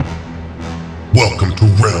welcome to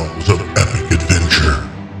Realms of Epic Adventure.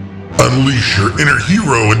 Unleash your inner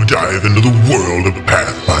hero and dive into the world of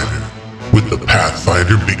Pathfinder with the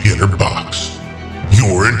Pathfinder Beginner Box.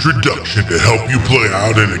 Your introduction to help you play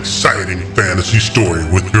out an exciting fantasy story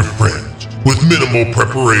with your friends with minimal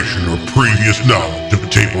preparation or previous knowledge of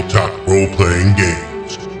tabletop role-playing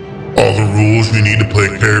games. All the rules you need to play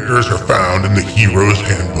characters are found in the Hero's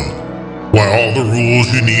Handbook, while all the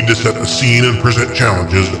rules you need to set the scene and present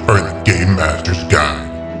challenges are in the Game Master's Guide.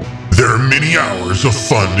 There are many hours of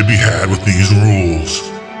fun to be had with these rules,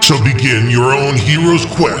 so begin your own hero's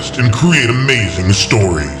quest and create amazing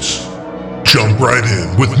stories. Jump right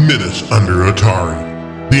in with Menace Under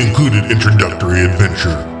Atari, the included introductory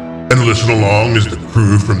adventure, and listen along as the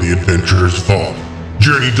crew from the Adventurer's Vault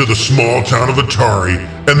journey to the small town of Atari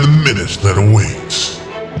and the menace that awaits.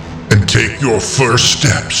 And take your first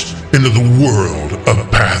steps into the world of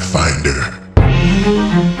Pathfinder.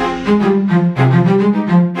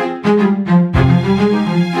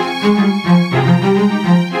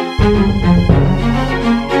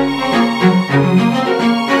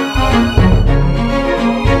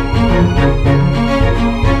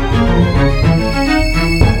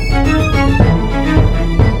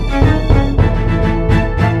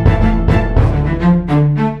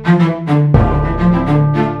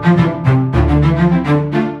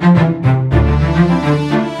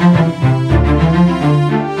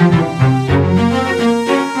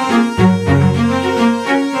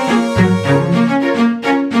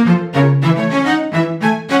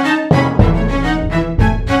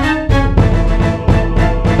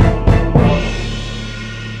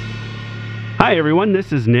 Hi everyone,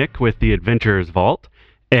 this is Nick with the Adventurer's Vault,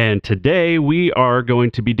 and today we are going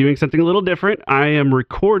to be doing something a little different. I am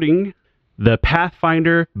recording the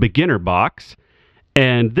Pathfinder Beginner Box,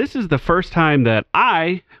 and this is the first time that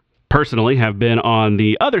I personally have been on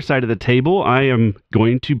the other side of the table. I am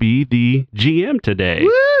going to be the GM today.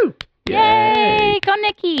 Woo! Yay! Go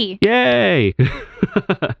Nikki! Yay!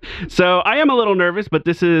 So I am a little nervous, but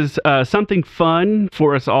this is something fun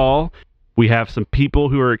for us all. We have some people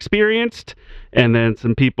who are experienced, and then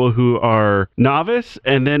some people who are novice,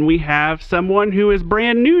 and then we have someone who is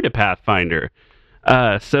brand new to Pathfinder.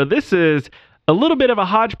 So this is a little bit of a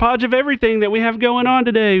hodgepodge of everything that we have going on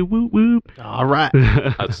today. Whoop, whoop. All right.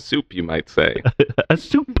 A soup, you might say. A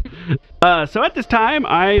soup. So at this time,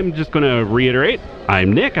 I am just going to reiterate,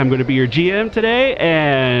 I'm Nick. I'm going to be your GM today,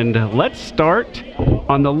 and let's start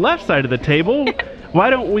on the left side of the table. Why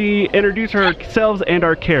don't we introduce ourselves and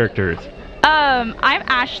our characters? I'm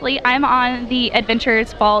Ashley. I'm on the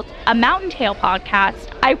Adventurer's Vault, a Mountain Tale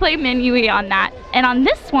podcast. I play Minui on that. And on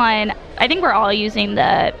this one, I think we're all using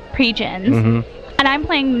the pre-gens. Mm-hmm. And I'm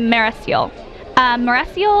playing Marasiel.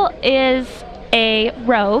 Marasiel is a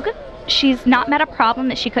rogue. She's not met a problem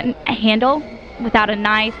that she couldn't handle without a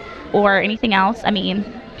knife or anything else. I mean,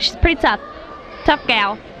 she's pretty tough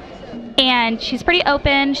gal. And she's pretty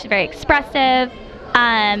open. She's very expressive.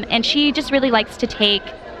 And she just really likes to take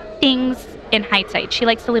things in hindsight. She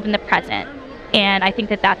likes to live in the present, and I think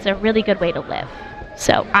that that's a really good way to live.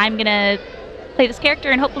 So I'm gonna play this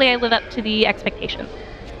character, and hopefully I live up to the expectations.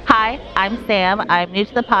 Hi, I'm Sam. I'm new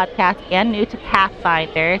to the podcast and new to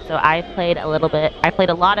Pathfinder, so I played a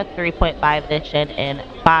lot of 3.5 edition and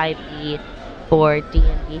 5e for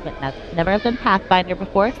D&D, but never have done Pathfinder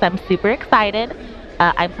before, so I'm super excited.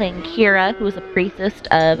 I'm playing Kira, who is a priestess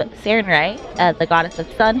of Sarenrae, the goddess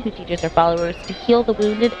of sun, who teaches her followers to heal the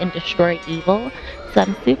wounded and destroy evil. So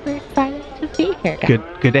I'm super excited to be here, guys.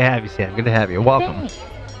 Good to have you, Sam. Good to have you. Welcome. Thanks.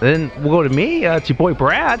 Then we'll go to me. It's your boy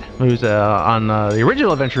Brad, who's on the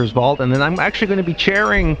original Adventurer's Vault, and then I'm actually going to be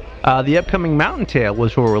chairing the upcoming Mountain Tale,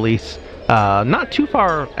 which will release not too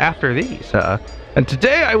far after these. And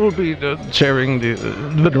today I will be chairing the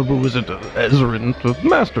Venerable Wizard Ezrin, the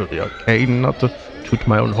Master of the Arcane, not to toot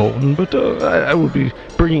my own horn, but I will be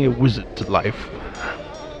bringing a wizard to life.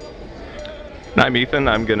 I'm Ethan.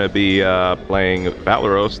 I'm going to be playing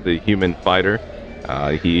Valeros, the human fighter.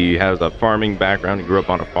 He has a farming background. He grew up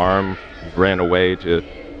on a farm, ran away to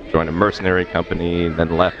join a mercenary company, and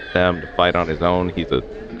then left them to fight on his own. He's a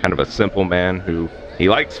kind of a simple man who he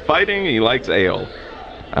likes fighting, he likes ale.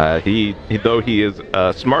 Though he is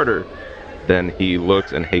smarter than he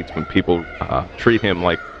looks and hates when people treat him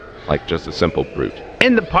like just a simple brute.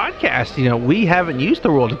 In the podcast, we haven't used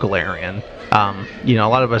the world of Galarian. A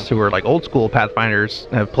lot of us who are like old school Pathfinders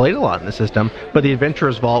have played a lot in the system, but the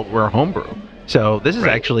Adventurer's Vault were homebrew. So this is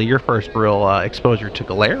actually your first real exposure to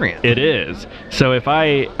Galarian. It is. So if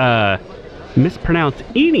I mispronounce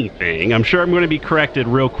anything, I'm sure I'm going to be corrected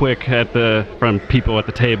real quick from people at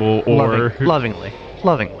the table, or lovingly.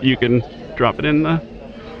 You can drop it in the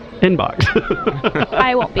inbox.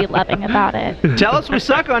 I won't be loving about it. Tell us we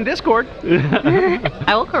suck on Discord.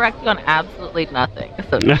 I will correct you on absolutely nothing.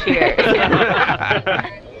 So cheers.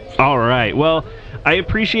 All right. Well, I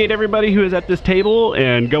appreciate everybody who is at this table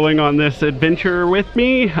and going on this adventure with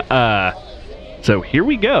me. So here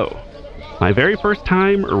we go. My very first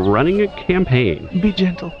time running a campaign. Be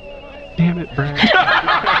gentle. Damn it, Brad.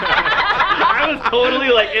 I was totally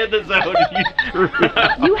like in the zone.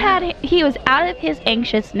 He was out of his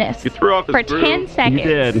anxiousness You threw off his for groove. 10 seconds. You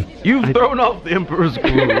did. You've thrown off the Emperor's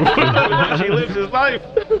groove. She lives his life.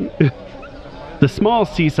 The small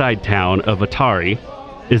seaside town of Atari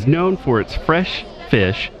is known for its fresh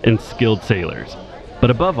fish and skilled sailors. But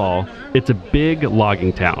above all, it's a big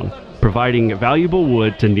logging town, providing valuable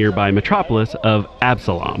wood to nearby metropolis of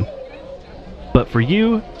Absalom. But for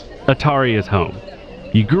you, Atari is home.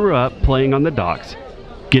 You grew up playing on the docks,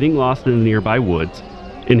 getting lost in the nearby woods,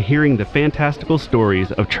 and hearing the fantastical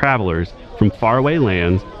stories of travelers from faraway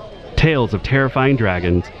lands, tales of terrifying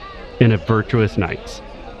dragons, and of virtuous knights.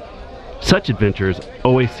 Such adventures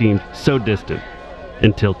always seemed so distant,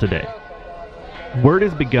 until today. Word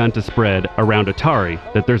has begun to spread around Atari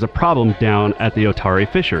that there's a problem down at the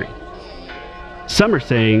Otari fishery. Some are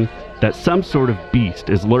saying that some sort of beast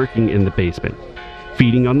is lurking in the basement,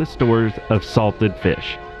 feeding on the stores of salted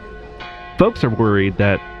fish. Folks are worried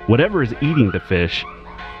that whatever is eating the fish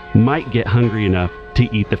might get hungry enough to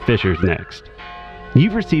eat the fishers next.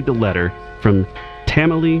 You've received a letter from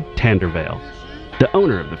Tamily Tandervale, the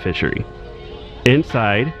owner of the fishery.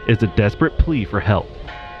 Inside is a desperate plea for help.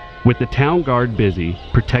 With the town guard busy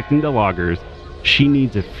protecting the loggers, she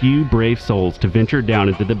needs a few brave souls to venture down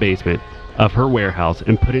into the basement of her warehouse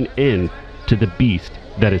and put an end to the beast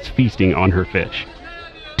that is feasting on her fish.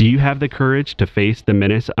 Do you have the courage to face the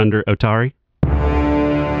menace under Otari?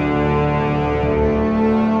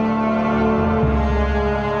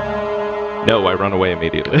 No, I run away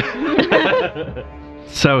immediately.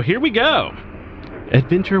 So here we go.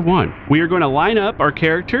 Adventure 1. We are going to line up our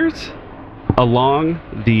characters along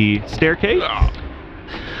the staircase.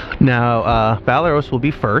 Now, Valeros will be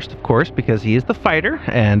first, of course, because he is the fighter,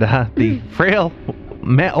 and the frail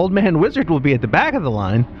old man wizard will be at the back of the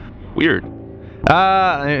line. Weird.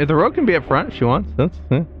 The rogue can be up front if she wants.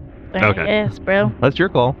 Okay. Yes, bro. That's your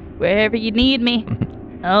call. Wherever you need me,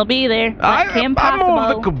 I'll be there. I'm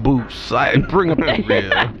over the caboose. I bring up the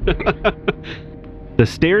rear. The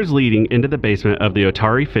stairs leading into the basement of the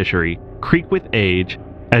Otari fishery creak with age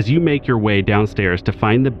as you make your way downstairs to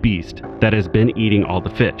find the beast that has been eating all the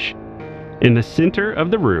fish. In the center of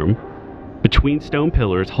the room, between stone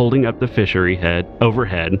pillars holding up the fishery head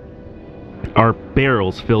overhead, are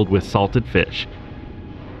barrels filled with salted fish.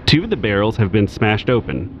 2 of the barrels have been smashed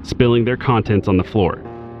open, spilling their contents on the floor.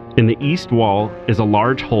 In the east wall is a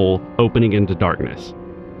large hole opening into darkness.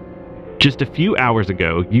 Just a few hours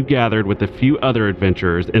ago, you gathered with a few other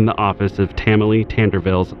adventurers in the office of Tamily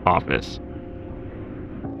Tanderville's office,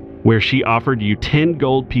 where she offered you 10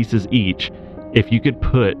 gold pieces each if you could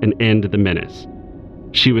put an end to the menace.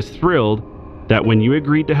 She was thrilled that when you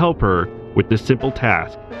agreed to help her with this simple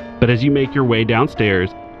task, but as you make your way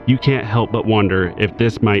downstairs, you can't help but wonder if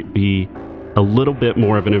this might be a little bit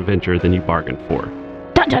more of an adventure than you bargained for.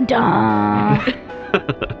 Dun dun dun!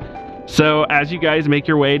 So as you guys make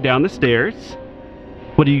your way down the stairs,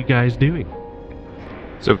 what are you guys doing?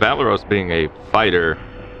 So Valeros, being a fighter,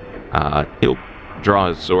 he'll draw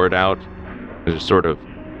his sword out and just sort of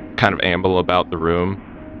kind of amble about the room,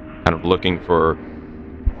 kind of looking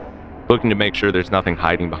to make sure there's nothing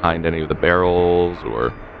hiding behind any of the barrels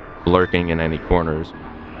or lurking in any corners.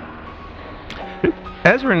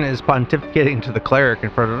 Ezrin is pontificating to the cleric in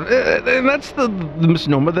front of him, and that's the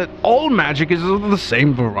misnomer that all magic is of the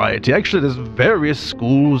same variety. Actually, there's various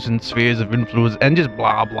schools and spheres of influence, and just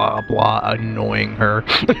blah, blah, blah, annoying her.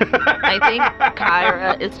 I think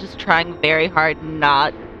Kyra is just trying very hard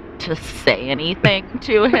not to say anything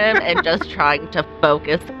to him and just trying to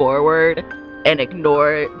focus forward and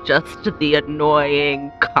ignore just the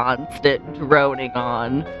annoying, constant droning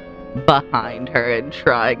on behind her and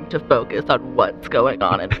trying to focus on what's going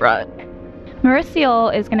on in front.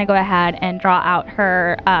 Mauricio is going to go ahead and draw out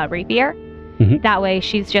her rapier. Mhm. That way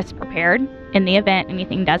she's just prepared in the event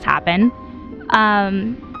anything does happen.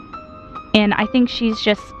 And I think she's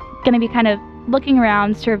just going to be kind of looking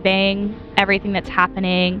around, surveying everything that's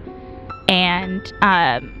happening, and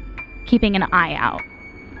keeping an eye out.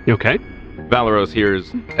 Okay. Valeros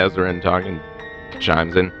hears Ezrin talking,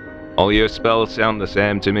 chimes in. All your spells sound the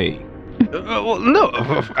same to me. Well, no,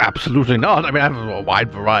 absolutely not. I mean, I have a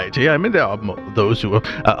wide variety. I mean, there are those who are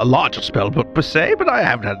a larger spellbook per se, but I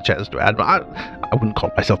haven't had a chance to add. I wouldn't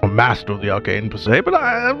call myself a master of the arcane per se, but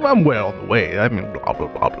I'm well on the way. I mean, blah, blah,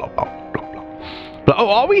 blah, blah, blah, blah, blah. But,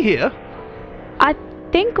 are we here? I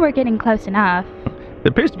think we're getting close enough.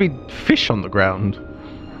 There appears to be fish on the ground.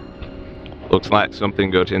 Looks like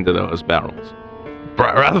something got into those barrels.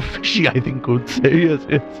 Rather fishy, I think, would say. Yes,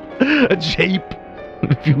 it's a shape,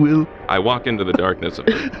 if you will. I walk into the darkness of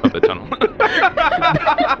the tunnel.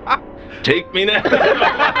 Take me now.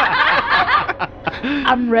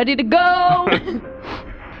 I'm ready to go.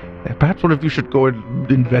 Perhaps one of you should go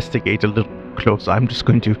and investigate a little closer. I'm just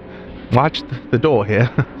going to watch the door here.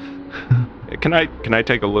 Can I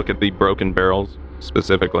take a look at the broken barrels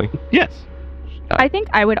specifically? Yes. I think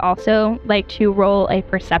I would also like to roll a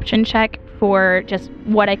perception check for just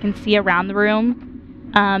what I can see around the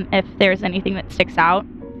room, if there's anything that sticks out.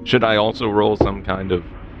 Should I also roll some kind of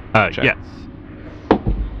check? Yes.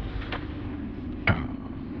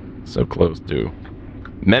 So close to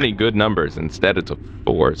many good numbers. Instead, it's a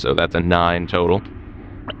 4, so that's a 9 total.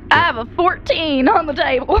 I have a 14 on the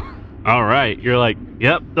table. All right. You're like,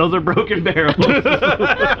 yep, those are broken barrels.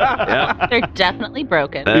 Yep. They're definitely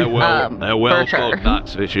broken. They're well for sure.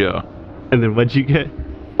 that's for sure. And then what'd you get?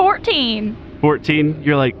 14. 14.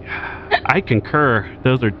 You're like, I concur.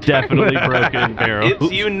 Those are definitely broken barrels.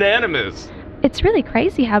 It's unanimous. It's really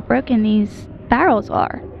crazy how broken these barrels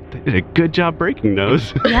are. They did a good job breaking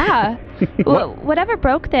those. Yeah. Whatever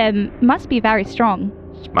broke them must be very strong.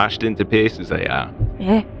 Smashed into pieces they are.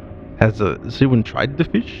 Yeah. Has anyone tried the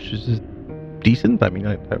fish? Is it decent? I mean,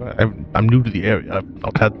 I'm new to the area. I've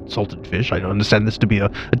not had salted fish. I don't understand this to be a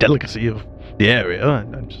delicacy of the area.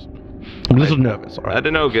 I'm a little nervous. All right. I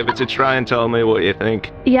don't know. Give it a try and tell me what you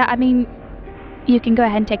think. Yeah, I mean, you can go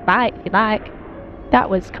ahead and take a bite if you like. That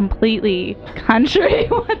was completely country.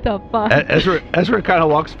 What the fuck? Ezra kind of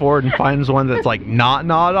walks forward and finds one that's like not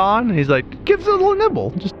gnawed on. He's like, gives it a little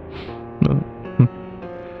nibble. Just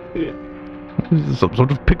some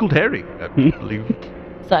sort of pickled herring, I believe.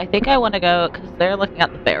 So I think I want to go, because they're looking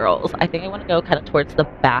at the barrels, I think I want to go kind of towards the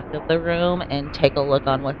back of the room and take a look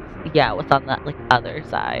on what's on that other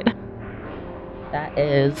side. That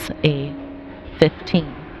is a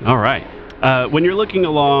 15. All right. When you're looking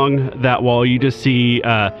along that wall, you just see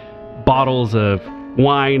bottles of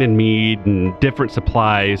wine and mead and different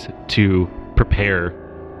supplies to prepare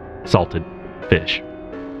salted fish.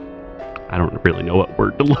 I don't really know what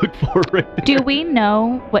word to look for right there. Do we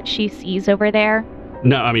know what she sees over there?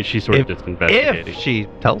 No, I mean, she's sort of just investigating. If she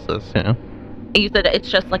tells us, you know. You said it's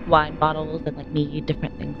just wine bottles and mead,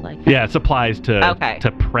 different things like that. Yeah, supplies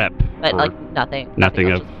to prep. But for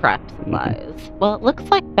nothing of just prep supplies. Well, it looks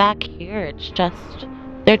like back here it's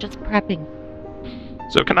they're just prepping.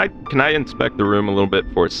 So can I inspect the room a little bit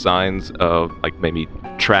for signs of maybe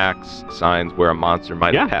tracks, signs where a monster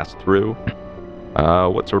might have passed through?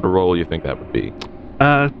 What sort of roll you think that would be?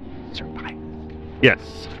 Survival.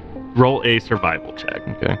 Yes. Roll a survival check.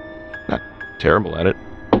 Okay. Not terrible at it.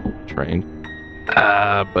 Trained.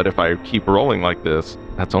 But if I keep rolling like this,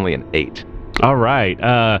 that's only an 8. All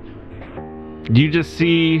right. You just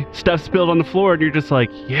see stuff spilled on the floor, and you're just like,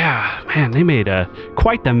 yeah, man, they made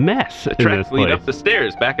quite the mess in this Tracks lead place. up the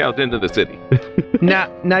stairs back out into the city.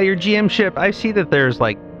 Now your GM ship, I see that there's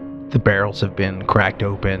the barrels have been cracked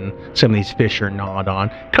open. Some of these fish are gnawed on.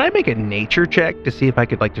 Can I make a nature check to see if I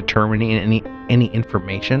could determine any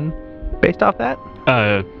information based off that?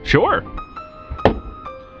 Sure.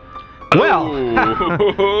 Well,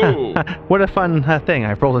 Ooh. what a fun thing.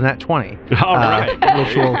 I've rolled a nat 20. All right. Which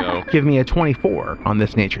There you will go. give me a 24 on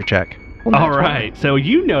this nature check. Well, All nat 20. right. So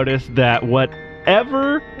you notice that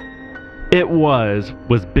whatever it was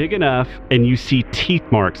big enough, and you see teeth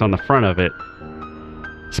marks on the front of it.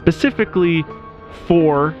 Specifically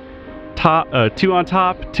 4 top, 2 on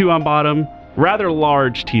top, 2 on bottom, rather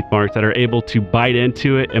large teeth marks that are able to bite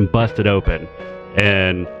into it and bust it open.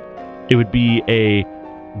 And it would be a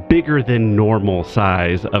bigger than normal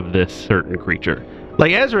size of this certain creature.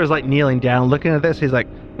 Ezra's kneeling down, looking at this. He's like,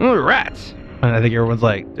 rats. And I think everyone's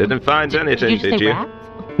like, Didn't find anything, Did you did say you? rats?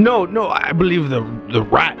 no, I believe the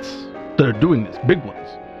rats that are doing this, big ones.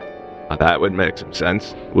 That would make some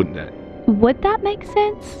sense, wouldn't it? Would that make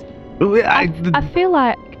sense? I I feel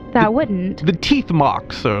like that wouldn't. The teeth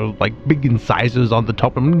marks are big incisors on the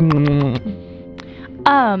top.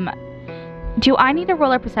 Do I need to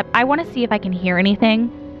roll a perception? I want to see if I can hear anything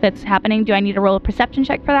that's happening. Do I need to roll a perception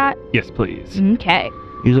check for that? Yes, please. Okay.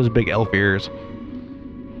 Use those big elf ears.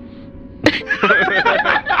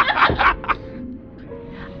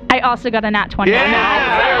 I also got a nat 20.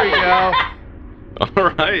 Yeah, there we go. All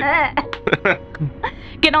right.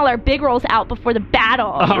 Getting all our big rolls out before the battle.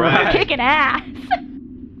 All right. Kicking ass.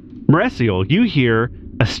 Mercial, you hear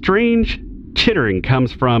a strange chittering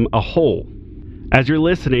comes from a hole. As you're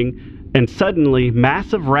listening, and suddenly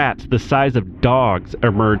massive rats the size of dogs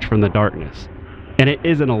emerge from the darkness. And it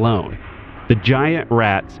isn't alone. The giant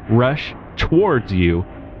rats rush towards you,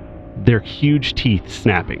 their huge teeth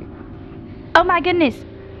snapping. Oh my goodness.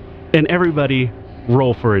 And everybody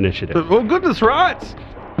roll for initiative. Oh, goodness, rats!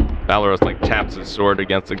 Valoros like taps his sword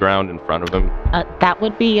against the ground in front of him. That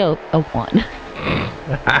would be a 1.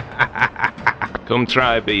 Come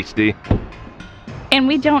try, beastie. And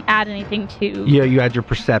we don't add anything to Yeah, you had your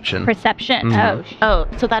perception. perception. Mhm. Oh,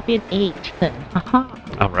 so that'd be an 8 then.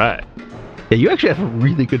 All right. Yeah, you actually have a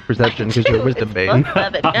really good perception because you're wisdom It's based.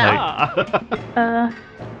 +7, yeah.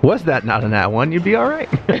 Was that not an at one, you'd be all right.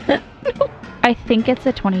 I think it's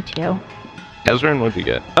a 22. Ezrin, what'd you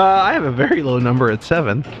get? I have a very low number at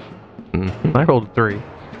 7. Mhm. I rolled a 3.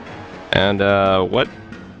 And what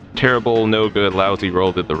terrible, no good, lousy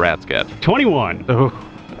roll did the rats get? 21. Oh,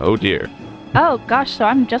 Oh dear. Oh gosh, so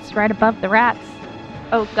I'm just right above the rats.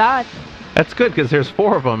 Oh god. that's good because there's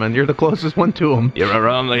 4 of them and you're the closest one to them. You're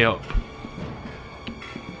around the up.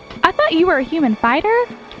 I thought you were a human fighter?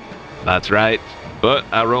 That's right. But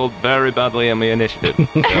I rolled very badly on the initiative.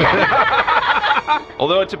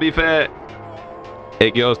 Although, to be fair,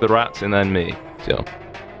 it goes the rats and then me. So,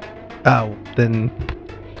 Oh, then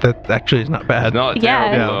that actually is not bad. it's not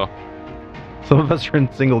Yeah. terrible, Some of us are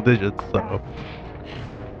in single digits, so.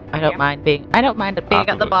 I don't mind being at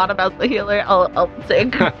the bottom as the healer. I'll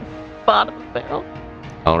sink bottom of the barrel.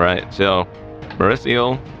 though. Alright, so,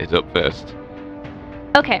 Mauricio is up first.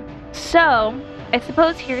 Okay, so I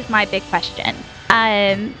suppose here's my big question.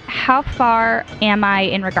 How far am I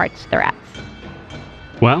in regards to the rats?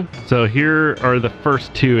 Well, so here are the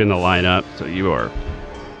first 2 in the lineup. So you are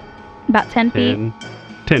About 10 feet?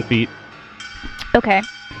 10 feet. Okay.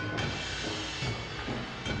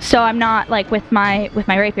 So I'm not like with my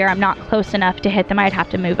rapier, I'm not close enough to hit them. I'd have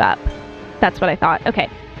to move up. That's what I thought. Okay.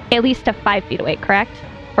 At least to 5 feet away, correct?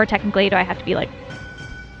 Or technically do I have to be like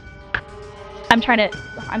I'm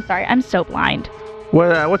sorry, I'm so blind.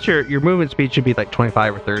 What's your movement speed should be like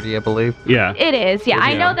 25 or 30, I believe. Yeah. It is, yeah.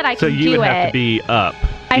 I know that I So can you do would it. have to be up.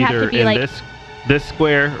 I have either to be in like this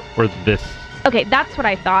square or this. Okay, that's what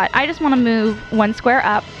I thought. I just want to move 1 square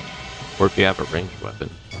up. Or if you have a ranged weapon.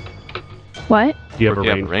 What? Do you have Or a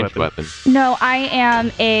if you ranged, have a ranged weapon? No,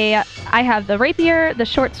 I have the rapier, the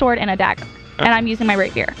short sword, and a dagger. And I'm using my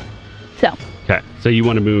rapier. So, Okay. So you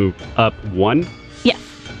want to move up 1? yes.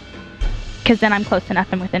 Because then I'm close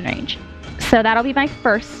enough and within range. So that'll be my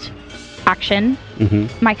first action.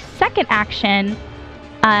 Mm-hmm. My second action,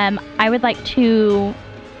 I would like to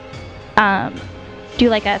do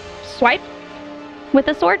like a swipe with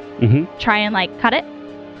the sword. Mm-hmm. Try and like cut it.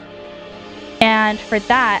 And for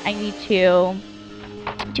that, I need to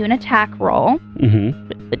do an attack roll Mm-hmm.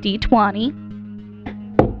 with the d20.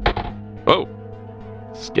 Whoa.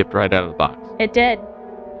 Skipped right out of the box. It did.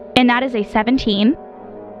 And that is a 17.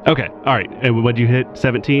 Okay. All right. And what'd you hit?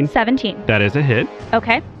 17? 17. That is a hit.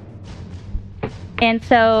 Okay. And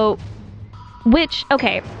so,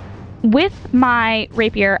 okay, with my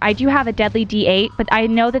rapier, I do have a deadly D8, but I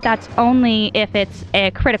know that that's only if it's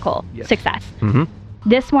a critical Yes. success. Mm-hmm.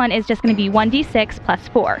 This one is just going to be 1d6 plus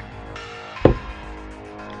 4.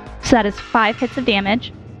 So that is 5 hits of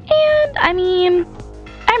damage. And, I mean,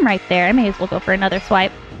 I'm right there. I may as well go for another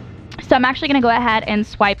swipe. So I'm actually going to go ahead and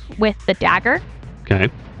swipe with the dagger Okay.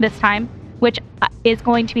 this time, which is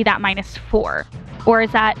going to be that -4. Or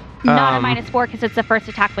is that not a -4 because it's the first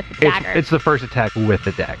attack with the dagger? It's the first attack with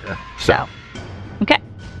the dagger. So, okay.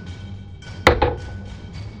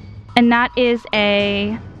 And that is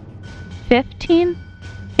a 15?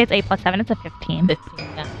 It's 8 plus 7. It's a 15. 15,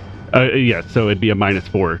 yeah. Yeah. So it'd be a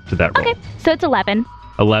 -4 to that roll. Okay, so it's 11.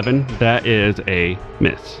 11. That is a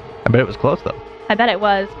miss. I bet it was close, though. I bet it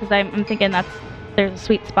was because I'm thinking there's a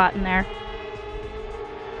sweet spot in there.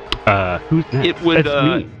 Who's next? That's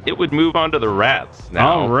me. It would move on to the rats now.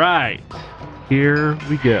 All right. Here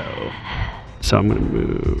we go. So I'm going to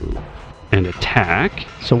move and attack.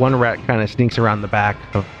 So one rat kind of sneaks around the back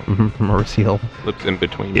of Mauricio. Slips in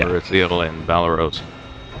between Yeah. Mauricio and Valoros.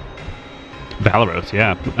 Valoros,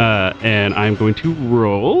 yeah. And I'm going to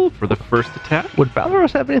roll for the first attack. Would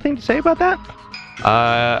Valoros have anything to say about that?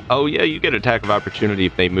 Oh yeah, you get attack of opportunity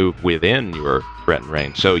if they move within your threatened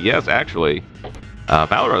range. So yes, actually,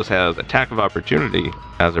 Valoros has attack of opportunity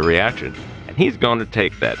as a reaction, and he's going to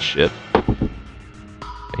take that shit.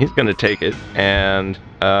 He's going to take it, and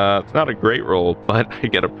it's not a great roll, but I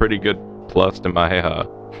get a pretty good plus to my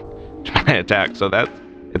attack. So that's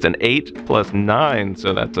It's an 8 plus 9,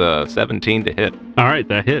 so that's a 17 to hit. All right,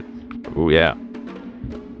 that hit. Oh, yeah.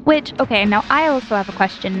 Which, okay, now I also have a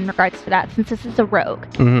question in regards to that, since this is a rogue.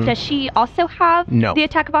 Mhm. Does she also have No. the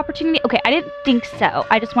attack of opportunity? Okay, I didn't think so.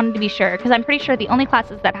 I just wanted to be sure, because I'm pretty sure the only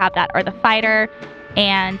classes that have that are the fighter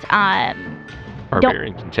and,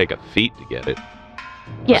 Barbarian can take a feat to get it.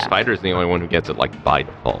 The yeah. Spider's the only one who gets it, like, by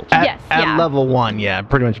default. Yes, At yeah. level 1, yeah,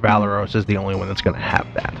 pretty much Valoros is the only one that's going to have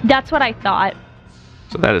that. That's what I thought.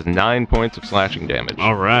 So that is 9 points of slashing damage.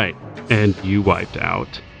 All right, and you wiped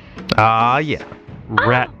out Yeah.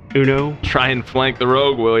 Rat Uno. Try and flank the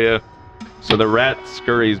rogue, will you? So the rat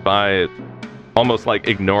scurries by it, almost like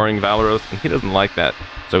ignoring Valoros, and he doesn't like that.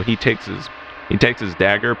 So he takes his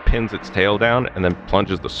dagger, pins its tail down, and then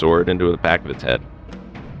plunges the sword into the back of its head.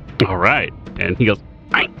 All right, and he goes,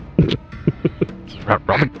 "Aye."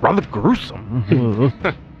 Rather gruesome.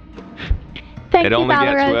 Thank It you, only gets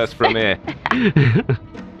Valoros. worse from me.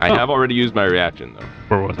 I have already used my reaction, though.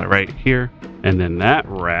 Where was I? Right here. And then that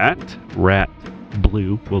rat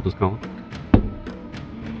blue, we'll just call it.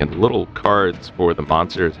 And the little cards for the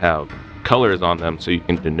monsters have colors on them, so you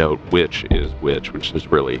can denote which is which is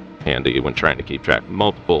really handy when trying to keep track of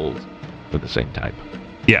multiples of the same type.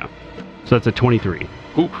 Yeah. So that's a 23.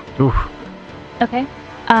 Oof. Okay.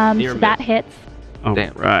 Near So that miss. hits. All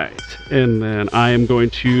Damn. right. And then I am going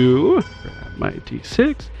to grab my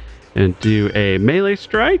d6 and do a melee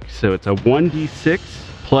strike. So it's a 1d6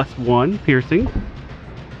 plus 1 piercing.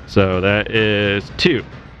 So that is 2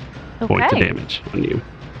 points of Okay. damage on you.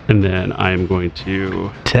 And then I am going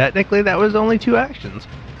to... Technically, that was only 2 actions.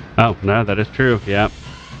 Oh, no, that is true. Yeah.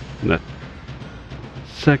 And the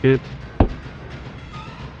second...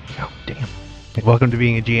 Oh, damn. Welcome to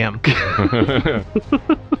being a GM.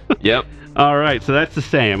 Yep. All right, so that's the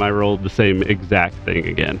same. I rolled the same exact thing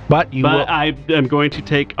again. But you will... But I am going to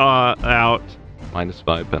take out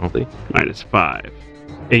 -5 penalty. -5.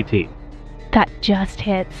 18. That just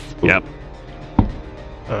hits. Yep.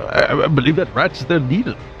 I believe that rat's still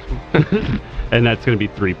needed. And that's going to be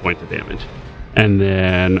 3 points of damage. And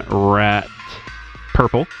then rat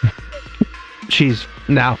purple. She's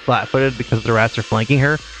now flat-footed because the rats are flanking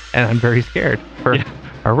her, and I'm very scared for Yeah.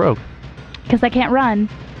 our rogue. Because I can't run.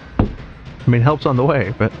 I mean, help's on the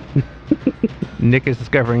way, but Nick is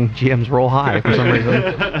discovering GMs roll high for some reason.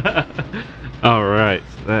 All right,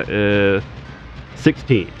 so that is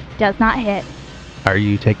 16. Does not hit. Are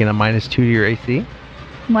you taking a -2 to your AC?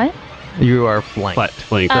 What? You are flanked. Flat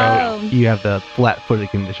flank. Oh, You have the flat-footed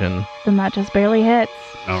condition. then that just barely hits.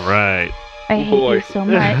 All right. I hate Boy. you so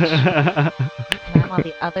much. And I'm on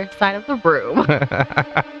the other side of the room.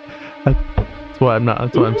 That's why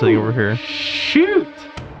I'm sitting over here. Shoot.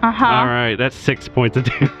 Uh-huh. All right, that's 6 points of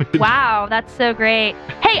damage. Wow, that's so great.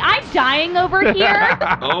 Hey, I'm dying over here.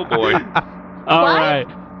 Oh boy. All What? right,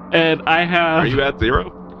 and I have... Are you at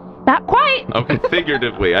 0? Not quite. Okay,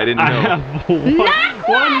 figuratively. I didn't I know. have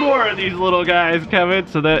one more of these little guys coming,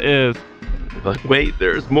 so that is... But wait,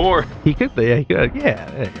 there's more. He could be. Yeah, he could. Yeah,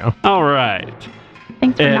 there you go. All right.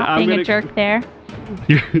 Thanks for And not I'm being gonna- a jerk there.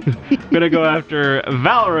 You're going to go after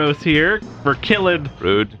Valoros here for killing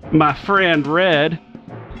Rude. my friend Red.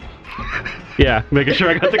 Yeah, making sure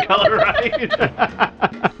I got the color right.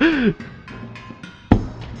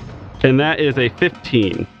 And that is a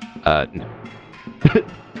 15. No.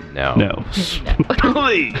 No. No.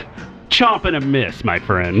 Please. Chomp and a miss, my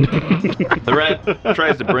friend. The rat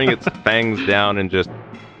tries to bring its fangs down and just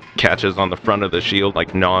catches on the front of the shield,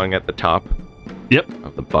 like gnawing at the top Yep.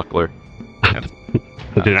 of the buckler. That's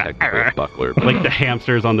not Do that. technically a buckler, but Like the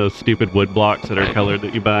hamsters on those stupid wood blocks that are colored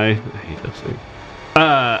that you buy. I hate those things.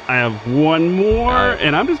 I have one more,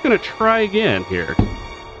 and I'm just going to try again here.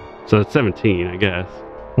 So it's 17, I guess.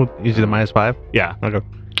 Well, you see the -5? Yeah. Okay.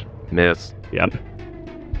 miss. Yep.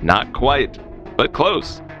 Not quite, but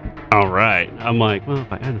close. All right. I'm like, well,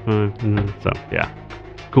 if I add 5, so yeah.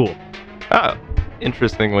 Cool. Ah,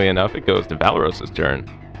 interestingly enough, it goes to Valoros's turn.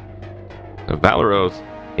 So Valoros,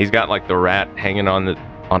 he's got like the rat hanging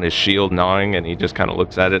on his shield gnawing, and he just kind of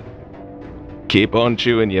looks at it. Keep on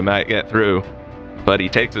chewing, you might get through. But he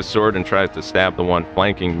takes his sword and tries to stab the one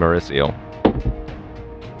flanking Mauricio.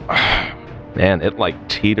 Man, it like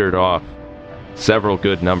teetered off several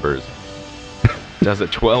good numbers. Does a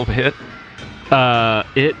 12 hit?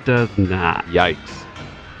 It does not. Yikes.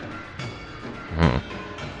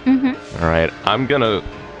 Mm-hmm. All right, I'm gonna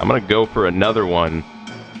go for another one.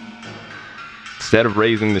 Instead of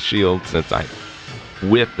raising the shield, since I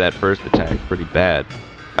whiffed that first attack pretty bad.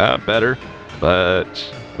 Better,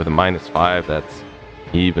 but with a -5, that's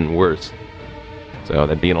even worse. So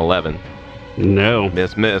that'd be an 11. No.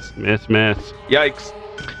 Miss. Miss. Yikes.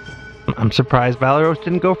 I'm surprised Valeros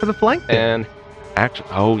didn't go for the flank there. And actually,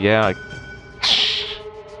 oh yeah.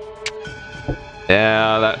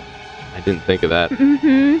 Yeah, I didn't think of that.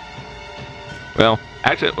 Mm-hmm. Well,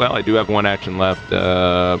 I do have one action left.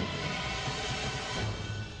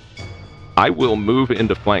 I will move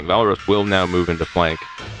into flank. Valeros will now move into flank.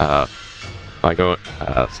 I go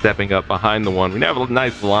stepping up behind the one. We now have a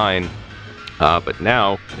nice line, but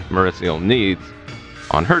now, if Mauricio needs,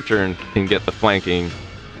 on her turn, can get the flanking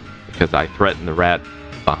because I threaten the rat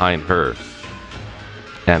behind her.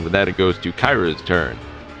 And with that, it goes to Kyra's turn.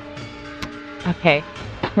 Okay.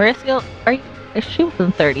 Mauricio, is she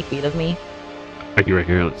within 30 feet of me? Are you right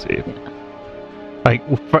here? Let's see.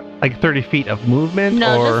 Like 30 feet of movement?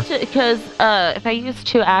 No, or... just because if I use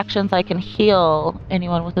 2 actions, I can heal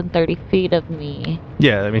anyone within 30 feet of me.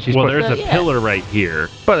 Yeah, I mean, she's... Well, supposed there's to- a pillar right here.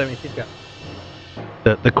 But, I mean, she's got...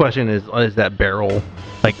 The question is that barrel...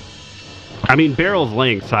 Like... I mean, Barrel's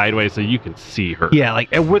laying sideways so you can see her. Yeah, like,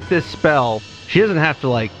 and with this spell, she doesn't have to,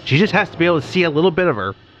 like... She just has to be able to see a little bit of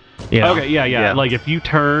her. You know? Okay, yeah. Like, if you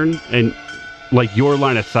turn and, like, your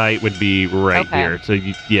line of sight would be right Okay. here. So,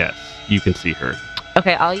 yes, you can see her.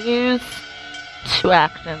 Okay, I'll use 2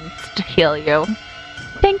 actions to heal you.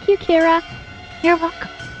 Thank you, Kira. You're welcome.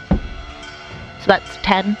 So that's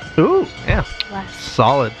 10. Ooh, yeah. Bless.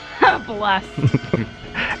 Solid. Bless.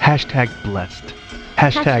 Hashtag blessed.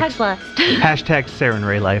 Hashtag blessed. hashtag Sarah and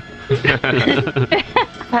Ray life.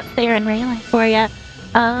 That's there in Raylight for ya.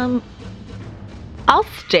 I'll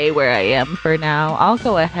stay where I am for now. I'll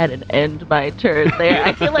go ahead and end my turn there.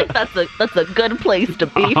 I feel like that's a good place to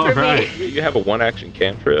be All for right. me. You have a one action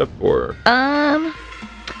cantrip, or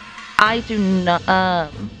I do not. I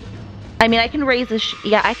mean, I can raise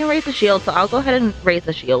I can raise the shield, so I'll go ahead and raise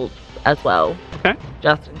the shield as well. Okay.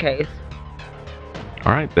 Just in case.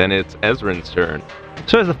 all right, then it's Ezrin's turn.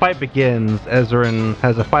 So as the fight begins, Ezrin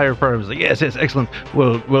has a fighter in front of him. He's like, yes, excellent.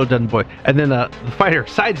 Well done, boy. And then the fighter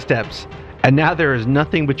sidesteps, and now there is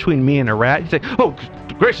nothing between me and a rat. He's like, oh,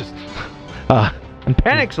 gracious. And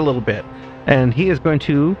panics a little bit. And he is going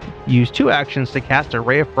to use 2 actions to cast a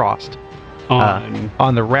Ray of Frost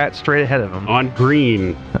on the rat straight ahead of him. On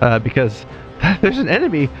green. Because there's an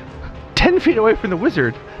enemy 10 feet away from the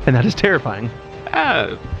wizard, and that is terrifying.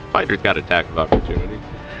 Fighter's got attack of opportunity.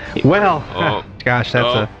 Well, Oh. gosh,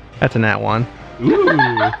 that's a nat 1. Ooh.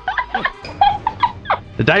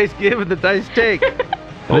 The dice give and the dice take.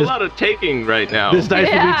 A lot of taking right now. This dice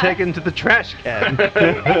will be Yeah. taken to the trash can.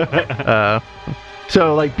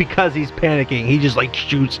 So, like, because he's panicking, he just, like,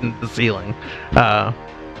 shoots into the ceiling. But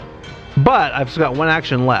I've still got 1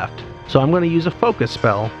 action left. So I'm going to use a focus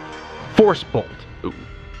spell, Force Bolt. Ooh.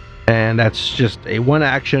 And that's just a 1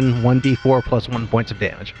 action, 1d4 plus 1 points of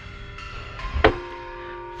damage.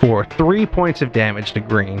 For 3 points of damage to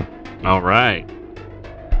green. All right.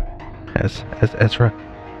 As Ezra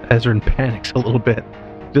panics a little bit.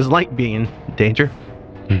 Doesn't like being in danger.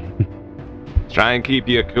 Try and keep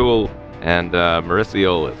you cool. And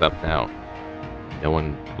Mauricio is up now. No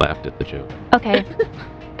one laughed at the joke. Okay.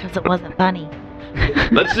 Because it wasn't funny.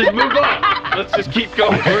 Let's just move on. Let's just keep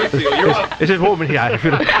going. Mauricio, you're up. It's just warm in here. I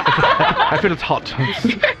feel it's hot.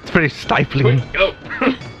 It's very stifling. Go.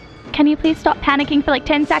 Can you please stop panicking for like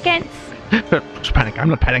 10 seconds? Just panic. I'm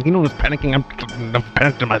not panicking. No one's panicking. I'm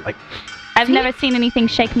panicked in my life. I've never seen anything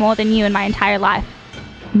shake more than you in my entire life.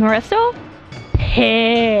 Marissa?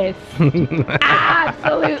 Pissed.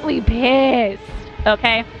 Absolutely pissed.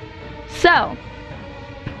 Okay. So,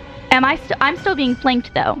 I'm still being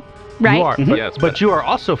flanked though, right? You are, Mhm. but, Yes, but but- you are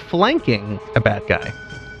also flanking a bad guy.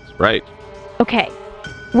 Right. Okay.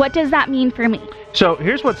 What does that mean for me? So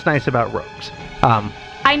here's what's nice about rogues.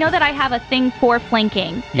 I know that I have a thing for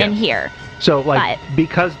flanking in Yes. here. So like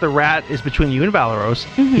because the rat is between you and Valeros,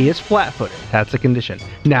 he is flat-footed. That's a condition.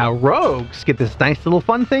 Now rogues get this nice little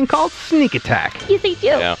fun thing called sneak attack. Yes, I do.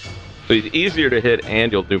 Yeah. So he's easier to hit,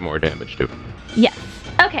 and you'll do more damage to him. Yes.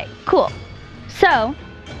 Okay, cool. So,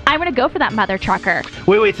 I'm going to go for that mother trucker.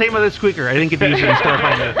 Wait, say mother squeaker. I didn't get to use it in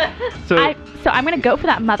Starfinder. So I'm going to go for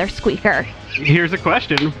that mother squeaker. here's a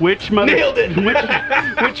question: Which mother? Nailed it!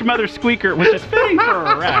 Which mother squeaker? Which is fitting for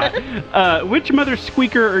a rat. Which mother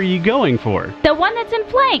squeaker are you going for? The one that's in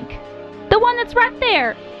flank. The one that's right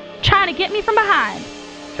there, trying to get me from behind.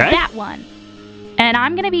 Okay. That one. And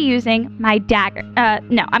I'm going to be using my dagger.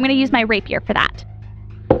 No, I'm going to use my rapier for that.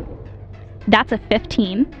 That's a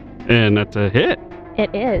 15. And that's a hit.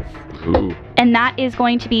 It is. Ooh. And that is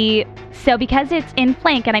going to be, so because it's in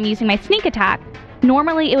flank and I'm using my sneak attack,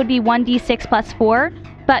 normally it would be 1d6 plus 4,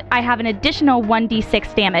 but I have an additional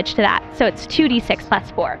 1d6 damage to that. So it's 2d6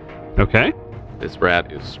 plus 4. Okay. This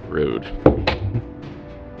rat is screwed.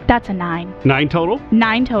 That's a 9. 9 total?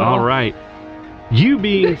 9 total. All right. You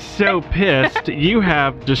being so pissed, you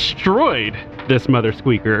have destroyed this mother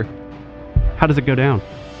squeaker. How does it go down?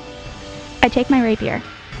 I take my rapier.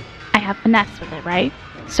 I have finesse with it, right?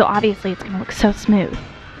 So obviously it's gonna look so smooth.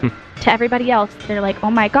 To everybody else, they're like,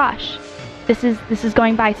 "Oh my gosh, this is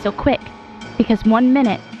going by so quick," because 1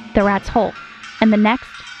 minute the rat's whole, and the next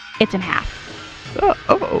it's in half.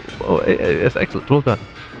 It's excellent. Well done.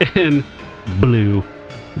 And blue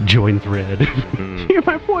joins red. You're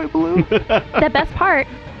my boy, Blue. The best part,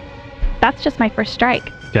 that's just my first strike.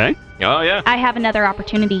 Okay. Oh, yeah. I have another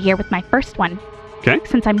opportunity here with my first one. Okay.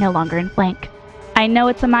 Since I'm no longer in flank. I know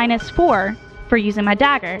it's a -4 for using my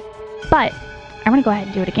dagger, but I'm gonna go ahead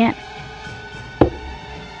and do it again.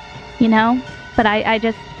 You know? But I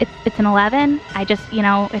just, it's an 11. I just,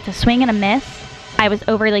 it's a swing and a miss. I was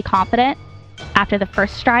overly confident after the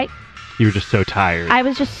first strike. You were just so tired. I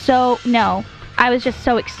was just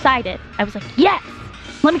so excited. I was like, yes,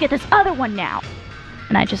 let me get this other one now.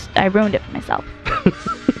 And I ruined it for myself.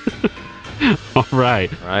 All right.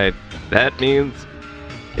 Right. That means...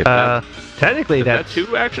 If Technically, is that that's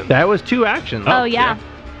 2 actions? That was 2 actions. Oh, yeah.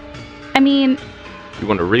 I mean, You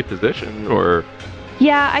want to reposition, or...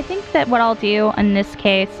 yeah, I think that what I'll do in this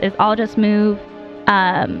case is I'll just move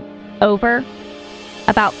over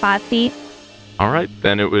about 5 feet. All right,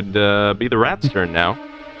 then it would be the rat's turn now.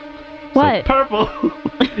 What? Purple.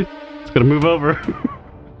 It's going to move over.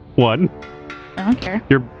 1. I don't care.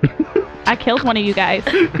 You're I killed one of you guys.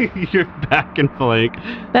 you're back in flank.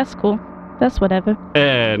 That's cool. That's whatever.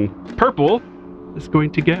 And purple is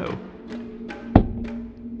going to go.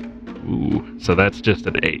 Ooh, so that's just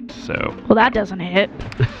an 8, so. Well, that doesn't hit.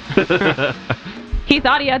 He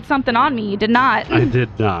thought he had something on me. He did not. I did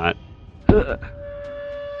not. So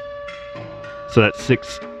that's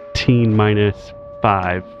 16 minus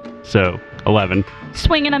 5, so 11.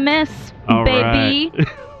 Swing and a miss, All baby. right.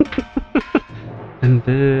 And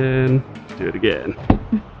then do it again.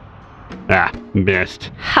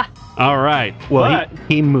 Missed. Ha. All right. Well, but,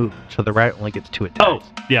 he moved, so the rat only gets 2 attacks. oh,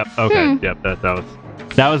 yep. Okay. Yep.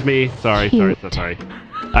 That was me. Sorry. Cute. Sorry.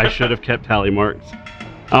 I should have kept tally marks.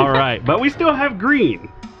 All right, but we still have green.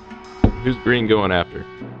 Who's green going after?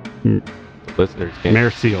 The listeners can't...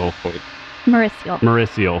 Mariciel.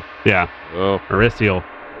 Mauricio. Yeah. Oh, Mariciel.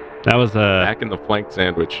 That was a. back in the flank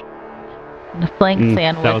sandwich. The flank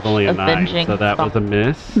sandwich. That was only a 9, avenging so that was a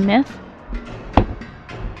miss. Miss.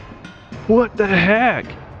 What the heck?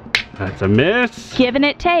 That's a miss. Give and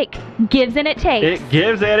it take. Gives and it takes. It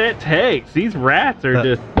gives and it takes. These rats are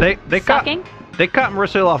just. They caught Sucking.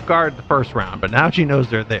 Marcel off guard the first round, but now she knows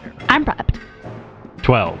they're there. I'm prepped.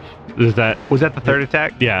 12. Was that? Was that the third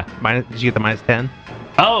attack? Yeah. Did you get the -10?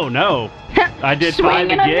 Oh no. I did 5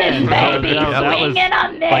 Swing and a again. miss, baby. No, that Swing was and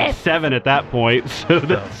a miss. like 7 at that point, so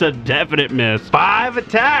that's a definite miss. 5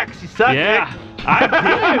 attacks. You suck. Yeah,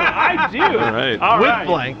 I do. All right. All With right.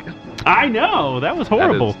 flank. I know that was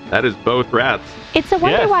horrible. That is both rats. It's a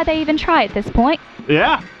wonder Yes. why they even try at this point.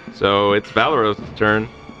 Yeah. So it's Valeros' turn,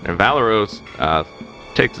 and Valeros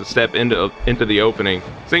takes a step into the opening,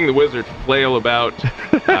 seeing the wizard flail about.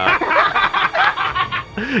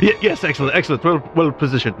 Yes, excellent. Well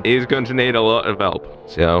positioned. He's going to need a lot of help.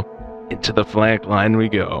 So into the flank line we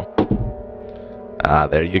go.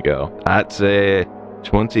 There you go. That's a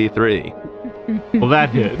 23. Well,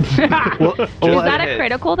 that hits. Well, Is that a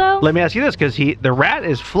critical though? let me ask you this, because the rat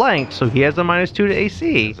is flanked, so he has a -2 to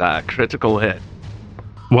AC. It's a critical hit.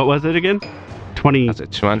 What was it again? 20. That's a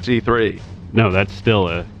 23. No, that's still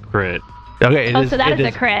a crit. Okay. So that is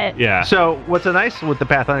a crit. Yeah. So what's nice with the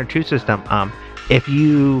Pathfinder 2 system,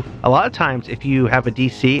 a lot of times if you have a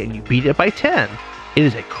DC and you beat it by 10, it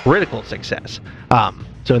is a critical success.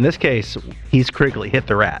 So in this case, he's critically hit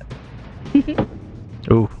the rat.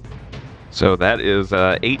 Ooh. So that is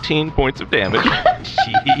 18 points of damage.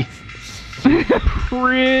 Jeez.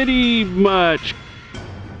 Pretty much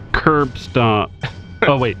curb stomp.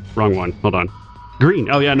 Oh wait, wrong one. Hold on. Green.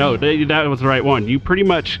 Oh yeah, no, that was the right one. You pretty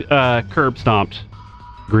much curb stomped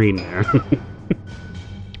green there.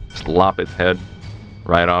 Just lop its head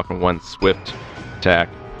right off in one swift attack.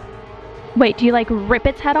 Wait, do you like rip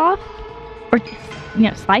its head off, or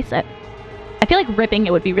slice it? I feel like ripping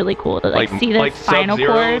it would be really cool to see the like spinal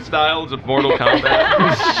Sub-Zero cord. styles of Mortal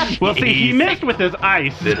Kombat. Well, see, he missed with his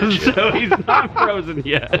ice, so he's not frozen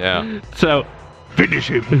yet. Yeah. So finish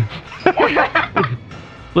him.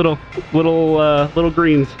 little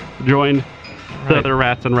greens joined the other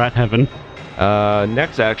rats in rat heaven.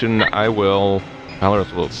 Next action,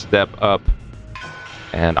 Valeros will step up,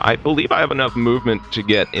 and I believe I have enough movement to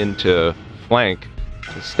get into flank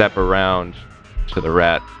to step around to the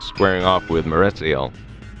rat, squaring off with Mauricio.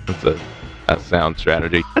 That's a sound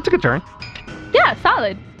strategy. That's a good turn. Yeah,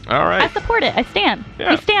 solid. All I right. support it. I stand.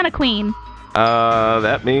 Yeah. We stand a queen.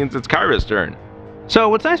 That means it's Kyra's turn. So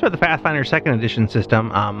what's nice about the Pathfinder 2nd Edition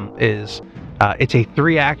system is it's a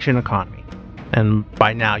 3-action economy. And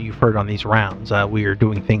by now you've heard on these rounds, we are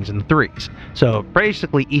doing things in threes. So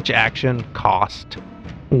basically each action costs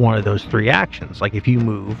one of those 3 actions. Like if you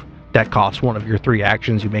move, that costs one of your 3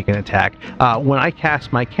 actions, you make an attack. When I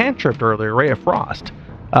cast my cantrip earlier, Ray of Frost,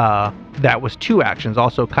 that was 2 actions.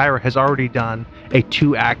 Also, Kyra has already done a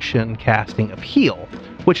 2-action casting of heal,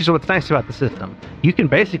 which is what's nice about the system. You can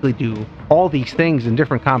basically do all these things in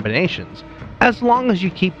different combinations as long as you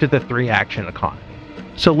keep to the 3-action economy.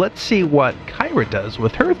 So let's see what Kyra does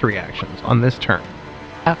with her 3 actions on this turn.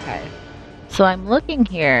 Okay. So I'm looking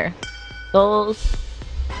here.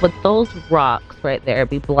 Would those rocks right there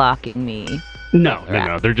be blocking me? No.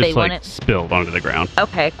 They're just They like wouldn't- spilled onto the ground.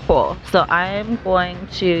 Okay, cool. So I'm going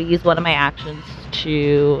to use one of my actions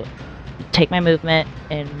to take my movement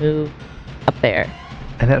and move up there.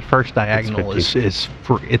 And that first diagonal 50. is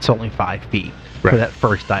free. It's only 5 feet Right. for that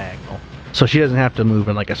first diagonal. So she doesn't have to move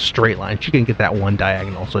in like a straight line. She can get that one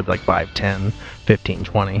diagonal. So it'd be like 5, 10, 15,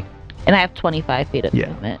 20. And I have 25 feet of Yeah.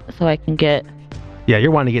 movement. So I can get... Yeah,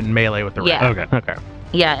 you're wanting to get in melee with the rat. Yeah. Okay. Okay.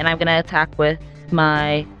 Yeah, and I'm going to attack with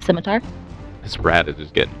my scimitar. This rat is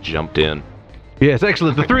just getting jumped in. Yes,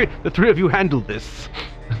 excellent. The three of you handle this.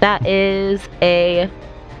 That is a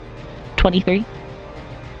 23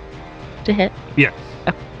 to hit. Yes.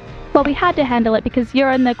 Well, we had to handle it because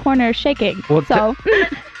you're in the corner shaking. Well, So,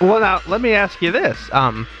 Well, now let me ask you this: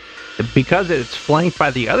 because it's flanked by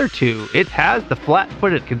the other 2, it has the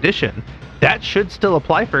flat-footed condition. That should still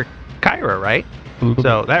apply for Kyra, right?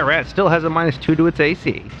 So that rat still has a -2 to its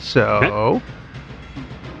AC. So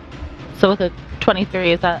So with a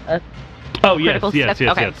 23, is that a... Oh, yes, Critical yes.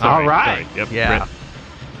 success? Okay. Sorry, all right. sorry. Yep. Yeah.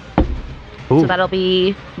 Right. Ooh. So that'll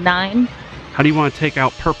be 9. How do you want to take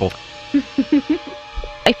out purple?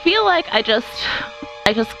 I feel like I just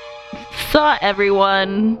saw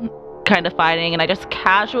everyone kind of fighting, and I just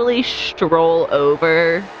casually stroll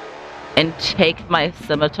over and take my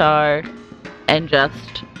scimitar and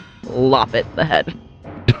just lop it in the head.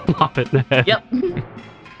 Lop it in the head. Yep.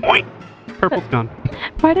 Oink. Purple's gone.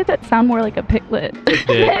 why did that sound more like a piglet? It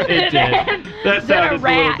did. That sounded a little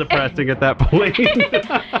rat. depressing at that point.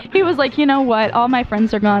 He was like, you know what? All my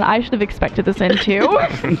friends are gone. I should have expected this in too.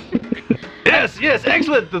 Yes,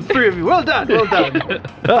 excellent. The 3 of you. Well done. Oh,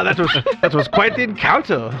 that was quite the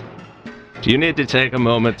encounter. Do you need to take a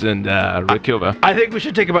moment and recover? I think we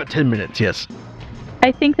should take about 10 minutes. Yes.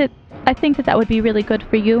 I think that would be really good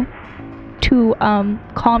for you to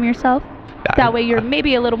calm yourself. That way you're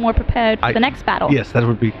maybe a little more prepared for the next battle. Yes, that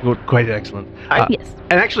would be quite excellent. Yes.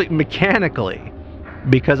 And actually, mechanically,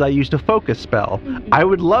 because I used a focus spell, I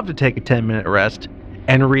would love to take a 10-minute rest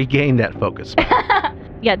and regain that focus spell.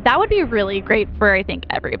 Yeah, that would be really great for, I think,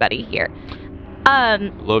 everybody here.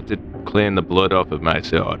 Love to clean the blood off of my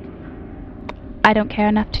sword. I don't care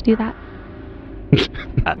enough to do that.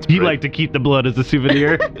 That's You like to keep the blood as a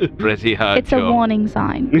souvenir? pretty hard. It's a warning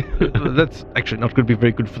sign. That's actually not going to be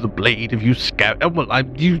very good for the blade if you scout. You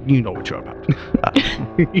know what you're about.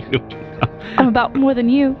 I'm about more than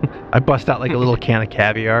you. I bust out like a little can of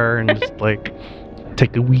caviar and just like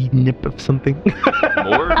take a wee nip of something.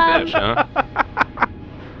 More fish, huh?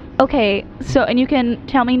 Okay, so, and you can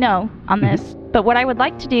tell me no on this, but what I would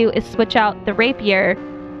like to do is switch out the rapier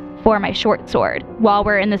for my short sword while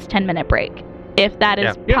we're in this 10-minute break, if that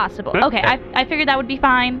is Yeah. possible. Yeah. Okay, I figured that would be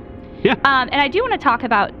fine. Yeah. And I do want to talk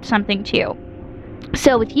about something too.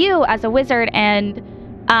 So with you as a wizard and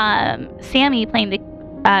Sammy playing the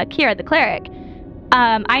Kira, the cleric,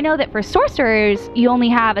 I know that for sorcerers, you only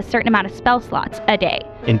have a certain amount of spell slots a day.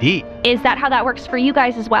 Indeed. Is that how that works for you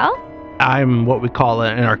guys as well? I'm what we call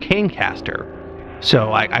an arcane caster.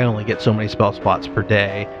 So I only get so many spell slots per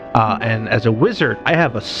day. And as a wizard, I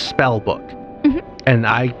have a spell book. And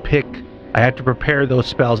I have to prepare those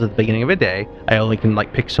spells at the beginning of a day. I only can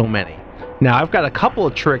pick so many. Now I've got a couple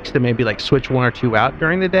of tricks to maybe switch 1 or 2 out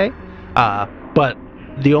during the day. But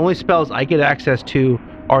the only spells I get access to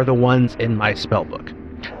are the ones in my spell book.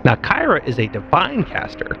 Now Kyra is a divine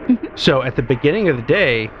caster. So at the beginning of the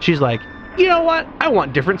day, she's like, you know what? I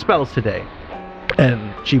want different spells today.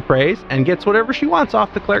 And she prays and gets whatever she wants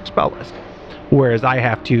off the cleric spell list. Whereas I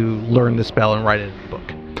have to learn the spell and write it in the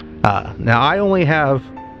book. Now I only have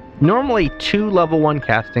normally 2 level 1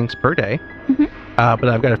 castings per day. But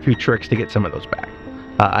I've got a few tricks to get some of those back.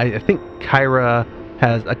 I think Kyra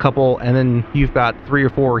has a couple, and then you've got 3 or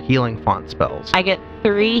 4 healing font spells. I get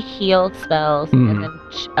 3 heal spells, and then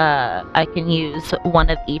I can use one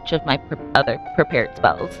of each of my other prepared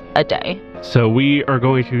spells a day. So we are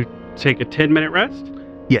going to take a 10-minute rest?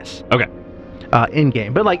 Yes. Okay. In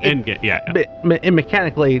game, but like and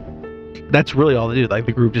mechanically, that's really all they do. Like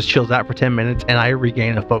the group just chills out for 10 minutes, and I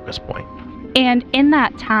regain a focus point. And in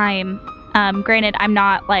that time, granted, I'm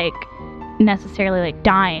not like necessarily like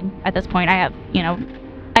dying at this point. I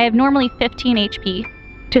have normally 15 HP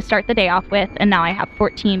to start the day off with, and now I have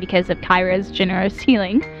 14 because of Kyra's generous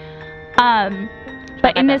healing.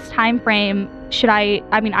 But in this time frame, should I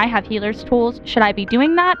have healer's tools. Should I be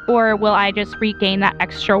doing that, or will I just regain that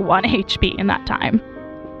extra 1 HP in that time?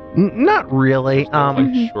 Not really.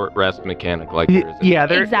 Short rest mechanic like there is.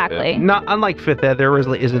 Yeah, exactly. Not unlike 5th Ed, there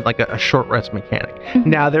isn't like a short rest mechanic.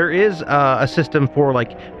 Now there is a system for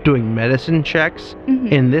like doing medicine checks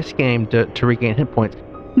in this game to regain hit points.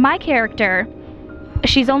 My character,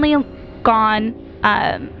 she's only gone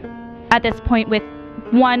at this point with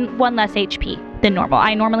one less HP than normal.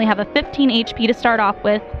 I normally have a 15 HP to start off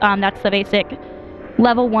with. That's the basic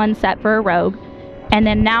level 1 set for a rogue. And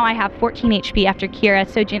then now I have 14 HP after Kira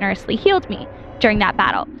so generously healed me during that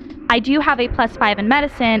battle. I do have a +5 in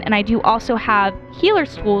medicine, and I do also have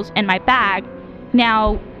healer's tools in my bag.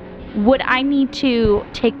 Now, would I need to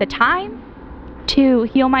take the time to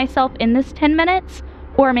heal myself in this 10 minutes?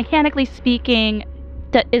 Or mechanically speaking,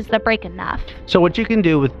 is the break enough? So what you can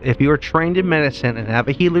do if you are trained in medicine and have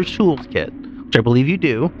a healer's tools kit, which I believe you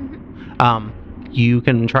do, you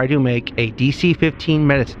can try to make a DC 15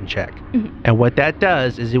 medicine check. And what that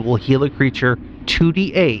does is it will heal a creature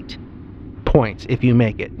 2d8 points if you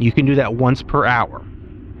make it. You can do that once per hour.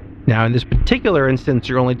 Now, in this particular instance,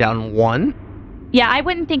 you're only down 1. Yeah, I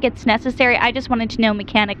wouldn't think it's necessary. I just wanted to know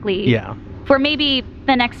mechanically. Yeah. For maybe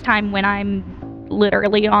the next time when I'm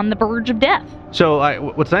literally on the verge of death. So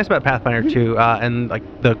what's nice about Pathfinder 2, and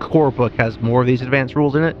like the core book has more of these advanced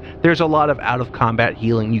rules in it, there's a lot of out-of-combat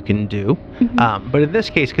healing you can do. But in this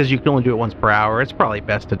case, because you can only do it once per hour, it's probably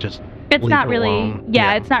best to just It's leave not it really, alone.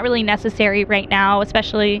 it's not really necessary right now,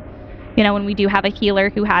 especially, when we do have a healer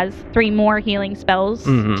who has 3 more healing spells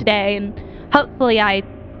today. And hopefully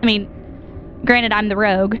granted, I'm the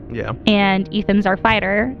rogue. Yeah. And Ethan's our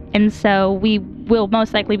fighter. And so we will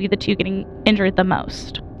most likely be the 2 getting injured the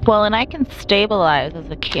most. Well, and I can stabilize as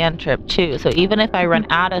a cantrip too. So even if I run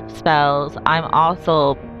out of spells, I'm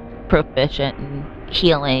also proficient in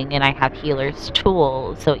healing, and I have healer's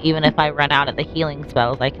tools. So even if I run out of the healing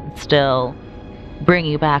spells, I can still bring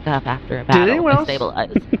you back up after a battle and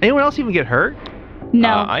stabilize. Anyone else even get hurt? No.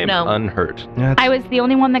 I am unhurt. I was the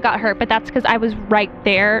only one that got hurt, but that's because I was right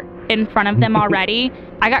there in front of them already.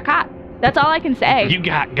 I got caught. That's all I can say. You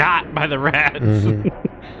got by the rats.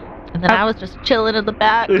 And then I was just chilling in the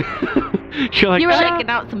back. You're like, You were shaking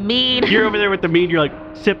out some mead. You're over there with the mead. You're like,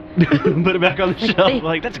 sip, put it back on the shelf.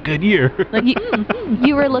 Like, that's a good year. Like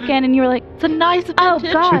you were looking and you were like, It's a nice oh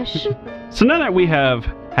vintage. gosh. So now that we have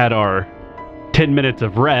had our 10 minutes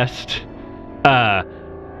of rest,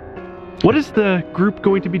 what is the group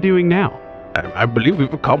going to be doing now? I believe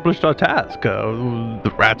we've accomplished our task.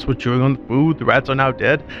 The rats were chewing on the food. The rats are now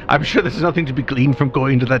dead. I'm sure there's nothing to be gleaned from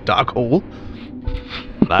going to that dark hole.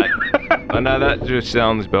 Now that just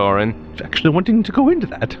sounds boring. Actually wanting to go into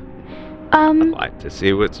that. I'd like to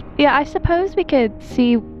see what's... Yeah, I suppose we could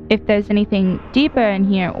see if there's anything deeper in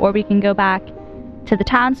here, or we can go back to the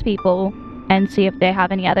townspeople and see if they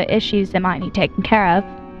have any other issues that might need taken care of.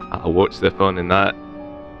 What's the fun in that?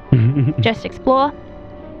 Just explore.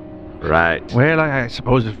 Right. Well, I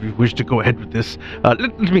suppose if you wish to go ahead with this,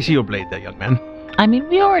 let me see your blade there, young man. I mean,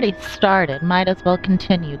 we already started. Might as well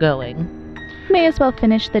continue going. May as well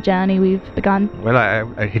finish the journey we've begun. Well,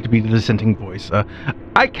 I hate to be the dissenting voice.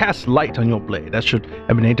 I cast light on your blade. That should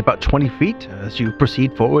emanate about 20 feet as you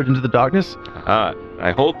proceed forward into the darkness.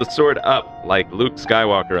 I hold the sword up like Luke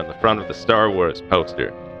Skywalker on the front of the Star Wars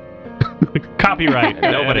poster. Copyright.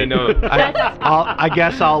 Nobody knows. I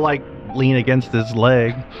guess I'll like lean against his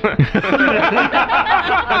leg.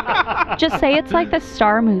 Just say it's like the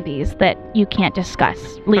Star movies that you can't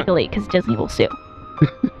discuss legally because Disney will sue.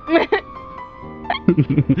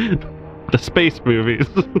 The space movies.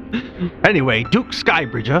 Anyway, Duke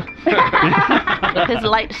Skybridger With his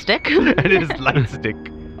light stick. and his light stick.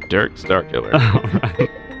 Dirk Starkiller.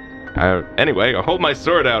 All right. Anyway, I hold my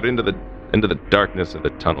sword out into the darkness of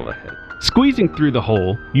the tunnel ahead. Squeezing through the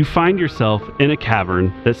hole, you find yourself in a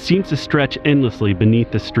cavern that seems to stretch endlessly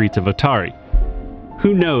beneath the streets of Otari.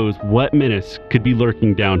 Who knows what menace could be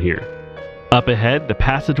lurking down here? Up ahead, the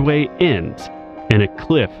passageway ends in a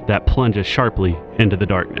cliff that plunges sharply into the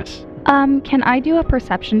darkness. Can I do a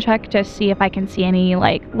perception check to see if I can see any,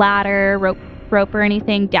 like, ladder, rope or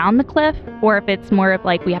anything down the cliff? Or if it's more of,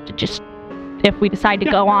 like, we have to just, if we decide to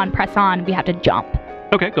go on, press on, we have to jump?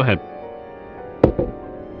 Okay, go ahead.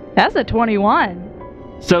 That's a 21.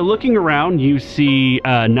 So looking around, you see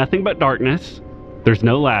nothing but darkness. There's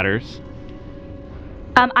no ladders.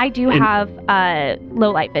 I do have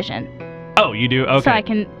low light vision. Oh, you do? Okay. So I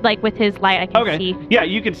can, like, with his light, I can see. Yeah,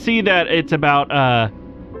 you can see that it's about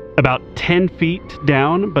 10 feet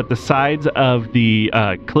down, but the sides of the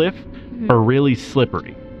cliff are really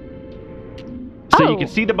slippery. So you can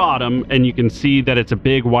see the bottom, and you can see that it's a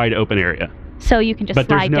big, wide open area. So you can just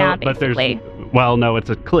slide down, basically. Well, no, it's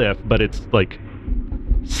a cliff, but it's like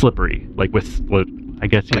slippery, like with, I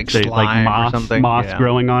guess you'd say, like moss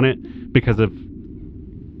growing on it because of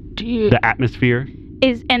the atmosphere.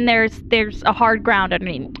 There's a hard ground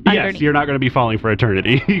underneath. Yes, you're not going to be falling for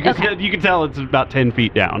eternity. You can tell it's about 10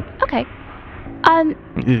 feet down. Okay.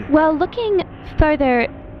 Well, looking further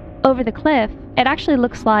over the cliff, it actually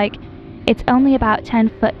looks like it's only about 10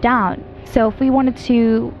 foot down. So if we wanted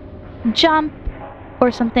to jump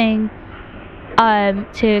or something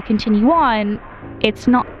to continue on, it's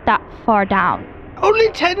not that far down.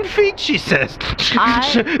 Only 10 feet, she says.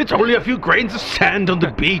 It's only a few grains of sand on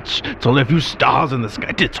the beach. It's only a few stars in the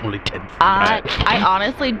sky. It's only 10 feet. I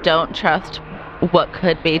honestly don't trust what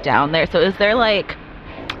could be down there. So is there like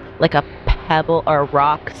a pebble or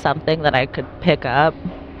rock, something that I could pick up?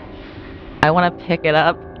 I want to pick it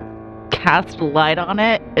up, cast light on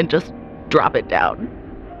it, and just drop it down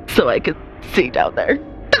so I could see down there.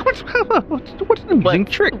 What's an amazing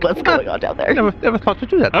trick? What's going on down there? I never thought to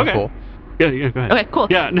do that before. Yeah, go ahead. Okay, cool.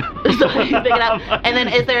 Yeah, no. So I pick it up, and then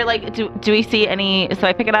is there like, do we see any? So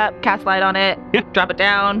I pick it up, cast light on it, drop it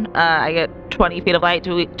down. I get 20 feet of light.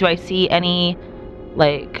 Do I see any,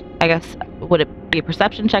 like, I guess, would it be a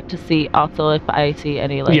perception check to see also if I see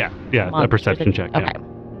any, like? Yeah, a perception check. Okay. Yeah.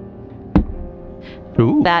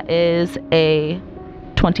 Ooh. That is a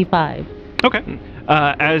 25. Okay.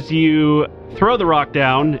 As you throw the rock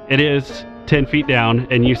down, it is 10 feet down,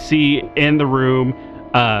 and you see in the room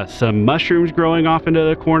some mushrooms growing off into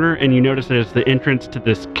the corner, and you notice there's the entrance to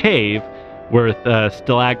this cave with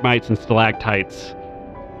stalagmites and stalactites.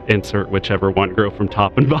 Insert whichever one grow from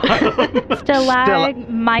top and bottom.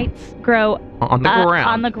 Stalagmites grow on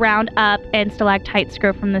the ground up, and stalactites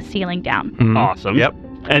grow from the ceiling down. Mm-hmm. Awesome. Yep.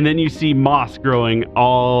 And then you see moss growing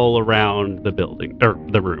all around the building, or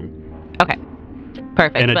the room. Okay.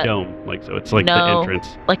 Perfect. And a dome, so it's like the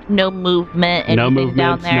entrance. Like no movement, anything no movements,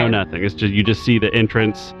 down there? no nothing. It's just you just see the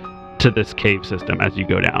entrance to this cave system as you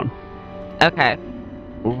go down. Okay.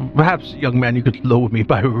 Perhaps, young man, you could lower me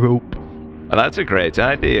by a rope. Well, that's a great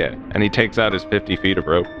idea. And he takes out his 50 feet of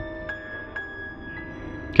rope.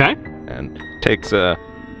 Okay. And takes a...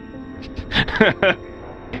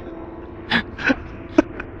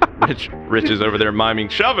 Rich is over there miming,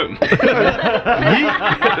 shove him! That's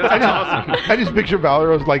awesome. I just picture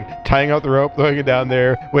Valeros like tying out the rope, throwing it down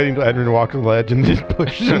there, waiting till Edwin walks on the ledge, and just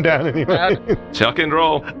pushes him down anyway. Chuck and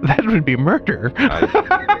roll. That would be murder.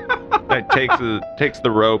 Takes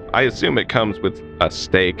the rope. I assume it comes with a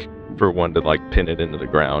stake for one to pin it into the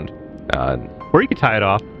ground. Or you could tie it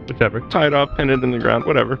off, whichever. Tie it off, pin it in the ground,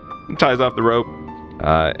 whatever. He ties off the rope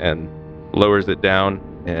and lowers it down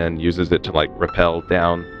and uses it to rappel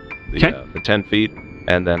down the 10 feet,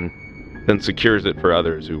 and then secures it for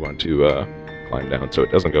others who want to climb down, so it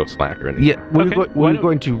doesn't go slack or anything. Yeah, we're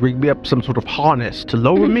going to rig me up some sort of harness to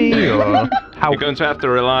lower me, or how? You're going to have to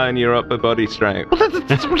rely on your upper body strength. Well,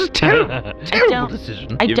 that's a terrible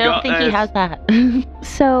decision. I don't think he has that.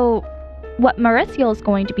 So, what Mauricio is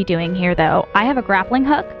going to be doing here, though, I have a grappling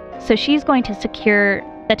hook, so she's going to secure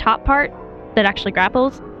the top part that actually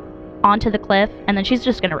grapples onto the cliff, and then she's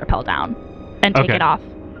just going to rappel down and take it off.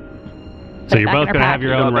 So you're both going to have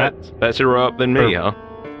your own reps? That's your rope than me, huh?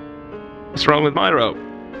 What's wrong with my rope?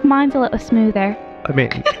 Mine's a little smoother. I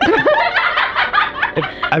mean...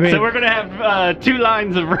 So we're going to have 2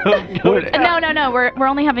 lines of rope going down. No. We're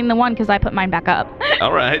only having the one because I put mine back up.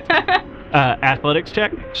 All right. Athletics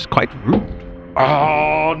check? Just quite rude.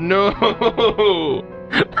 Oh, no.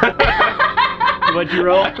 What'd you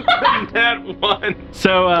roll? That one.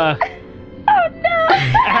 So, oh, no.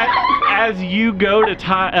 as you go to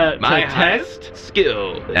my test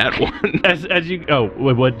skill, that one. As you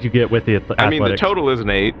what did you get with the athletics? I mean, the total is an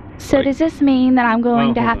 8. So does this mean that I'm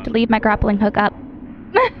going to have to leave my grappling hook up?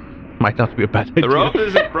 Might not be a bad idea. The rope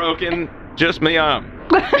isn't broken, just my arm.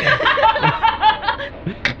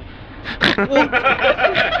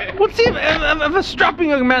 Well, see, if a strapping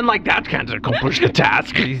young man like that can't accomplish the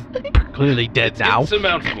task, he's clearly dead now. It's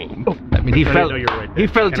insurmountable. I mean, he I fell. didn't know you were right He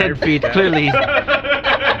there. fell Can I 10 feet. repeat Clearly,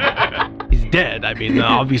 he's dead. I mean,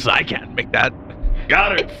 obviously, I can't make that.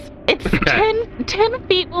 Got it. It's Okay. 10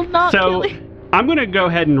 feet will not So kill you. I'm gonna go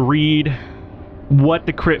ahead and read what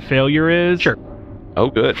the crit failure is. Sure. Oh,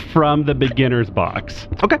 good. From the beginner's box.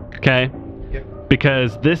 Okay. Okay. Yep.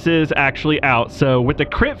 Because this is actually out. So with the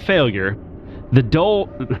crit failure,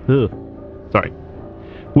 sorry.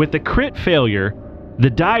 With the crit failure, the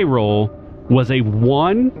die roll was a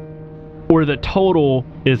 1 or the total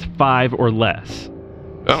is 5 or less.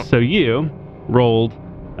 Oh. So you rolled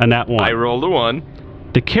a nat 1. I rolled a 1.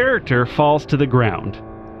 The character falls to the ground.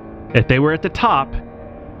 If they were at the top,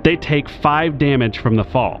 they take 5 damage from the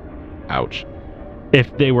fall. Ouch.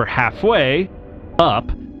 If they were halfway up,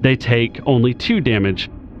 they take only 2 damage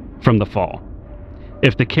from the fall.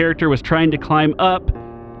 If the character was trying to climb up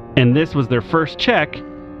and this was their first check,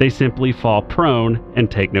 they simply fall prone and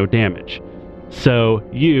take no damage. So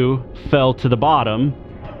you fell to the bottom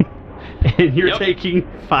and you're Yep. taking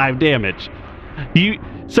 5 damage.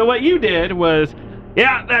 So what you did was,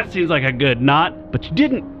 yeah, that seems like a good knot, but you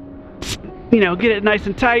didn't, get it nice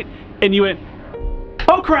and tight, and you went,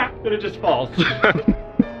 oh crap, and it just falls.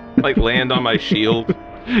 Like land on my shield.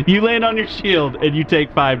 You land on your shield and you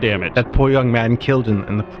take 5 damage. That poor young man killed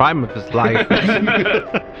in the prime of his life.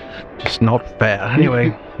 Just not fair.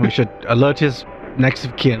 Anyway, we should alert his next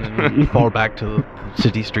of kin and fall back to the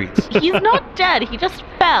city streets. He's not dead. He just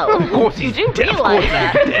fell. Of course he's You do dead. Of realize course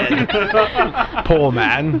that. he's dead. Poor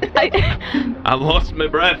man. I lost my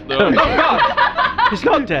breath, though. Oh God, he's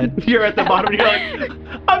not dead. You're at the bottom and you're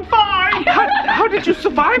like, I'm fine. How did you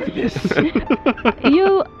survive this? It's 10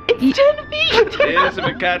 feet. It's an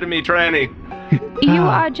academy training. You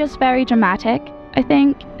are just very dramatic, I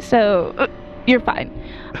think. So you're fine.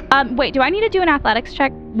 Wait, do I need to do an athletics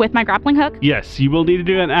check with my grappling hook? Yes, you will need to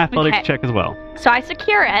do an athletics Okay. check as well. So I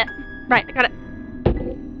secure it. Right, I got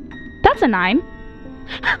it. That's a 9.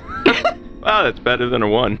 Wow, that's better than a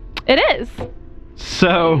 1. It is.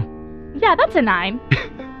 So Yeah, that's a 9.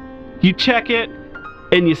 you check it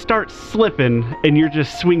and you start slipping and you're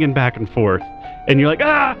just swinging back and forth. And you're like,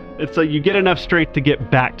 ah! And so you get enough strength to get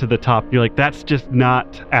back to the top. You're like, that's just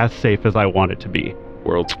not as safe as I want it to be.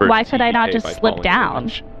 World's first. Why could I not TPK just by slip falling down?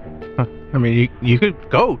 so I mean, you could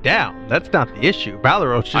go down. That's not the issue.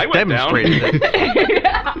 Valeros I just went down. demonstrated it.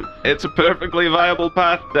 much. It's a perfectly viable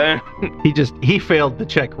path down. He failed the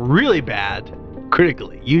check really bad,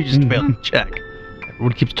 critically. You just failed the check.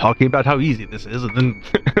 Everyone keeps talking about how easy this is, and then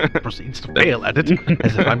proceeds to fail at it,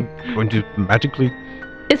 as if I'm going to magically.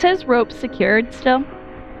 Is his rope secured still?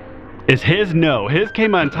 Is his no? His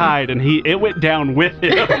came untied and it went down with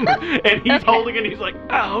him, and he's Okay. holding it. And he's like,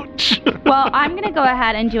 ouch. Well, I'm gonna go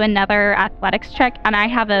ahead and do another athletics check, and I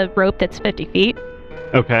have a rope that's 50 feet,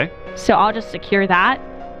 Okay. so I'll just secure that.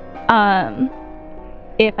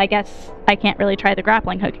 If I guess I can't really try the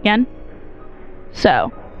grappling hook again.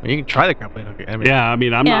 So You can try the grappling hook. I mean, Yeah, I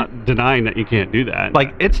mean, I'm Yeah. not denying that you can't do that.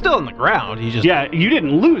 like it's still on the ground. You just yeah, you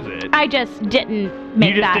didn't lose it. I just didn't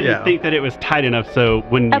make You just that. didn't Yeah. think that it was tight enough, so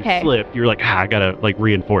when you Okay. slipped, you're like, I gotta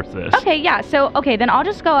reinforce this. Okay, yeah. So then I'll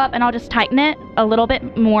just go up and I'll just tighten it a little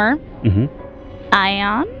bit more, Mm-hmm.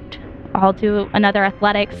 and I'll do another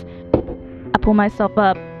athletics. I pull myself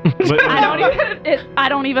up. I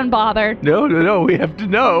don't even bother. No. We have to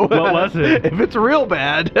know. What was it? If it's real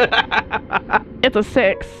bad. It's a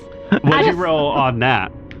 6. What'd I you just- roll on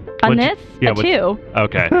that? On What'd you- this, yeah, a 2.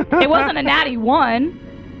 Okay. It wasn't a natty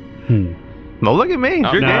 1. No, look at me. It's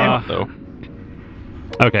Not your No. game. though.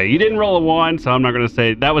 Okay, you didn't roll a 1, so I'm not gonna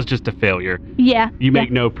say that was just a failure. Yeah. You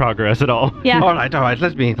make no progress at all. Yeah. All right.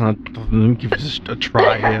 Let me give this a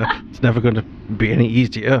try here. It's never going to be any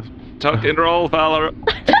easier. Tuck and roll, Valor.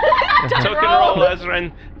 Tuck and roll,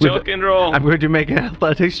 Ezrin. Tuck and roll. I'm going to make an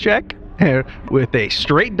athletics check here with a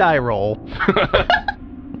straight die roll.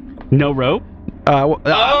 No rope. I'm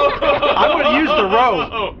going to use the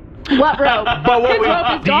rope. What rope? But what His we-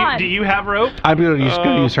 rope is gone. Do you have rope? I'm going to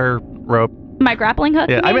use her rope. My grappling hook?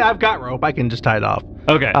 Yeah, you I mean, mean? I've got rope. I can just tie it off.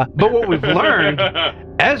 Okay. But what we've learned,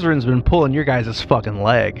 Ezrin's been pulling your guys' fucking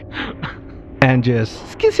leg. And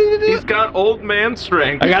just... He's got old man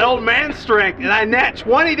strength. I got old man strength, and I nat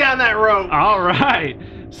 20 down that rope. All right.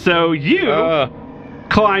 So you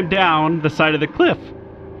climb down the side of the cliff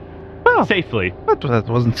Oh. safely. That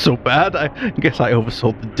wasn't so bad. I guess I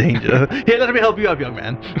oversold the danger. Here, let me help you up, young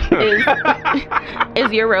man.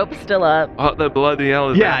 Is your rope still up? What the bloody hell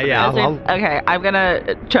is Yeah, happening? yeah. Okay, I'm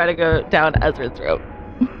gonna try to go down Ezra's rope.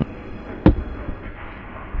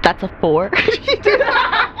 That's a 4.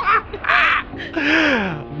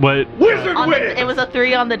 What? Wizard wins! It was a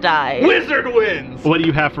 3 on the die. Wizard wins! What do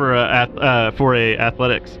you have for a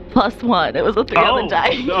athletics? +1. It was a 3 on the die.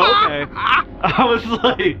 Okay. I was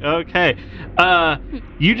like, okay.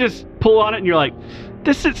 You just pull on it and you're like,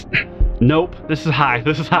 nope, this is high.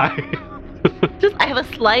 This is high. I have a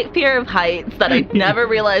slight fear of heights that I never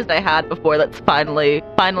realized I had before. That's finally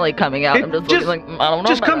coming out. I'm just looking like, I don't know.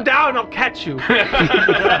 Just come down and I'll catch you.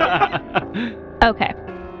 Okay.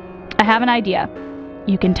 I have an idea.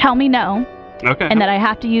 You can tell me no, Okay. and that I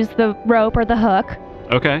have to use the rope or the hook,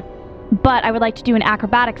 Okay. but I would like to do an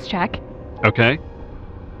acrobatics check, Okay.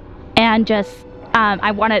 and just, I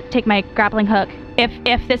want to take my grappling hook,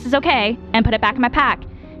 if this is okay, and put it back in my pack,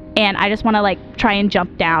 and I just want to, like, try and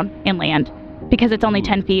jump down and land, because it's only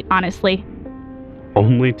 10 feet, honestly.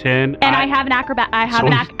 Only 10. And I have an I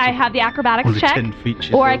have the acrobatics Only check, 10 feet,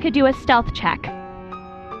 she or I said. could do a stealth check.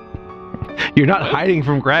 You're not hiding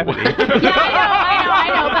from gravity. Yeah, I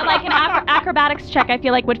know, but like an acrobatics check, I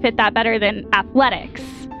feel like would fit that better than athletics,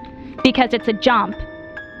 because it's a jump,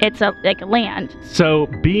 it's a land. So,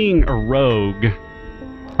 being a rogue,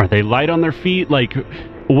 are they light on their feet? Like,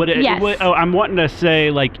 Yes. I'm wanting to say,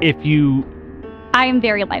 like, if you... I am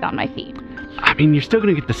very light on my feet. I mean, you're still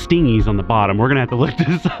going to get the stingies on the bottom. We're going to have to look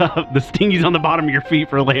this up. The stingies on the bottom of your feet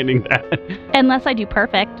for landing that. Unless I do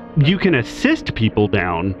perfect. You can assist people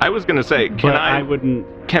down. I was gonna say, But I wouldn't...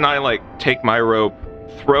 can I like take my rope,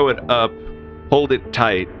 throw it up, hold it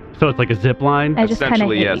tight, So it's like a zip line? I just kind of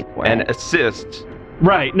essentially hit yes, you for and it. assist?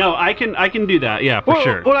 Right. No, I can do that. Yeah, for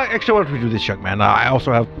sure. Well, actually, why don't we do this, young man? I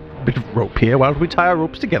also have a bit of rope here. Why don't we tie our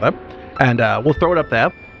ropes together, and we'll throw it up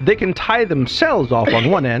there. They can tie themselves off on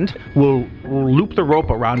one end. We'll loop the rope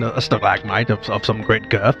around a stalagmite of some great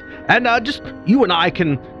girth, and just you and I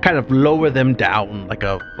can kind of lower them down like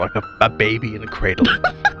a baby in a cradle.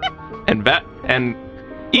 And Ethan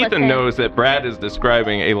Listen. knows that Brad is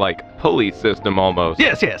describing a like pulley system almost.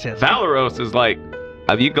 yes. Valeros is like,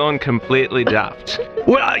 have you gone completely daft?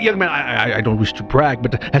 Well, young man, I don't wish to brag,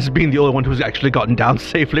 but as being the only one who's actually gotten down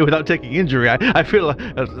safely without taking injury, I feel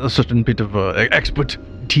a certain bit of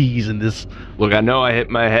expertise in this. Look, I know I hit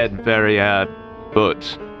my head very hard,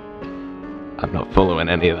 but I'm not following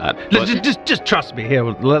any of that. But Just trust me. Here,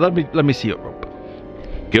 let me see your rope.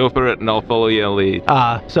 go for it, and I'll follow your lead.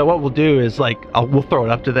 So what we'll do is we'll throw it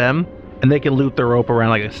up to them, and they can loop their rope around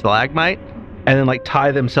like a stalagmite, and then like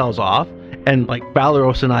tie themselves off, and like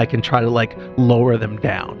Valeros and I can try to like lower them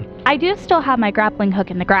down. I do still have my grappling hook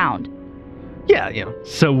in the ground. Yeah, you know.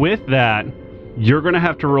 So with that, you're going to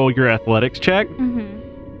have to roll your athletics check.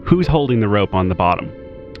 Mm-hmm. Who's holding the rope on the bottom?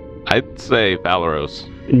 I'd say Valeros.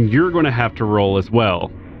 And you're going to have to roll as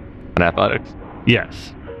well. In athletics.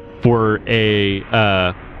 Yes. For a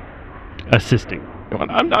assisting. You know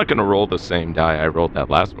what, I'm not gonna roll the same die I rolled that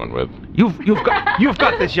last one with. You've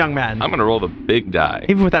got this, young man. I'm gonna roll the big die.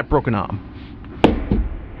 Even with that broken arm.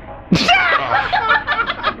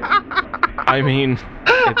 I mean,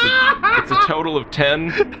 it's a total of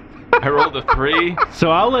 10. I rolled a 3.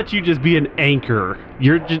 So I'll let you just be an anchor.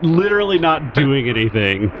 You're just literally not doing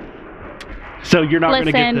anything. So you're not going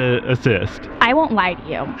to get Listen. the assist. I won't lie to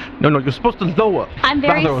you. No, you're supposed to lower. I'm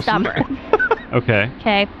very Valeros. stubborn. Okay.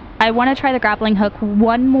 Okay. I want to try the grappling hook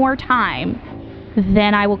one more time.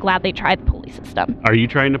 Then I will gladly try the pulley system. Are you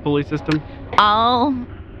trying the pulley system?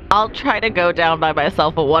 I'll try to go down by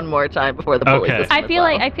myself one more time before the pulley Okay. system. I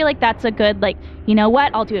feel like that's a good, like, you know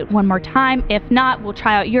what? I'll do it one more time. If not, we'll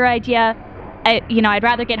try out your idea. I'd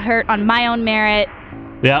rather get hurt on my own merit.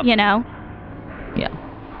 Yeah. You know. Yeah.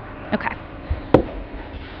 Okay.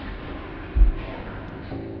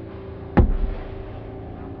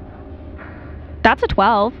 That's a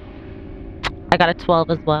 12. I got a 12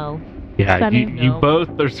 as well. Yeah, So, I you, mean, you no.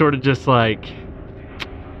 both are sort of just like,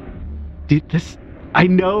 dude, this. I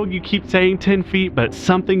know you keep saying 10 feet, but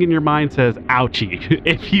something in your mind says, "Ouchie!"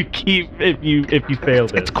 if you fail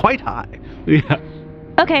this. It's quite high. Yeah.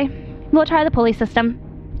 Okay. We'll try the pulley system.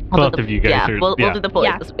 Both of you guys Yeah, are. we'll yeah. do the pulley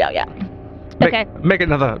Yeah. system. Yeah. Okay. Make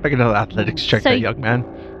another athletics check, So there, y- young man.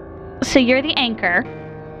 So you're the anchor.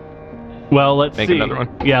 Well, let's Make see. another one?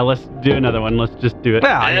 Yeah, let's do another one. Let's just do it.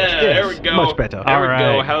 Ah, Yeah, yes, there we go. Much better. There we go.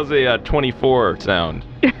 Alright. How's a 24 sound?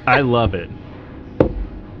 I love it.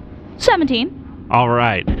 17. All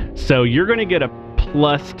right. So you're going to get a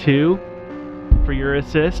 +2 for your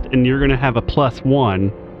assist, and you're going to have a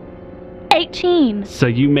 +1. 18. So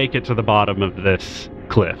you make it to the bottom of this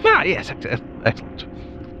cliff. Ah, yes, excellent.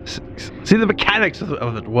 See, the mechanics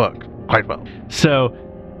of it work quite well. So,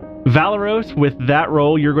 Valeros, with that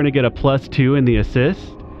roll, you're going to get a +2 in the assist.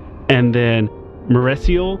 And then,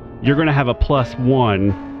 Mauricio, you're going to have a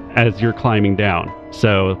 +1 as you're climbing down.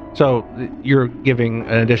 So you're giving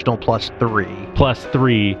an additional +3.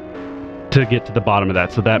 +3 to get to the bottom of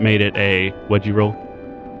that. So that made it a, what'd you roll?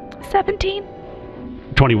 17.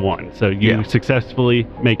 21. So you successfully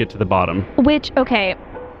make it to the bottom. Which, okay.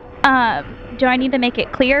 Do I need to make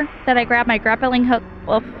it clear that I grab my grappling hook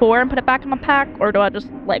before and put it back in my pack, or do I just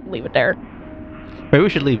leave it there? Maybe we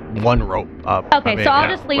should leave one rope up. Okay, so I'll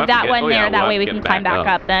just leave that one there. That way we can climb back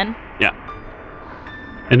up then. Yeah.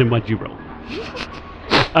 And then what'd you roll?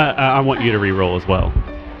 I want you to re-roll as well.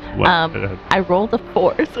 I rolled a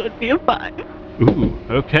 4, so it'd be a 5. Ooh,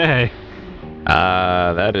 okay.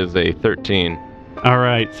 That is a 13. All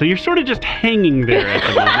right, so you're sort of just hanging there at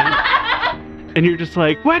the moment. And you're just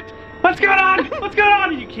like, what? What's going on? What's going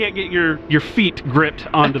on? And you can't get your feet gripped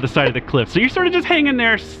onto the side of the cliff. So you're sort of just hanging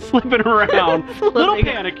there, slipping around. A little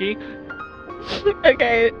panicky.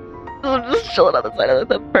 Okay. I'm just chilling on the side of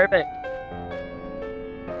the cliff. Perfect.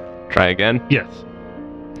 Try again. Yes.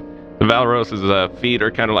 The Valoros's feet are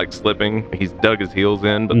kind of like slipping. He's dug his heels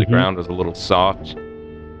in, but the ground is a little soft.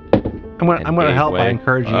 I'm gonna help by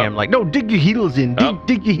encouraging him. Like, no, dig your heels in.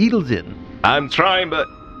 Dig your heels in. I'm trying, but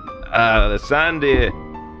the sandy,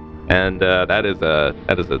 and that is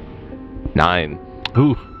a 9.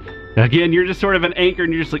 Ooh. Again, you're just sort of an anchor,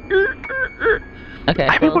 and you're just like. Okay.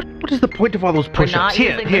 I mean, what is the point of all those push-ups?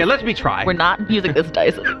 Here, let me try. We're not using this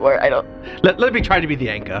dice anymore. I don't. Let me try to be the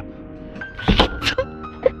anchor.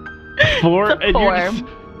 4. It's a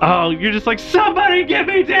 4. You're just like, somebody get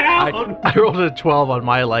me down. I rolled a 12 on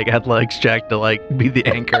my athletics check to be the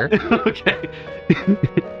anchor. Okay.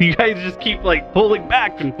 You guys just keep pulling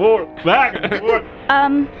back and forth, back and forth.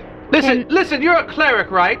 Listen, you're a cleric,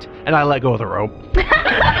 right? And I let go of the rope.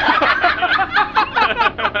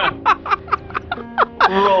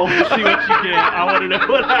 Roll, see what you get. I want to know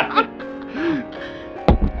what happened.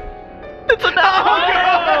 It's a nat one.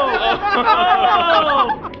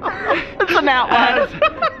 It's a nat one.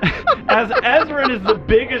 As Ezrin is the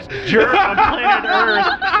biggest jerk on planet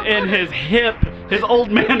Earth, and his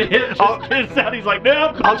old man hip just pissed out. He's like,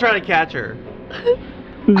 nope. I'll try to catch her.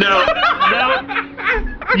 No.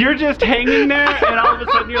 You're just hanging there, and all of a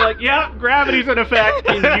sudden you're like, yep, gravity's in effect,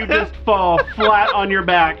 and you just fall flat on your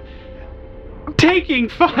back, taking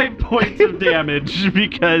 5 points of damage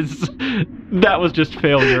because that was just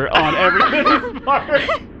failure on everybody's part.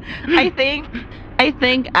 I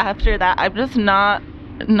think after that, I'm just not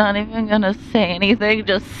even gonna say anything.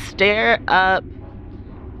 Just stare up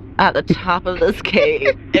at the top of this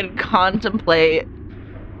cave and contemplate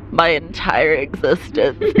my entire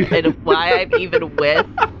existence and why I'm even with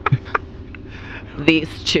these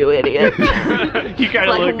 2 idiots. You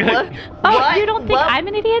kind of look good. Oh, you don't think I'm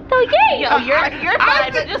an idiot though? Yay! Yo, you're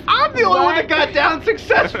fine. I'm the only one that got down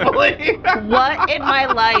successfully. What in my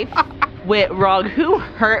life went wrong? Who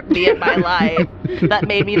hurt me in my life that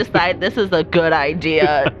made me decide this is a good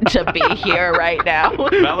idea to be here right now?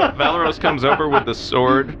 Valoros comes over with the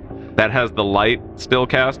sword that has the light still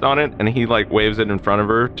cast on it, and he waves it in front of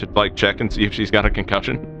her to check and see if she's got a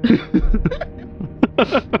concussion.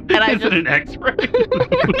 And Is it an X-ray?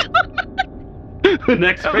 An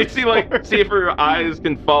X-ray. See if her eyes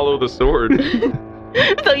can follow the sword.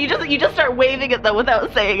 So you just start waving it though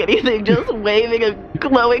without saying anything, just waving a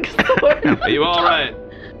glowing sword. Are you all right?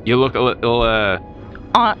 You look a little.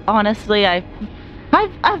 Honestly,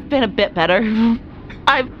 I've been a bit better.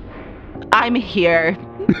 I'm here.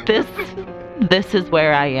 This is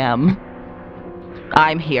where I am.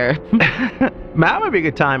 I'm here. Matt might be a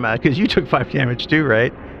good time because you took 5 damage too,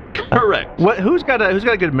 right? Correct. Who's got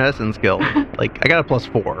a good medicine skill? I got a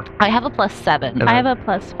 +4. I have a +7. I have a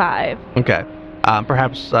 +5. Okay.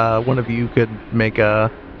 Perhaps one of you could make a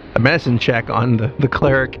medicine check on the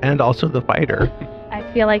cleric and also the fighter. I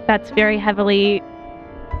feel like that's very heavily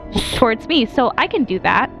towards me, so I can do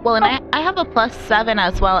that. Well, and I have a +7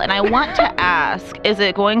 as well, and I want to ask, is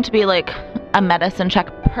it going to be a medicine check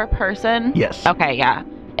per person? Yes. Okay, yeah.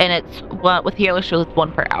 And it's with healer shield, it's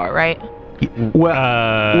 1 per hour, right?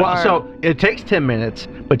 So it takes 10 minutes,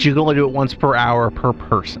 but you can only do it once per hour per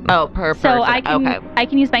person. Oh, per person. So I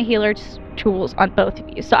can use my healer's tools on both of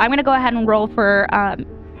you. So I'm gonna go ahead and roll for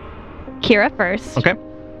Kira first. Okay.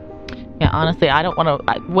 Yeah, honestly, I don't want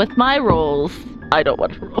to. With my rolls, I don't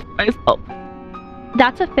want to roll for myself.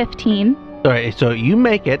 That's a 15. All right, so you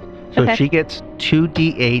make it. So Okay. she gets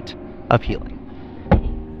 2d8 of healing.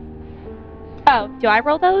 Oh, do I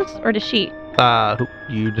roll those or does she?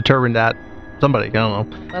 You determined that. Somebody, I don't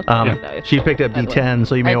know. Okay. She picked up D10,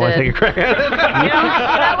 so you may want to take a crack at it. You know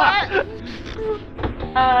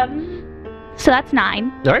what? So that's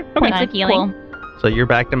 9 All right. points of healing. Cool. So you're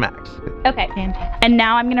back to max. Okay. Fantastic. And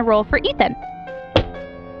now I'm gonna roll for Ethan.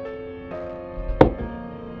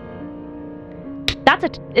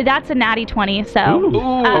 that's a natty 20. So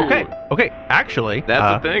Ooh. Okay. Actually,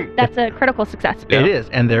 That's a thing. that's a critical success. it is,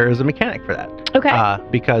 and there is a mechanic for that. Okay.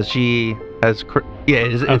 Because she has,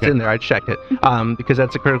 it's Okay. in there. I checked it. Because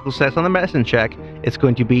that's a critical success on the medicine check. It's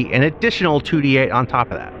going to be an additional 2d8 on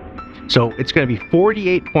top of that. So it's going to be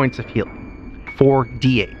 48 points of healing. 4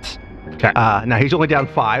 d8s. Okay. Now he's only down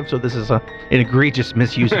 5, so this is an egregious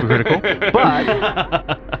misuse of critical.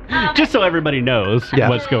 But Just so everybody knows Yeah.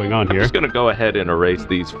 what's going on I'm here. just gonna go ahead and erase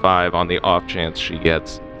these 5 on the off chance she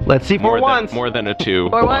gets let's see more for once. than, more than a 2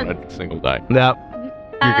 For on one. a single die. No.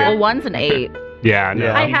 Well, one's an 8. Yeah, no.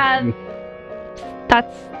 Yeah. I have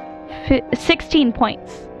that's 16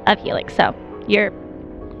 points of healing. So you're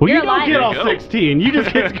Well, you You're don't alive. get all There you go. 16. You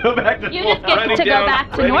just get to go back to you just full. get Writing to go down-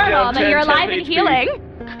 back to writing normal, down and then you're 10 alive and HP. healing.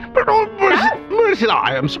 But Mercy,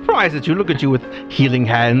 I am surprised that you look at you with healing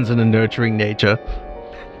hands and a nurturing nature.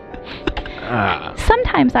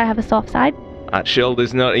 Sometimes I have a soft side. That shield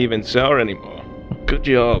is not even sore anymore. Good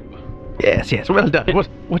job. Yes, well done.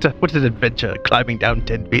 What's an adventure climbing down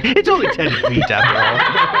 10 feet? It's only 10 feet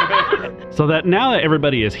after all. So that now that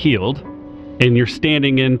everybody is healed, and you're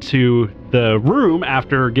standing into the room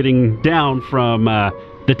after getting down from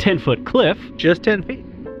the 10-foot cliff, Just 10 feet.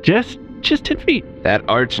 just 10 feet. That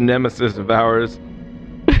arch nemesis of ours,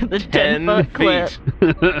 The 10 10-foot clip.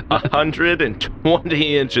 feet,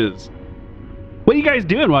 120 inches. What are you guys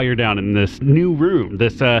doing while you're down in this new room,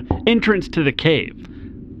 this entrance to the cave?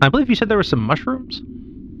 I believe you said there were some mushrooms.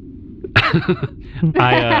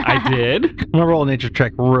 I did. I'm gonna roll a nature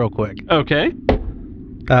check real quick. Okay.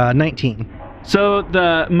 19. So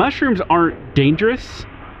the mushrooms aren't dangerous.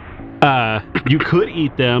 You could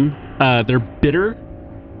eat them. They're bitter,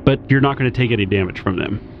 but you're not going to take any damage from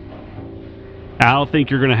them. I don't think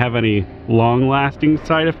you're going to have any long-lasting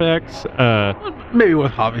side effects. Maybe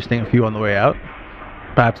worth harvesting a few on the way out.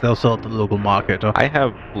 Perhaps they'll sell at the local market, or I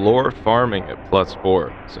have lore farming at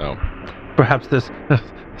 +4, so perhaps there's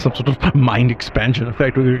some sort of mind expansion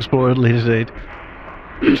effect we could explore at a later date.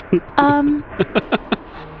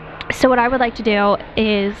 So what I would like to do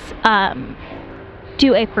is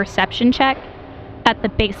do a perception check at the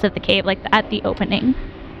base of the cave, like at the opening.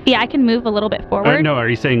 Yeah, I can move a little bit forward. No, are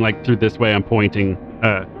you saying like through this way? I'm pointing.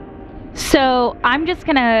 So I'm not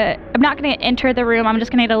gonna enter the room. I'm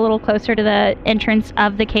just gonna get a little closer to the entrance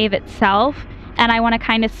of the cave itself, and I want to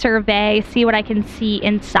kind of survey, see what I can see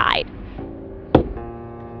inside.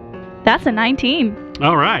 That's a 19.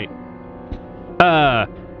 All right.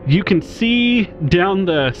 You can see down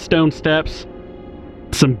the stone steps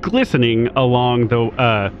some glistening along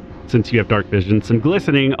the, since you have dark vision, some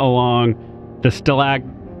glistening along the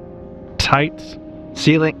stalactites.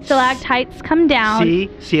 Ceiling. Stalactites come down.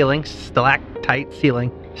 Ceiling. Stalactite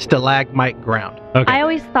ceiling. Stalagmite ground. Okay. I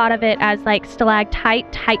always thought of it as like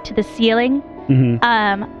stalactite tight to the ceiling.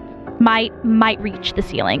 Mm-hmm. Might reach the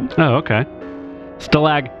ceiling. Oh, okay.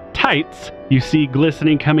 Stalactites, you see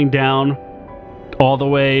glistening coming down all the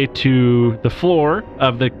way to the floor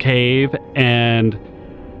of the cave and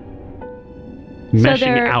meshing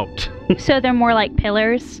they're- out. So they're more like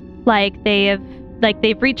pillars.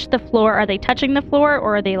 They've reached the floor. Are they touching the floor,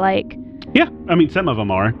 or are they like? Yeah, I mean, some of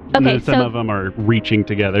them are. And Okay, then some so- of them are reaching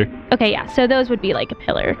together. Okay, yeah. So those would be like a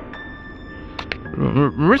pillar.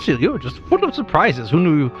 Marissa, you're just full of surprises. Who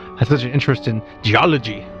knew you had such an interest in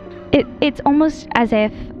geology? It's almost as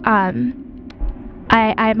if I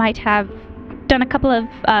might have done a couple of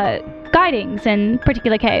guidings in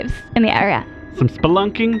particular caves in the area. Some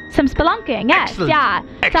spelunking. Some spelunking, yes, Excellent. yeah,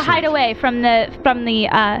 to hide Excellent. away from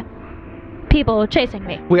the people chasing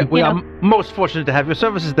me. We you are know. most fortunate to have your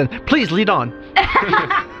services then. Please lead on.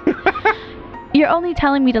 You're only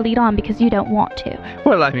telling me to lead on because you don't want to.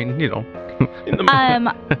 Well, I mean, in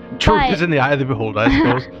the truth But- is in the eye of the beholder, I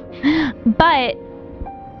suppose. but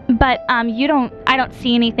I don't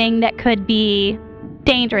see anything that could be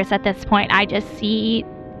dangerous at this point. I just see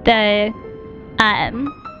the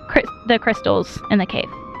crystals in the cave.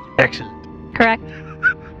 Excellent. Correct?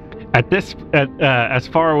 As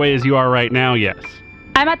far away as you are right now, yes.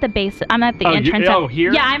 I'm at the base. I'm at the entrance.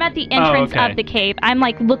 Here? Yeah, I'm at the entrance okay. of the cave. I'm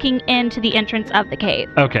like looking into the entrance of the cave.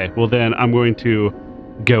 Okay, well then I'm going to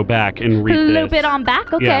go back and read this. Loop it on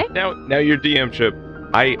back. Okay. Yeah. now your DM ship,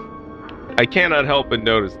 I cannot help but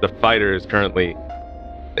notice the fighter is currently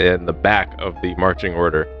in the back of the marching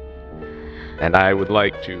order, and I would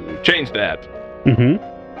like to change that.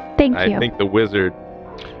 Mm-hmm. Thank I you. think the wizard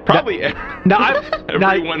probably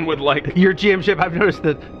everyone would like. Your GM ship, I've noticed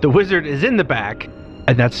that the wizard is in the back,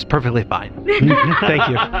 and that's perfectly fine. Thank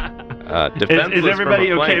you. Is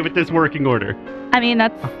everybody okay with this working order? I mean,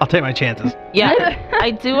 that's I'll take my chances. Yeah,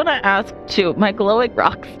 I do want to ask too. My glowing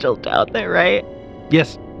rock's still down there, right?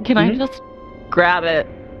 Yes. Can I just grab it?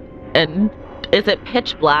 And is it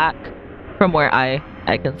pitch black from where I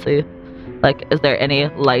can see? Like, is there any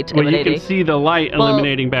light Well, you emanating? can see the light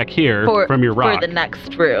illuminating back here from your rock. For the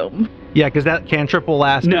next room. Yeah, because that cantrip will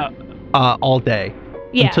last all day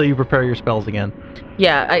until you prepare your spells again.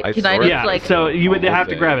 Yeah, can I just like... So you would have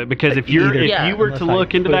to grab it, because if you were to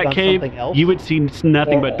look into that cave, you would see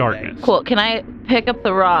nothing but darkness. Cool. Can I pick up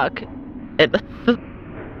the rock?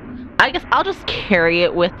 I guess I'll just carry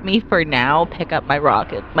it with me for now. Pick up my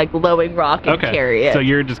rock, my glowing rock, and carry it. So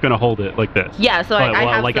you're just gonna hold it like this? Yeah. So I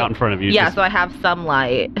have like out in front of you. Yeah. So I have some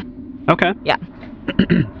light. Okay. Yeah.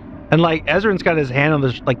 And like Ezra's got his hand on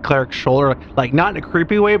this like cleric's shoulder, like not in a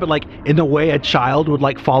creepy way, but like in the way a child would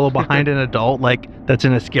like follow behind an adult, like that's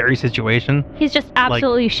in a scary situation. He's just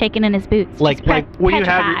absolutely shaking in his boots. Like when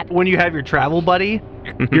you have your travel buddy.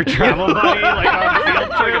 Your travel buddy, like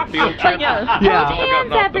on a field trip. Yeah. Hold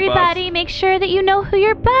hands, everybody. Make sure that you know who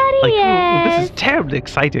your buddy is. This is terribly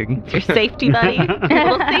exciting. Your safety buddy,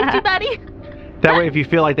 little safety buddy. That way, if you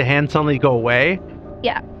feel like the hands suddenly go away,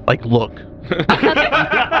 like look. Perfect.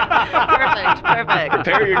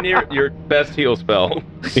 Prepare your best heal spell.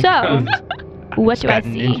 So, what do I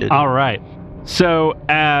see? All right. So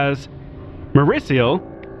as Mauricio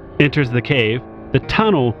enters the cave, the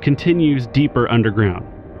tunnel continues deeper underground,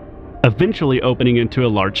 eventually opening into a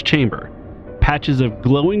large chamber. Patches of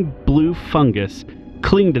glowing blue fungus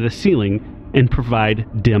cling to the ceiling and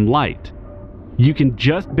provide dim light. You can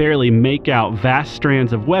just barely make out vast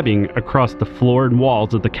strands of webbing across the floor and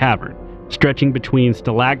walls of the cavern, stretching between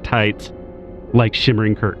stalactites like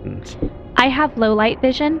shimmering curtains. I have low light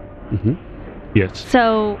vision. Mm-hmm. Yes.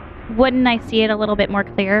 So wouldn't I see it a little bit more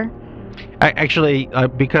clear? Actually,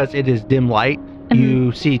 because it is dim light,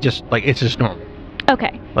 you see just like it's just normal.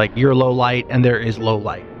 Okay. Like you're low light and there is low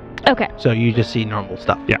light. Okay. So you just see normal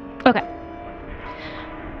stuff. Yeah. Okay.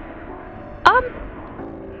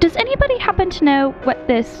 Does anybody happen to know what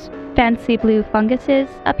this fancy blue fungus is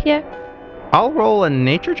up here? I'll roll a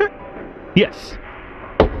nature check. Yes.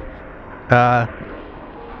 I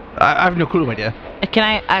have no clue, my dear.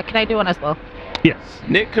 Can I do one as well? Yes.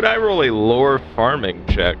 Nick, could I roll a lore farming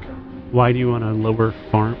check? Why do you want a lower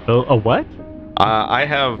farm? A what? I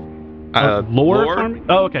have lore farming?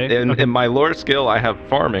 Oh, okay. In my lore skill, I have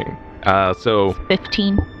farming. So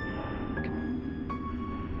 15.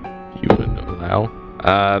 You wouldn't allow.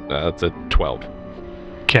 That's a 12.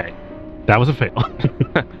 Okay, that was a fail.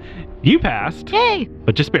 You passed. Yay!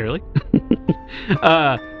 But just barely.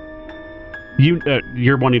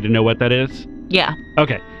 You're wanting to know what that is? Yeah.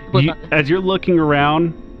 Okay. As you're looking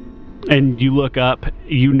around and you look up,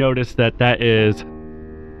 you notice that is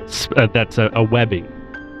that's a webbing.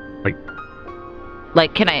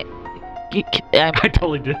 Like can I? I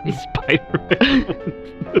totally did Spider-Man.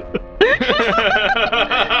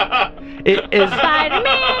 It is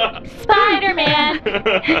Spider-Man.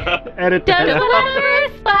 Edit does whatever a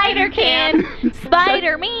spider can.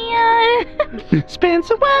 Spider-Man. Spins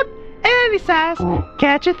a web any size,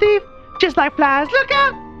 catch a thief just like flies. Look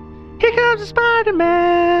out! Here comes the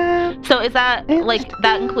Spider-Man. So is that like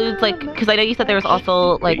that includes like because I know you said there was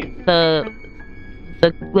also like the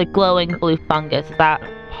like glowing blue fungus. Is that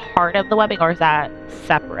part of the webbing or is that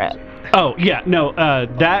separate? Oh yeah, no,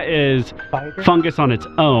 that is fungus on its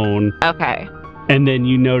own. Okay. And then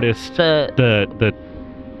you noticed the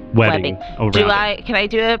webbing. Can I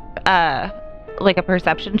do like a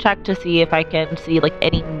perception check to see if I can see like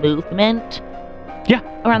any movement? Yeah.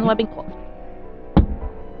 Around the webbing? Cool.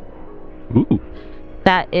 Ooh.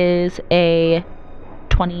 That is a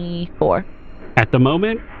 24. At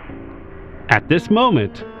this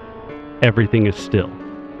moment, everything is still.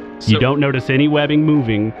 You don't notice any webbing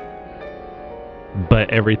moving, but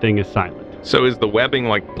everything is silent. So is the webbing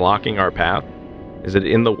like blocking our path? Is it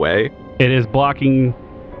in the way? It is blocking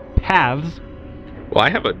paths. Well, I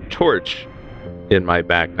have a torch in my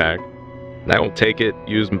backpack. And I will take it,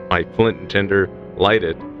 use my flint and tinder, light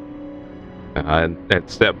it, and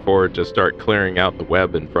step forward to start clearing out the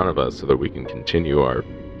web in front of us so that we can continue our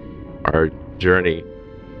journey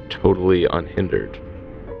totally unhindered.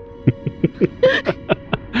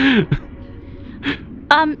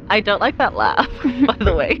 I don't like that laugh, by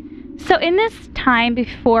the way. So in this time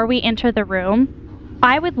before we enter the room,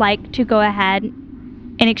 I would like to go ahead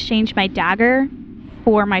and exchange my dagger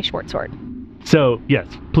for my short sword. So, yes,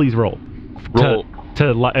 please roll. Roll.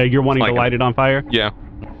 You're wanting to light it on fire? Yeah.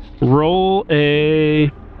 Roll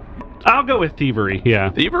I'll go with thievery, yeah.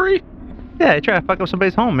 Thievery? Yeah, you try to fuck up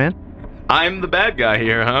somebody's home, man. I'm the bad guy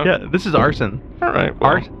here, huh? Yeah, this is arson. All right.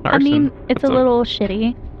 Well, Arson. I mean, it's a little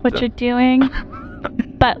shitty what you're doing.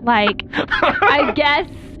 But, like, I guess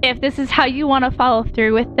if this is how you want to follow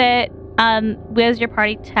through with it, we as your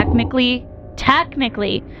party technically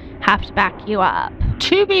have to back you up.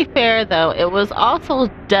 To be fair, though, it was also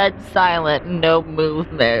dead silent, no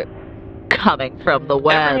movement coming from the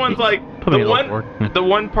web. Everyone's like, the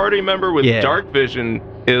one party member with dark vision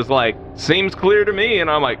is like, seems clear to me, and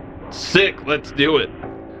I'm like, sick, let's do it.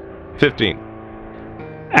 15.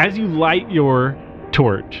 As you light your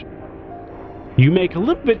torch, you make a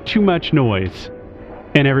little bit too much noise,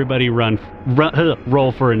 and everybody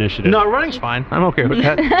roll for initiative. No, running's fine. I'm okay with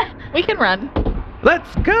that. We can run.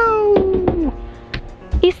 Let's go!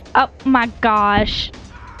 Oh my gosh.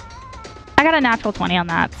 I got a natural 20 on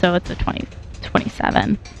that, so it's a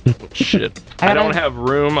 27. Shit. I don't have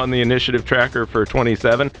room on the initiative tracker for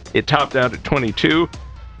 27. It topped out at 22.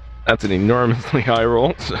 That's an enormously high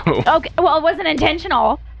roll, so... Okay, well, it wasn't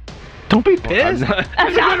intentional. Don't be pissed. It's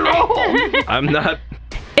a good roll. I'm not...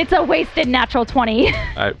 It's a wasted natural 20.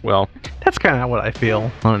 Well... That's kind of what I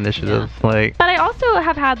feel on initiatives. Yeah. Like, but I also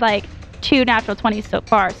have had, like, 2 natural 20s so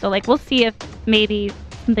far, so, like, we'll see if maybe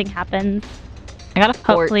something happens. I got a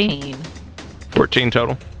 14. Hopefully. 14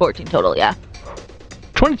 total? 14 total, yeah.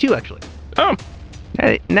 22, actually. Oh.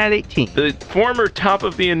 Not 18. The former top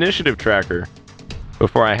of the initiative tracker.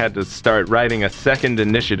 Before I had to start writing a second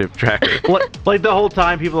initiative tracker. Like the whole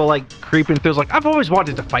time, people are like creeping through. It's like, I've always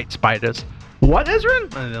wanted to fight spiders. What,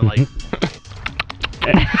 Ezrin? And then like,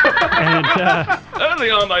 early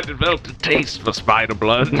on, I developed a taste for spider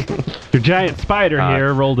blood. Your giant spider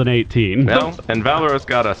here rolled an 18. Well, and Valoros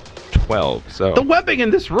got a 12. So the webbing in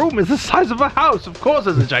this room is the size of a house. Of course,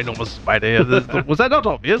 there's a ginormous spider here. Was that not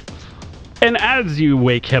obvious? And as you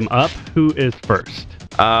wake him up, who is first?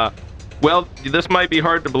 Well, this might be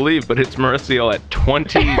hard to believe, but it's Mauricio at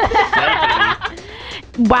 27.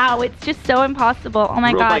 Wow, it's just so impossible. Oh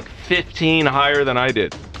my God. God. Like 15 higher than I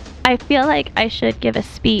did. I feel like I should give a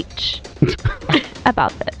speech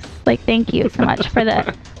about this. Like, thank you so much for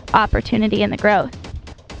the opportunity and the growth.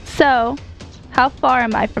 So, how far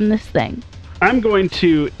am I from this thing? I'm going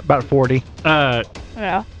to... About 40.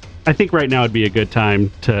 Yeah. I think right now would be a good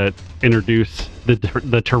time to introduce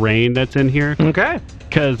the terrain that's in here. Okay.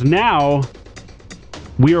 Because now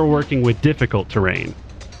we are working with difficult terrain.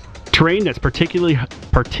 Terrain that's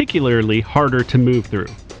particularly harder to move through.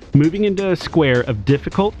 Moving into a square of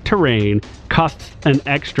difficult terrain costs an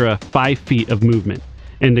extra 5 feet of movement,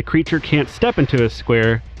 and the creature can't step into a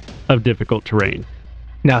square of difficult terrain.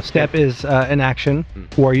 Now, step is an action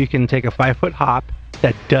where you can take a 5-foot hop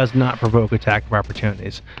that does not provoke attack of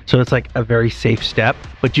opportunities. So it's like a very safe step,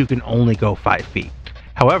 but you can only go 5 feet.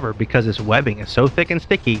 However, because this webbing is so thick and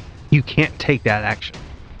sticky, you can't take that action.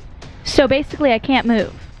 So basically, I can't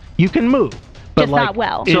move. You can move. But just like, not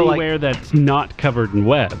well. So anywhere that's not covered in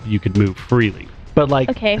web, you could move freely. But like,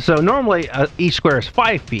 okay. So normally each square is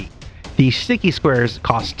 5 feet. These sticky squares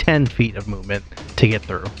cost 10 feet of movement to get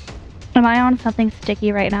through. Am I on something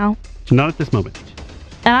sticky right now? Not at this moment.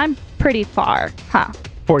 And I'm pretty far, huh?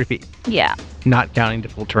 40 feet. Yeah. Not counting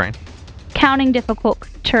difficult terrain. Counting difficult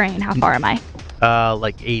terrain, how far am I?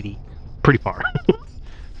 Like 80. Pretty far.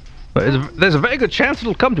 But there's a very good chance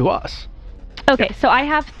it'll come to us. Okay, so I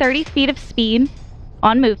have 30 feet of speed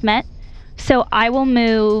on movement. So I will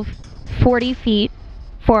move 40 feet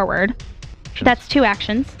forward. That's 2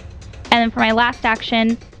 actions. And then for my last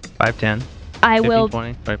action, 5, 10. I 15, will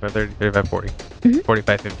 20, 25, 30, 35, 40.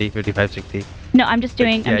 45, 50, 55, 60. No, I'm just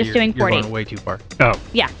doing doing 40. You're going way too far. Oh.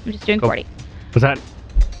 Yeah, I'm just doing 40. Was that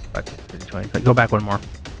 5, 10, 30, 20. Go back one more.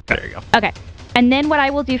 There you go. Okay. And then what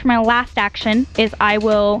I will do for my last action is I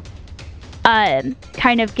will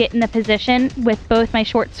kind of get in the position with both my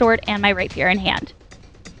short sword and my rapier in hand.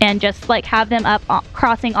 And just like have them up,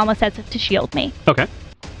 crossing almost as if to shield me. Okay.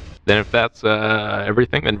 Then if that's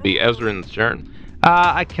everything, then it'd be Ezrin's turn.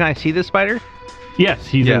 Can I see this spider? Yes,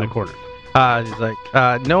 he's in the corner. He's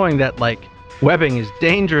like, knowing that like webbing is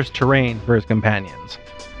dangerous terrain for his companions,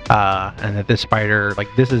 and that this spider, like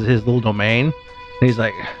this is his little domain, and he's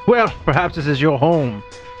like, well, perhaps this is your home,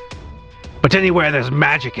 but anywhere there's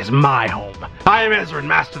magic is my home. I am Ezrin,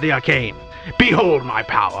 Master of the Arcane. Behold my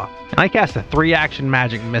power. And I cast a 3-action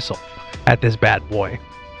magic missile at this bad boy.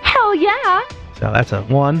 Hell yeah! So that's a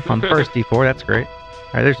 1 on the first D4. That's great. All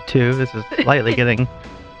right, there's a 2. This is slightly getting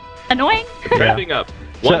annoying. Wrapping up.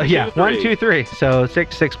 1, 2, 3. So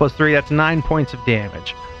 6 plus 3. That's 9 points of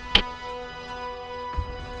damage.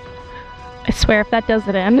 I swear if that does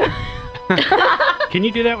it in. Can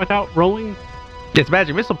you do that without rolling? It's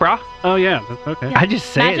magic missile, brah. Oh yeah, that's okay. Yeah. I just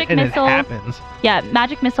say Magic it and missile. it happens. Yeah,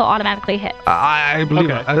 magic missile automatically hits. I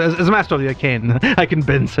believe Okay. it. As a master of the arcane, I can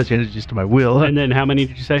bend such energies to my will. And then how many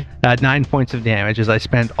did you say? 9 points of damage as I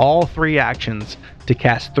spent all 3 actions to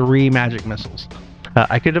cast 3 magic missiles.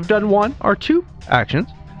 I could have done 1 or 2 actions,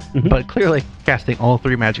 but clearly casting all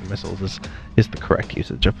 3 magic missiles is the correct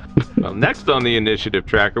usage of. Well, next on the initiative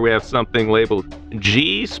tracker, we have something labeled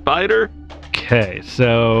G Spider. Okay,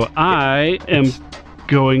 so I am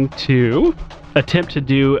going to attempt to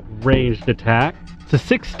do ranged attack. It's a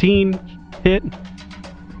 16 hit.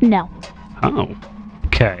 No. Oh,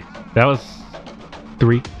 okay. That was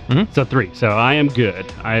 3. So 3. So I am good.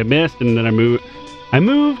 I missed, and then I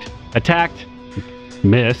moved, attacked,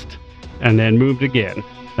 missed, and then moved again.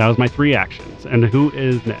 That was my 3 actions. And who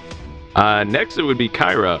is next? Next, it would be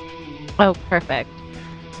Kyra. Oh, perfect.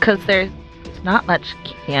 Because there's not much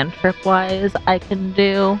cantrip-wise I can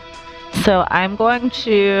do. So I'm going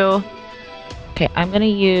to... Okay, I'm going to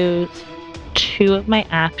use 2 of my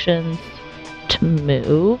actions to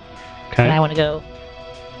move. Okay. And I want to go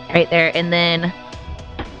right there. And then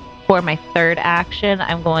for my 3rd action,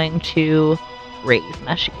 I'm going to raise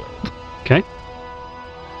my shield. Okay.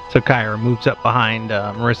 So Kyra moves up behind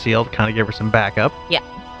Mariciel to kind of give her some backup.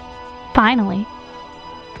 Finally.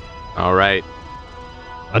 All right.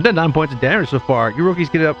 I've done 9 points of damage so far. You rookies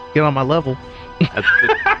get on my level. That's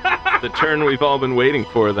the turn we've all been waiting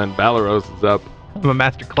for. Then Valeros is up. I'm a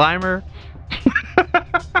master climber.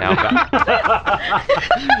 Now,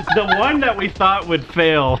 The one that we thought would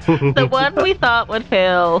fail. The one we thought would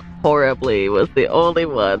fail horribly was the only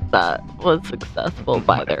one that was successful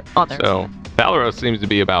on their so Valeros seems to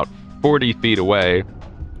be about 40 feet away.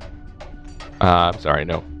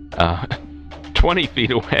 20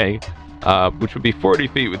 feet away, which would be 40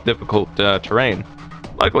 feet with difficult terrain.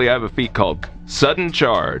 Luckily, I have a feat called Sudden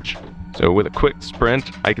Charge. So with a quick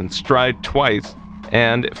sprint, I can stride twice,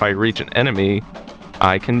 and if I reach an enemy,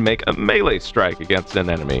 I can make a melee strike against an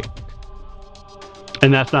enemy.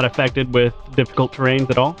 And that's not affected with difficult terrains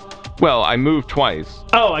at all? Well, I move twice,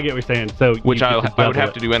 Oh, I get what you're saying. So which you I get to would double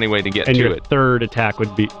have to it. do anyway to get And to your it. third attack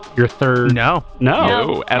would be your third. No. No.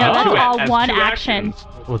 No, as that's two- all as one 2 action. actions.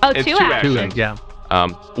 Well, Oh, It's 2 2 actions. actions. yeah.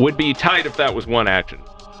 Would be tight if that was 1 action.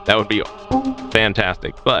 That would be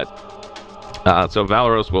fantastic. But so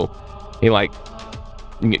Valeros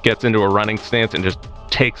gets into a running stance and just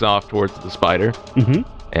takes off towards the spider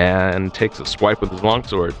and takes a swipe with his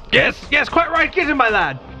longsword. Yes, quite right. Get him, my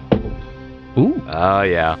lad. Ooh.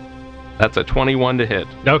 Yeah, that's a 21 to hit.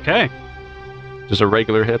 Okay. Just a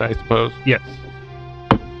regular hit, I suppose. Yes.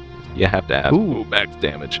 You have to ask. Ooh. Ooh, max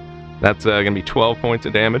damage. That's gonna be 12 points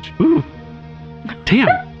of damage. Ooh. Damn.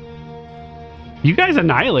 You guys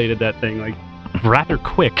annihilated that thing like rather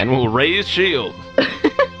quick. And we'll raise shield.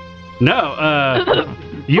 No,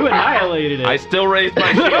 you annihilated it. I still raised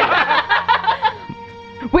my shield.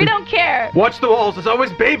 We don't care. Watch the walls. It's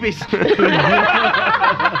always babies.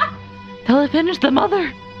 They'll avenge the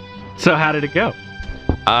mother. So how did it go?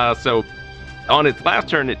 So on its last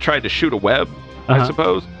turn, it tried to shoot a web, I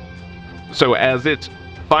suppose. So as it's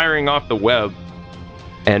firing off the web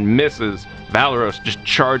and misses, Valeros just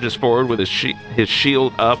charges forward with his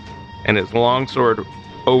shield up and his longsword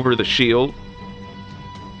over the shield,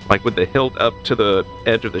 like with the hilt up to the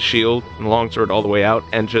edge of the shield and the longsword all the way out,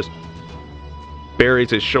 and just buries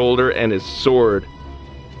his shoulder and his sword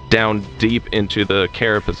down deep into the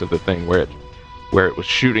carapace of the thing where it was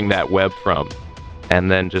shooting that web from,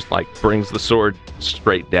 and then just like brings the sword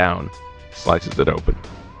straight down, slices it open.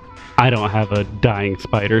 I don't have a dying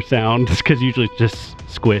spider sound because usually it's just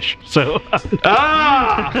squish. So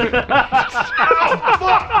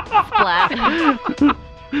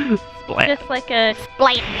Splat. Just like a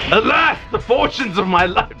splat. Alas, the fortunes of my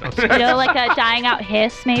life. You know, like a dying out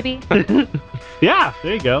hiss, maybe. yeah,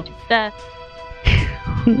 there you go. That's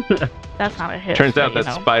not a hiss. Turns out but,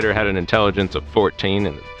 that you know. spider had an intelligence of 14,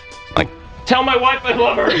 and it's like, tell my wife I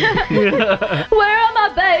love her. Where are my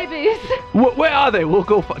babies? Where are they? We'll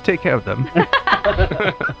go take care of them.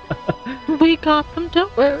 We got them,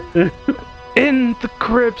 don't worry. In the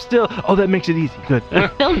crib still. Oh, that makes it easy. Good.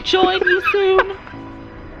 They'll join you soon.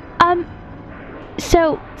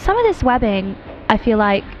 So some of this webbing, I feel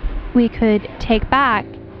like we could take back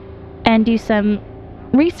and do some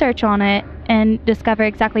research on it and discover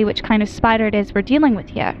exactly which kind of spider it is we're dealing with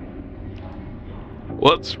here.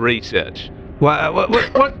 What's research?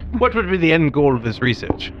 What would be the end goal of this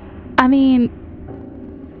research? I mean,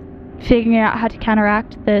 figuring out how to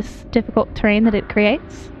counteract this difficult terrain that it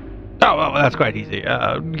creates. Oh, well, that's quite easy.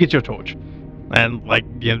 Get your torch. and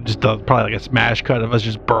just probably like a smash cut of us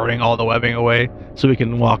just burning all the webbing away, so we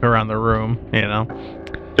can walk around the room.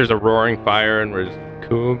 There's a roaring fire, and we're just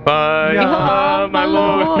Kumbaya, my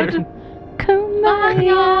lord.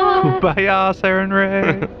 Kumbaya. Kumbaya, Saren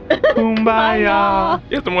Ray. Kumbaya.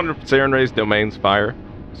 You have to wonder if Saren Ray's domain's fire.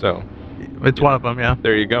 So It's one of them, yeah.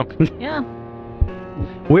 there you go. Yeah.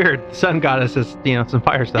 Weird. The sun goddess has, some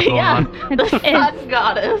fire stuff going Yeah. on. The sun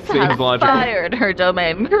goddess Seems has logical. fired her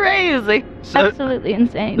domain. Crazy. Absolutely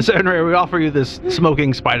insane. Saren Ray, we offer you this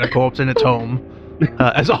smoking spider corpse in its home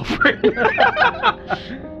as offering.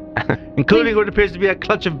 Including what appears to be a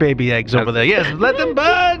clutch of baby eggs over there. Yes, let them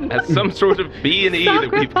burn! As some sort of B&E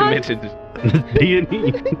that we've Sacrifice. committed.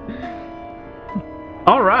 D&E.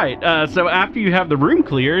 All right. So after you have the room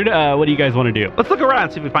cleared, what do you guys want to do? Let's look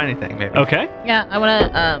around, see if we find anything, maybe. Okay. Yeah, I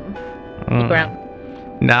want to look around.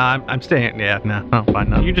 Nah, I'm staying. Yeah, no, fine.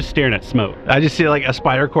 No. You're just staring at smoke. I just see like a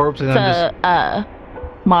spider corpse, and It's I'm just. a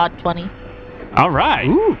mod 20. All right.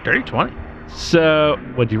 Ooh, dirty 20. So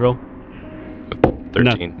what'd you roll?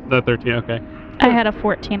 13. No, 13. Okay. I had a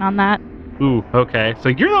 14 on that. Ooh. Okay. So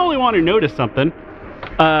you're the only one who noticed something.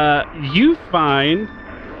 You find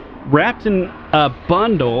wrapped in a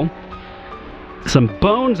bundle some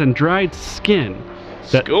bones and dried skin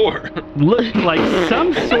that Score. look like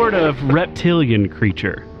some sort of reptilian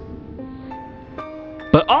creature.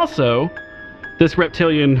 But also, this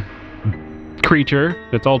reptilian creature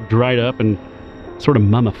that's all dried up and sort of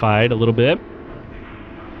mummified a little bit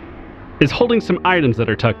is holding some items that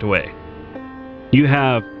are tucked away. You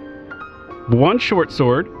have one short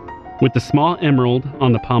sword with the small emerald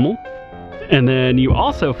on the pommel, and then you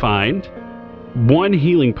also find one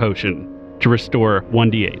healing potion to restore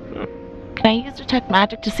 1d8. Can I use detect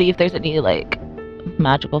magic to see if there's any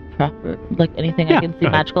magical anything Yeah, I can go see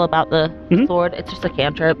ahead. magical about the Mhm. sword? It's just a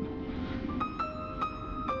cantrip.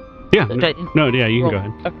 Yeah. Do I No, yeah, you can roll? go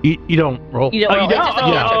ahead. Okay. You don't roll. You don't Oh, you roll. don't? It's just a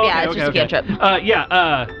Oh, cantrip. okay, Yeah, it's just okay, a cantrip.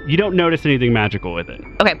 Yeah, you don't notice anything magical with it.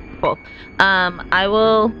 Okay, cool.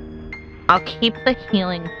 I'll keep the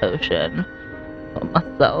healing potion for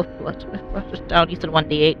myself. Let's just down. You said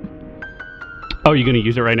 1d8. Oh, you're going to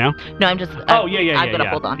use it right now? No, I'm just. Oh, yeah. I'm gonna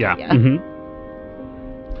hold on. Yeah. To it, yeah. Mhm.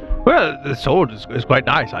 Well, the sword is quite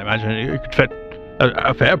nice. I imagine it could fetch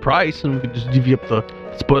a fair price, and we could just divvy up the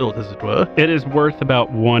spoils, as it were, It is worth about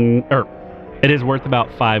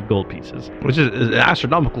 5 gold pieces. which is an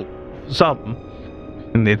astronomical sum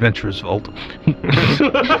in the adventurer's vault.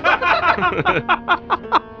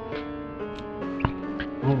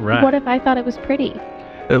 All right. What if I thought it was pretty?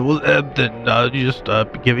 Then you just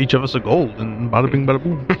give each of us a gold, and bada bing, bada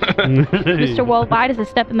boom. Mr. Worldwide is a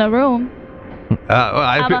step in the room.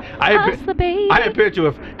 I Us the baby. appear to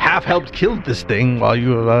have half helped kill this thing, while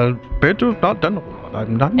you appear to have not done a lot.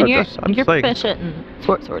 I'm not. And you're, I'm you're just saying. proficient in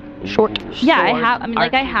short sword. Short. Yeah, I sword have. I mean,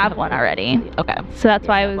 like, I have one already. Okay. So that's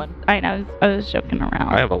why I have was. one. I was joking around.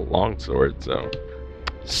 I have a long sword, so.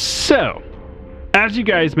 So, as you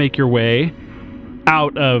guys make your way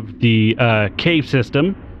out of the cave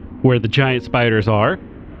system where the giant spiders are,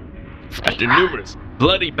 After numerous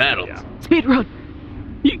bloody battles. Speed run.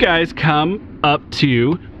 you guys come up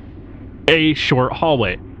to a short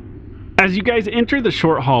hallway. As you guys enter the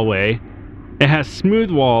short hallway, it has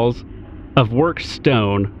smooth walls of worked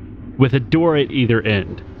stone with a door at either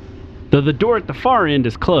end. Though the door at the far end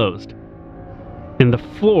is closed, and the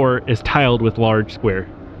floor is tiled with large square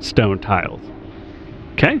stone tiles.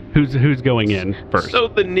 Okay, who's going in first? So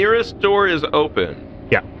the nearest door is open.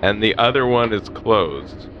 Yeah. And the other one is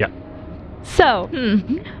closed. So,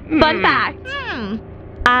 fun fact.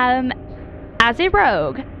 As a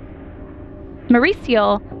rogue,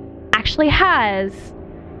 Mauricio actually has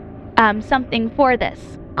something for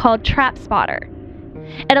this called Trap Spotter.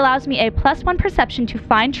 It allows me a +1 perception to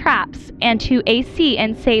find traps and to AC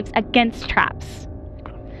and saves against traps.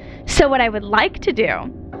 So what I would like to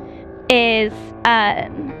do is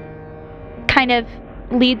kind of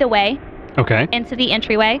lead the way Okay. into the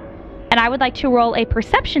entryway, and I would like to roll a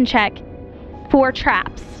perception check for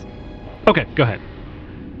traps. Okay, go ahead.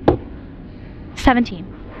 17.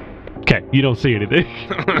 Okay, you don't see anything.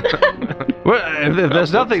 Well, if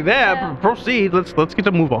there's nothing there, proceed. Let's get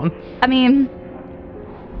to move on. I mean,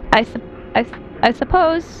 I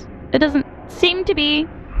suppose it doesn't seem to be.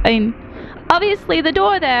 I mean, obviously the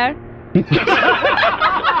door there.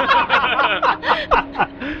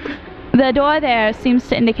 The door there seems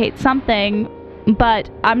to indicate something, but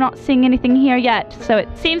I'm not seeing anything here yet, so it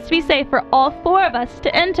seems to be safe for all 4 of us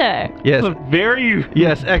to enter. Yes. Very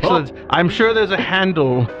Yes, excellent. I'm sure there's a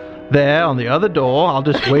handle there on the other door. I'll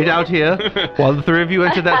just wait out here while the three of you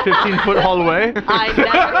enter that 15-foot hallway. I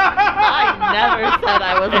never said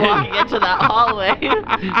I was walking into that hallway,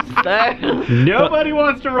 sir. Nobody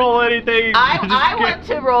wants to roll anything. I want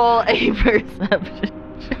to roll a perception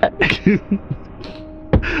check.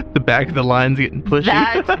 The back of the line's getting pushy.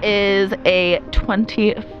 That is a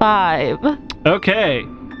 25. Okay.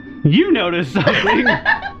 You notice something.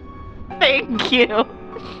 Thank you.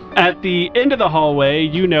 At the end of the hallway,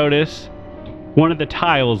 you notice one of the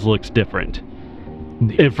tiles looks different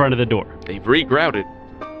in front of the door. They've regrouted.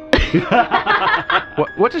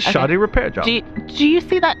 What's a shoddy repair job? Do you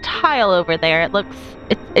see that tile over there? It looks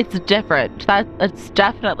it's different. It's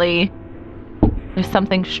definitely there's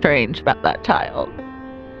something strange about that tile.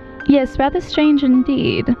 Yes, rather strange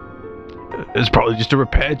indeed. It's probably just a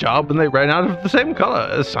repair job and they ran out of the same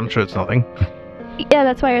color. I'm sure it's nothing. Yeah,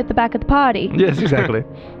 that's why you're at the back of the party. Yes, exactly.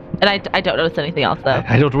 And I don't notice anything else though.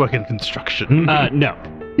 I don't work in construction. No.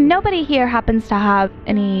 Nobody here happens to have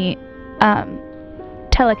any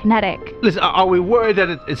telekinetic. Listen, are we worried that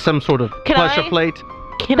it's some sort of Can pressure I- plate?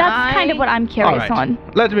 That's kind of what I'm curious All right. on.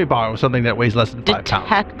 Let me borrow something that weighs less than 5 pounds.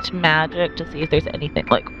 detect magic to see if there's anything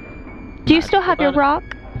like. Do you still have your rock?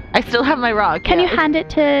 I still have my rock. Can you yeah. hand it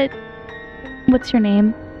to... What's your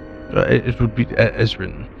name? It would be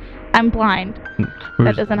Ezrin. I'm blind.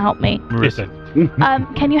 That doesn't help me. Marissa.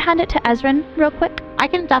 Can you hand it to Ezrin real quick? I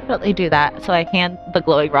can definitely do that. So I hand the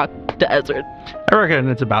glowing rock to Ezra. I reckon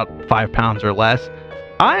it's about 5 pounds or less.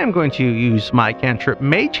 I am going to use my cantrip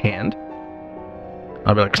Mage Hand.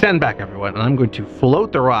 I'll be like, stand back, everyone. And I'm going to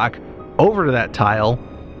float the rock over to that tile.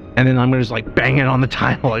 And then I'm going to just like bang it on the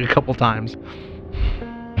tile like a couple times.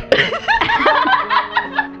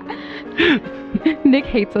 Nick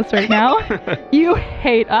hates us right now. You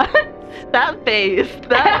hate us. That face.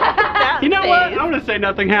 That You know what? face. I'm gonna say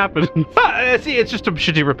nothing happened. See, it's just a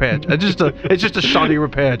shitty repair. It's just a shoddy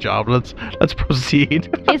repair job. Let's proceed.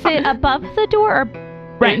 Is it above the door or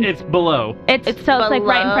right? It's below. It's like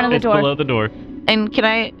right in front of the It's door. below the door. And can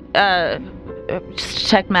I just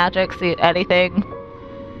check magic, see anything?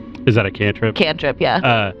 Is that a cantrip? Cantrip,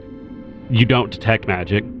 yeah. You don't detect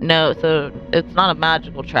magic. No, so it's not a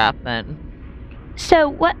magical trap then. So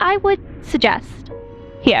what I would suggest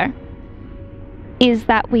here is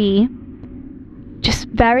that we just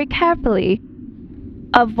very carefully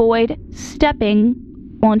avoid stepping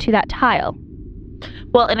onto that tile.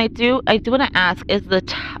 Well, and I do want to ask: does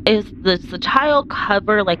the tile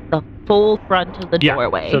cover like the full front of the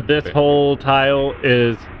doorway? So this whole tile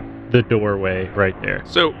is the doorway right there.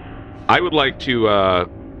 So, I would like to.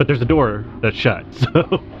 But there's a door that's shut.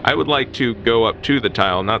 So I would like to go up to the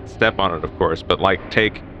tile, not step on it, of course, but like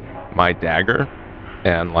take my dagger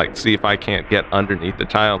and like see if I can't get underneath the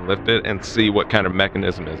tile and lift it and see what kind of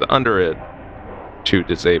mechanism is under it to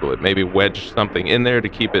disable it. Maybe wedge something in there to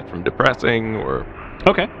keep it from depressing, or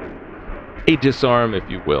okay, a disarm, if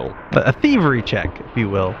you will. A thievery check, if you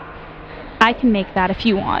will. I can make that if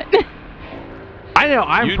you want. I know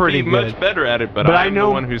I'm You'd pretty be good. much better at it, but But I I'm know-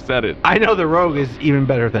 the one who said it. I know the rogue is even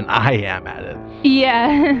better than I am at it.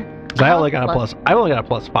 Yeah. 'Cause I only got a plus. I only got a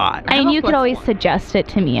 +5. I have mean, a you could plus always one. suggest it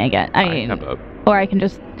to me, I guess. I mean, have a or I can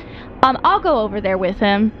just... I'll go over there with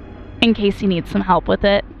him in case he needs some help with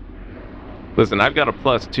it. Listen, I've got a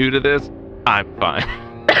 +2 to this. I'm fine.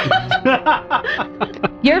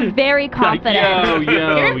 You're very confident. yo,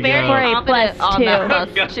 You're very yo. confident Plus on two. that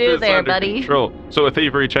I've got +2 this there, under buddy. control. So a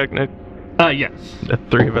thievery check, Nick. Yes. The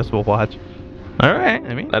 3 of us will watch. All right.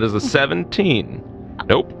 I mean, That is a 17.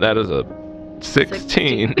 Nope, that is a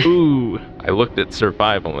 16. Ooh. I looked at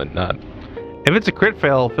survival and not. if it's a crit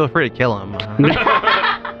fail, feel free to kill him.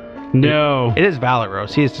 No. It is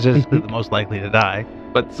Valeros. He is statistically the most likely to die.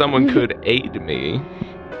 But someone could aid me.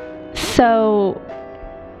 So,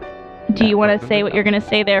 do you want to say what you're going to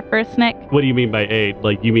say there first, Nick? What do you mean by aid?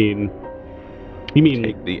 Like you mean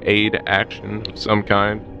Take the aid action of some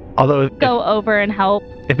kind. Although Go over and help,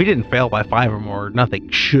 if he didn't fail by 5 or more, nothing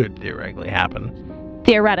should theoretically happen.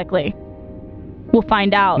 theoretically. We'll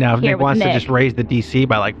find out Now, if here Nick with wants Nick. to just raise the DC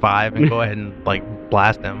by like 5 and go ahead and like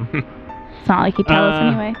blast him. It's not like he'd tell us Uh,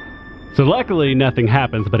 anyway. so luckily nothing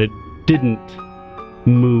happens, but it didn't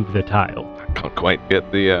move the tile. I can't quite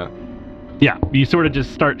get the. Yeah, you sort of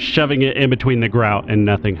just start shoving it in between the grout and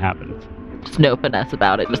nothing happens. There's no finesse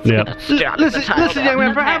about it. Just Yeah. gonna stab the Listen, tile young down.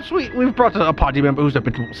 man, perhaps we've brought a party member who's a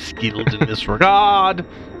bit more skilled in this regard.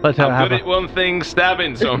 Let's I'm have good at one thing,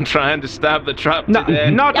 stabbing, so I'm trying to stab the trap No, to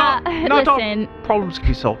death. not all, Yeah, not listen. all problems can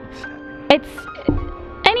be solved. It's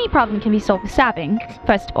any problem can be solved with stabbing,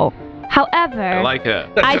 first of all. However, I like her.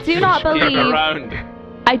 I do not Keep her believe around.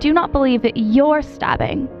 I do not believe that your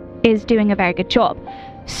stabbing is doing a very good job.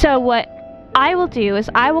 So what I will do is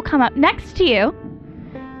I will come up next to you,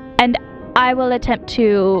 and I will attempt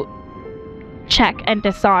to check and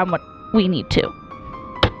disarm what we need to.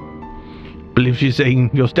 I believe she's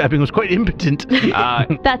saying your stabbing was quite impotent.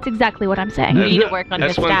 That's exactly what I'm saying. You need to work on your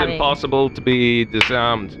This one's stabbing. impossible to be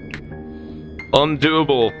disarmed.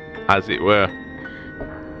 Undoable, as it were.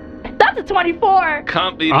 That's a 24.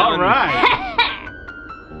 Can't be All done.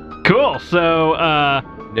 right. Cool. So,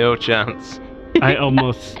 No chance. I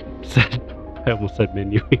almost said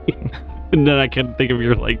Minui. And then I couldn't think of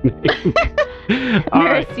your name. All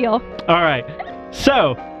right. Mauricio. All right.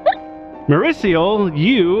 So, Mauricio,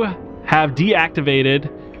 you have deactivated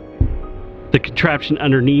the contraption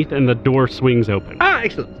underneath, and the door swings open.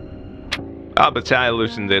 Excellent. But I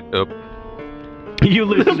loosened it up. You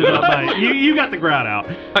loosened it up. You got the grout out.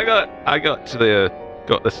 I got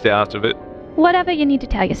the start of it. Whatever you need to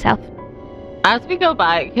tell yourself. As we go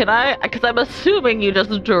by, can I, because I'm assuming you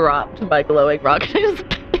just dropped my glowing rock, can I just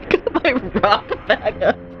pick my rock back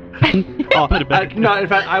up? Put it back. No, in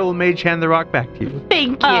fact, I will mage hand the rock back to you.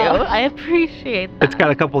 Thank you. I appreciate that. It's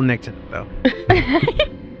got a couple nicks in it, though.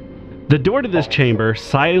 The door to this chamber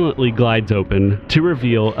silently glides open to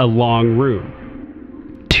reveal a long room.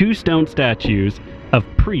 2 stone statues of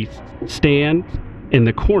priests stand in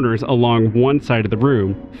the corners along one side of the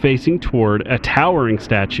room, facing toward a towering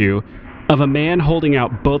statue of a man holding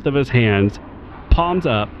out both of his hands, palms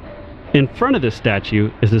up. In front of this statue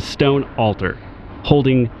is a stone altar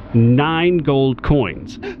holding 9 gold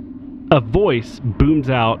coins. A voice booms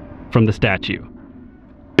out from the statue.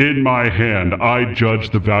 In my hand, I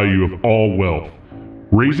judge the value of all wealth,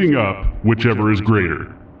 raising up whichever is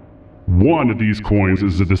greater. One of these coins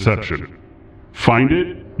is a deception. Find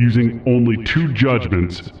it using only 2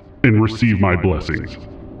 judgments and receive my blessings.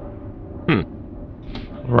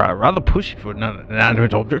 Right, rather pushy for an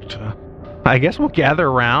inanimate object. I guess we'll gather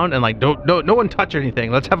around and no one touch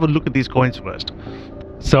anything. Let's have a look at these coins first.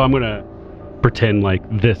 So I'm gonna pretend like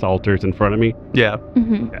this altar's in front of me. Yeah.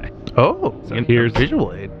 Mm-hmm. Okay. Oh, So and here's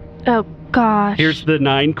visual aid. Oh, gosh. Here's the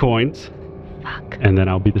 9 coins, Fuck. and then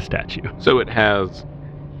I'll be the statue. So it has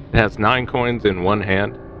 9 coins in one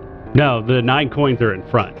hand. No, the 9 coins are in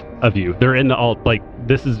front of you. They're in the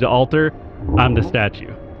this is the altar. I'm the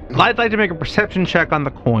statue. I'd like to make a perception check on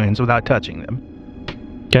the coins without touching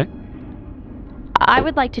them. Okay. I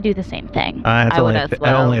would like to do the same thing. It's I only would as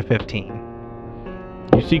well. only a 15.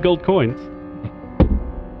 You see gold coins.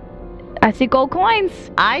 I see gold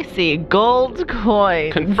coins. I see gold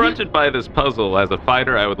coins. Confronted by this puzzle as a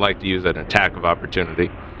fighter, I would like to use an attack of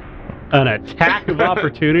opportunity. An attack of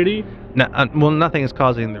opportunity. No, well, nothing is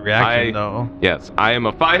causing the reaction, though. Yes, I am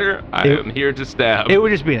a fighter. I am here to stab. It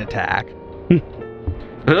would just be an attack.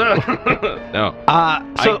 No. So,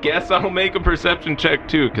 I guess I'll make a perception check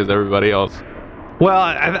too, because everybody else. well,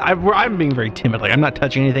 I'm being very timid. Like, I'm not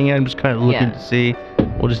touching anything yet. I'm just kind of looking Yeah. to see.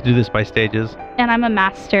 We'll just do this by stages. And I'm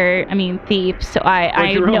a thief, so I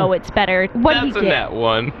What'd you know roll? it's better. What That's did a he get? nat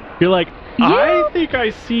 1. You're like, I think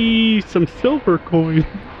I see some silver coins.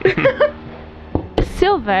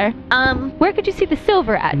 Silver? Where could you see the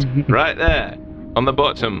silver at? Right there, on the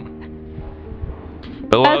bottom.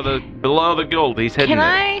 Below the gold. He's heading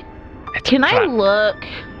there. Can I look?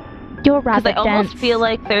 You're Because rather I almost dense. feel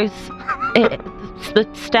like there's the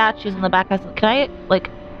statues in the back. Can I like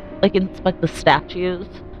inspect the statues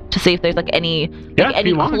to see if there's any Yeah, if any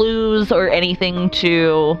you want. clues or anything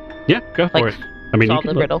to Yeah, go for like it. I mean, you solve can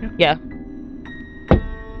the look. riddle? Yeah.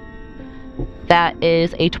 That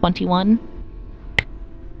is a 21.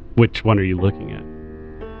 Which one are you looking at?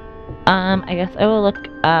 I guess I will look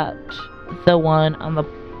at the one on the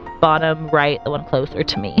bottom right, the one closer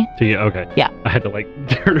to me. So yeah, okay. Yeah. I had to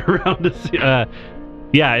turn around to see.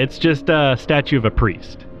 Yeah, it's just a statue of a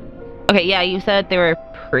priest. Okay, yeah, you said they were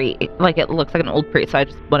it looks like an old priest, so I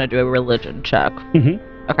just want to do a religion check. Mhm.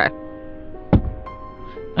 Okay.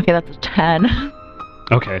 Okay, that's a 10.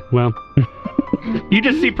 Okay, well, you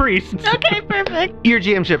just see priests. Okay, perfect. Your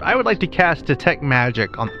GM-ship, I would like to cast Detect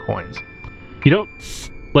Magic on the coins. You don't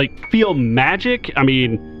feel magic. I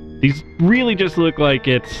mean, these really just look like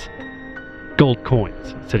it's gold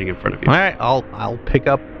coins sitting in front of you. All right, I'll pick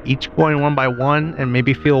up each coin one by one and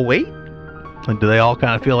maybe feel weight. Like, do they all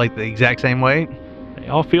kind of feel like the exact same weight? They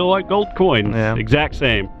all feel like gold coins. Yeah. Exact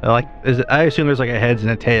same. I assume there's like a heads and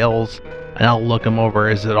a tails, and I'll look them over.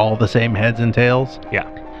 Is it all the same heads and tails? Yeah.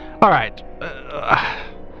 All right.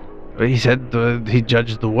 He said he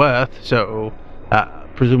judged the worth, so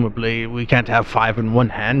presumably we can't have 5 in one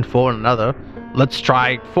hand, 4 in another. Let's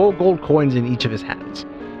try 4 gold coins in each of his hands.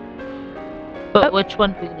 But which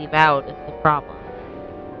one we leave out is the problem.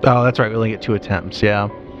 Oh, that's right. We only get 2 attempts. Yeah.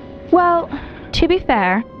 Well, To be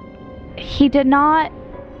fair, he did not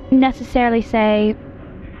necessarily say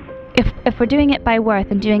if we're doing it by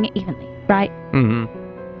worth and doing it evenly, right? Mm-hmm.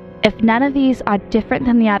 If none of these are different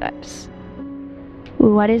than the others,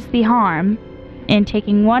 what is the harm in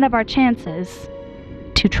taking one of our chances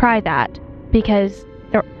to try that? Because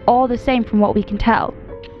they're all the same from what we can tell.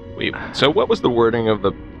 Wait, so what was the wording of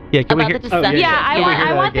the... Yeah, can we About hear? the deception. Yeah, Can we hear I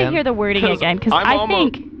that want to again? hear the wording again, because I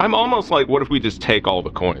think... I'm almost like, what if we just take all the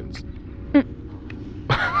coins?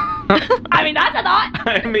 I mean, that's a thought.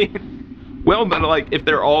 I mean, well, but like, if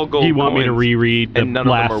they're all gold Do you want me to coins reread the and none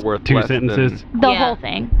of them are last worth two less sentences? than- The Yeah. whole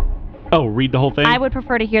thing. Oh, read the whole thing? I would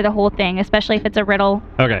prefer to hear the whole thing, especially if it's a riddle.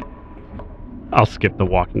 Okay. I'll skip the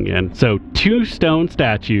walking in. So, 2 stone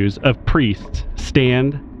statues of priests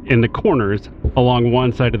stand in the corners along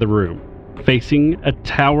one side of the room, facing a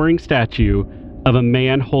towering statue of a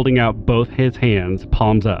man holding out both his hands,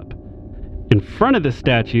 palms up. In front of the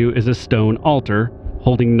statue is a stone altar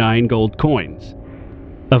holding 9 gold coins.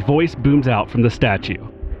 A voice booms out from the statue.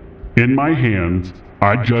 In my hands,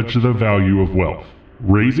 I judge the value of wealth,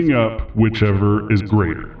 raising up whichever is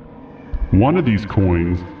greater. One of these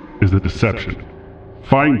coins is a deception.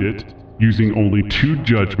 Find it using only 2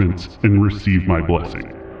 judgments and receive my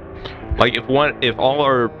blessing. Like, if all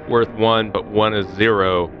are worth 1, but 1 is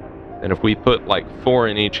 0, then if we put like 4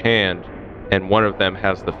 in each hand, and one of them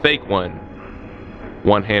has the fake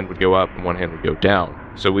one hand would go up and one hand would go down.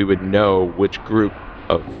 So we would know which group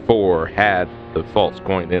of 4 had the false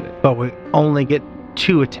coin in it. But we only get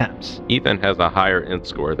 2 attempts. Ethan has a higher int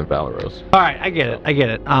score than Valeros. All right, I get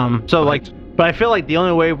it. So like, but I feel like the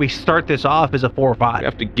only way we start this off is a 4 or 5. We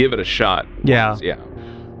have to give it a shot. Yeah. Yeah.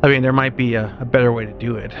 I mean, there might be a better way to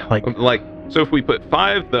do it. Like, So if we put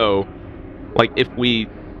 5 though, like if we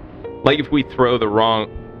throw the wrong,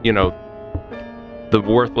 the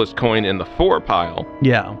worthless coin in the 4 pile,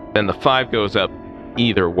 yeah, then the 5 goes up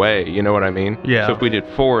either way. You know what I mean? Yeah. So if we did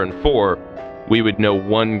 4 and 4, we would know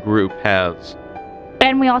one group has.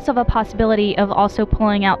 And we also have a possibility of also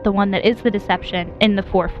pulling out the one that is the deception in the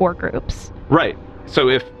 4-4 groups. Right. So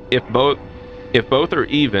if both are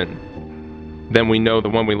even, then we know the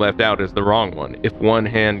one we left out is the wrong one. If one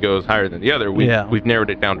hand goes higher than the other, we've narrowed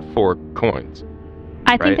it down to 4 coins.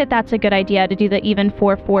 I think Right. that that's a good idea to do the even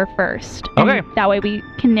 4-4 first. And Okay. that way we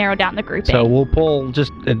can narrow down the grouping. so we'll pull it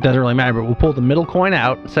doesn't really matter, but we'll pull the middle coin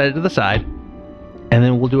out, set it to the side, and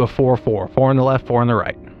then we'll do a 4-4. 4 on the left, 4 on the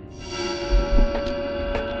right.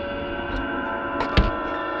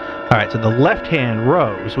 All right, so the left hand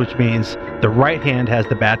rose, which means the right hand has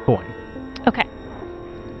the bad coin. Okay.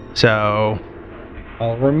 So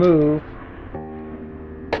I'll remove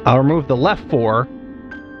the left 4.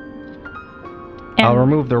 I'll And-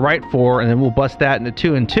 remove the right 4, and then we'll bust that into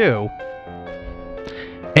 2 and 2.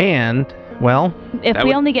 And, well, If That we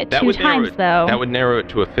would- only get that 2 would narrow times, it- though. That would narrow it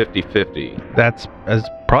to a 50-50. that's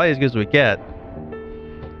probably as good as we get.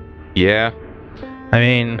 Yeah. I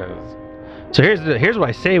mean, 'cause- so here's what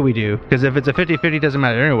I say we do, because if it's a 50-50, it doesn't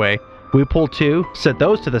matter anyway. We pull 2, set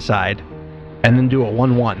those to the side, and then do a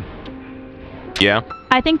 1-1. Yeah.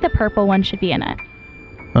 I think the purple one should be in it.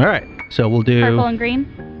 All right, so we'll do. Purple and green?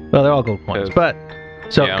 Well, they're all gold coins, but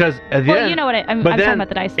so Yeah. because at the Well, end, you know what I'm but talking then about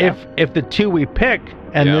the dice, though. if the 2 we pick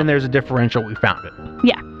and Yeah. then there's a differential, we found it.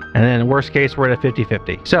 Yeah. And then worst case, we're at a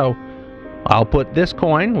 50-50. So I'll put this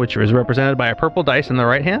coin, which is represented by a purple dice in the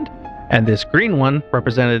right hand, and this green one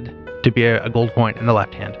represented to be a gold coin in the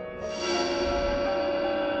left hand.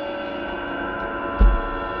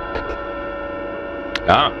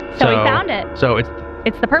 Ah. So we found it. So it's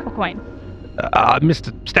It's the purple coin.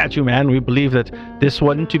 Mr. Statue Man, we believe that this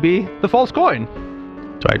one to be the false coin.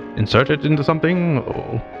 So I insert it into something.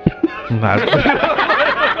 Oh.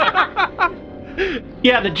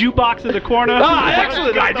 Yeah, the jukebox in the corner.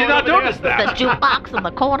 Excellent! I did not notice The that. jukebox in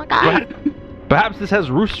the corner, guys. Perhaps this has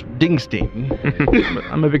Roos Dingstein. But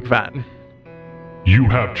I'm a big fan. You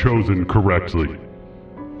have chosen correctly.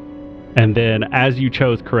 And then, as you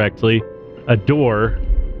chose correctly, a door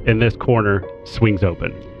in this corner swings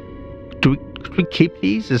open. Could we keep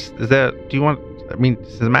these? Is that? Do you want? I mean,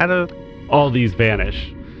 does it matter? All these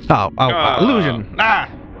vanish. Illusion.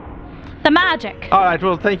 The magic. All right.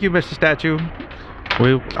 Well, thank you, Mr. Statue.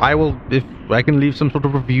 I will, if I can leave some sort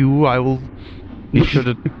of review, I will be sure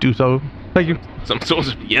to do so. Thank you. Some sort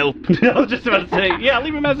of Yelp. I was just about to say, yeah,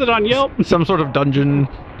 leave a message on Yelp. Some sort of dungeon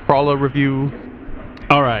crawler review.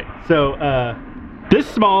 All right, so this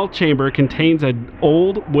small chamber contains an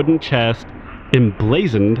old wooden chest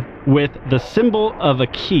emblazoned with the symbol of a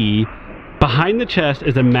key. Behind the chest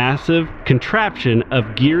is a massive contraption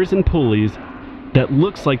of gears and pulleys that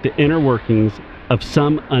looks like the inner workings of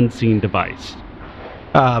some unseen device.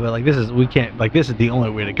 But like this is this is the only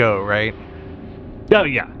way to go, right? Oh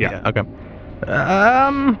yeah. Okay.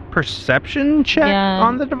 Perception check Yeah.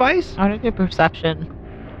 on the device. I want to do perception.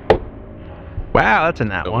 Wow, that's a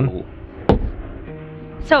nat one.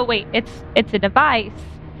 So wait, it's a device.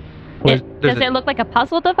 Well, Does it look like a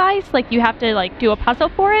puzzle device? Like you have to like do a puzzle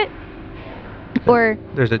for it? Or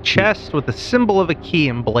There's a chest with the symbol of a key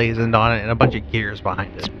emblazoned on it and a bunch of gears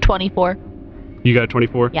behind it. 24. You got a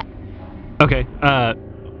 24? Yeah. Okay.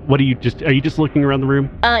 What are you just looking around the room?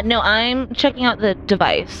 No, I'm checking out the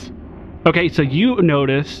device. Okay, so you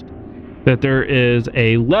notice that there is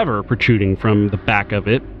a lever protruding from the back of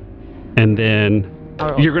it, and then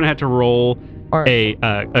you're gonna have to roll a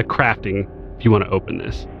crafting if you want to open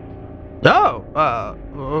this. Oh,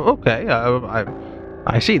 okay.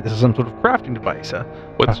 I see. This is some sort of crafting device.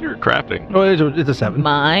 What's your crafting? Oh, it's a 7.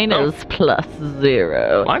 Mine is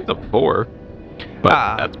 +0. Mine's a 4,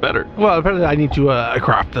 but that's better. Well, apparently I need to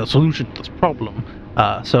craft the solution to this problem.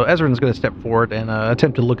 So Ezra's going to step forward and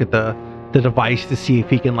attempt to look at the device to see if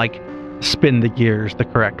he can like spin the gears the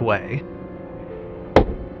correct way.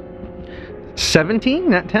 17,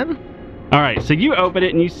 not 10. All right, so you open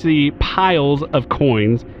it and you see piles of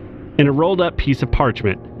coins and a rolled up piece of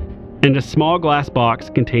parchment and a small glass box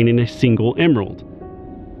containing a single emerald.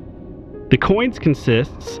 The coins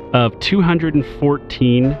consists of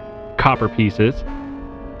 214 copper pieces,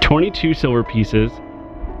 22 silver pieces,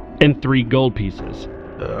 and 3 gold pieces.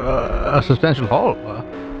 A substantial haul.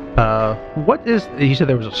 What is? You said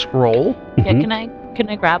there was a scroll. Yeah, Mhm. can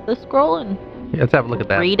I grab the scroll and Yeah, let's have a look at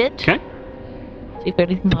that. read it? Okay. See if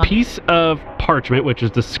anything. The piece of parchment, which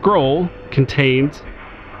is the scroll, contains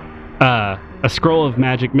a scroll of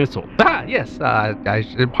magic missile. Ah, yes.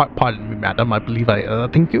 Pardon me, madam. I believe I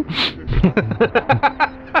thank you.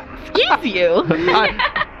 Excuse you.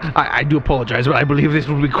 I do apologize, but I believe this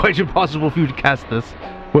will be quite impossible for you to cast this.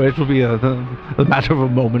 Where it will be a matter of a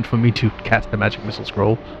moment for me to cast the magic missile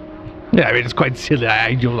scroll. Yeah, I mean, it's quite silly.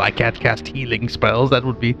 I can't cast healing spells. That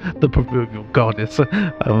would be the proverbial goddess.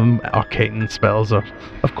 Arcane spells are,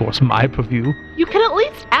 of course, my purview. You can at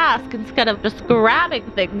least ask instead of just grabbing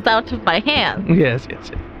things out of my hand. Yes.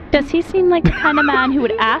 does he seem like the kind of man who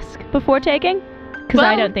would ask before taking? Because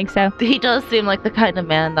I Well- don't think so. He does seem like the kind of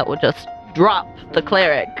man that would just drop the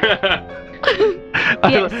cleric.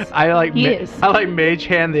 Yes, I like he is. I like mage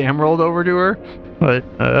hand the emerald over to her. But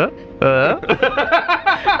I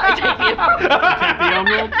take the Take the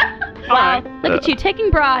emerald. Wow, look at you taking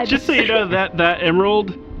bribes. Just so you know, that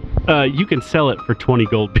emerald, you can sell it for 20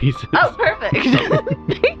 gold pieces. Oh, perfect.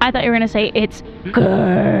 I thought you were gonna say it's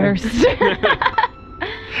cursed.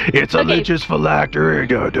 it's a Okay. lich's phylactery.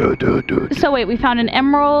 So wait, we found an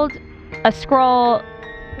emerald, a scroll,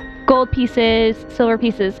 gold pieces, silver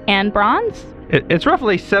pieces, and bronze? It's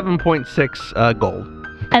roughly 7.6 gold.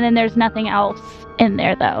 And then there's nothing else in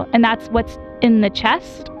there though. And that's what's in the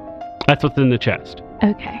chest? That's what's in the chest.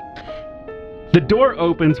 Okay. The door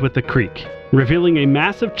opens with a creak, revealing a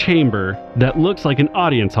massive chamber that looks like an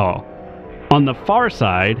audience hall. On the far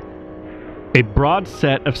side, a broad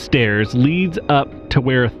set of stairs leads up to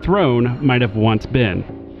where a throne might have once been.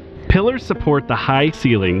 Pillars support the high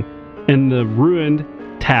ceiling, and the ruined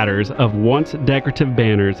tatters of once decorative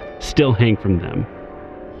banners still hang from them.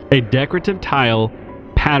 A decorative tile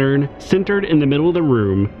pattern centered in the middle of the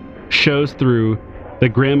room shows through the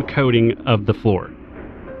grim coating of the floor.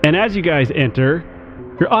 And as you guys enter,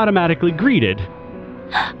 you're automatically greeted.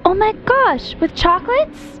 Oh my gosh, with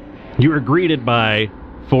chocolates? You are greeted by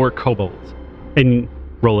 4 kobolds. And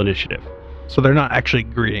roll initiative. So they're not actually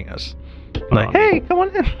greeting us. Like, hey, come on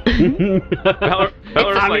in.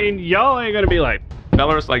 I mean, y'all ain't gonna be like,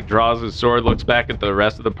 Belarus like draws his sword, looks back at the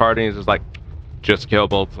rest of the party, and is just like, "Just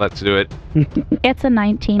kobolds, let's do it." It's a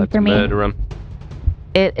 19 Let's for me. murder 'em.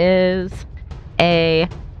 It is a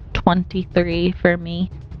 23 for me.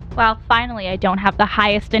 Well, finally, I don't have the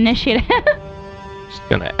highest initiative. Just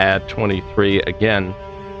gonna add 23 again.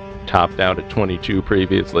 Topped out at 22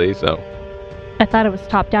 previously, so I thought it was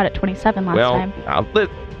topped out at 27 last time.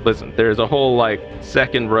 listen. There's a whole like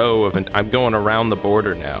second row of. I'm going around the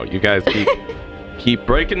border now. You guys keep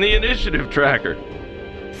breaking the initiative tracker.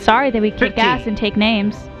 Sorry that we kick 15. ass and take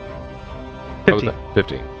names. What was that?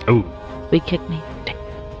 15. oh, We kicked me.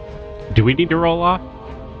 do we need to roll off?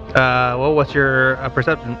 Well, what's your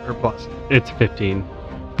perception or plus? It's 15.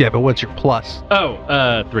 Yeah, but what's your plus?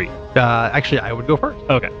 Oh, 3. Actually, I would go first.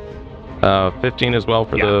 Okay. 15 as well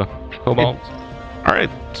for the kobolds. All right,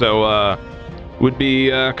 so would be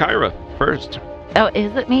Kyra first. Oh,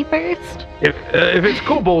 is it me first? If it's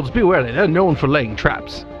kobolds, beware. They're known for laying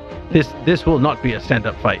traps. This will not be a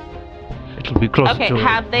stand-up fight. It'll be closer Okay, to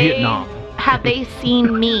have they Vietnam. have they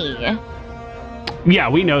seen me? Yeah,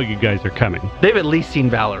 we know you guys are coming. They've at least seen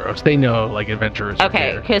Valeros. They know, like, adventurers are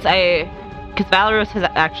Okay, here. because Valeros has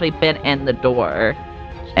actually been in the door,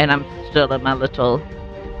 and I'm still in my little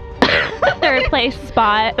Third place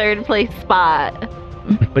spot. third place spot.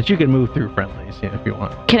 But you can move through friendlies, yeah, if you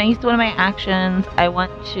want. Can I use one of my actions? I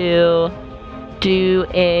want to do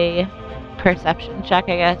a perception check,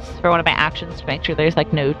 I guess, for one of my actions to make sure there's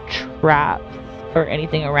like no traps or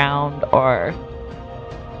anything around, or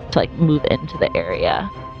to like move into the area.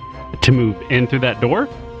 To move in through that door?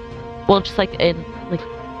 Well, just like in like.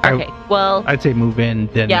 Okay. Well. I'd say move in,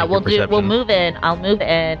 then Yeah, make your perception. we'll move in. I'll move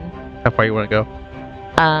in. How far you want to go?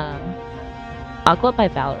 I'll go up by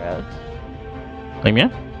Valeros. Like, yeah?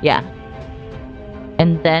 Yeah.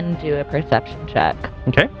 And then do a perception check.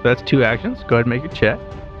 Okay, that's 2 actions. Go ahead and make your check.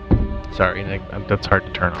 Sorry, Nick, that's hard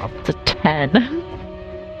to turn off. It's a 10.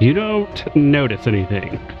 You don't notice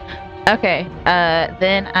anything. Okay,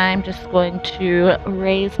 then I'm just going to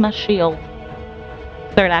raise my shield.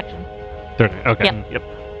 Third action. Third, okay. Yep.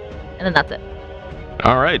 And then that's it.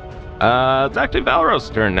 All right. It's actually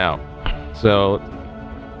Valros' turn now. So,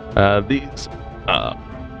 these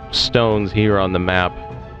stones here on the map,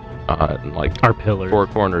 like Our pillars. 4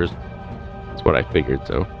 corners. That's what I figured.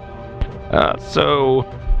 So,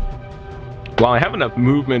 while I have enough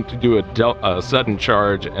movement to do a sudden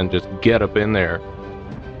charge and just get up in there,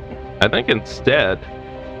 I think instead,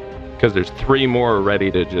 because there's 3 more ready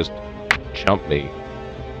to just jump me,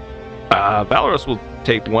 Valoros will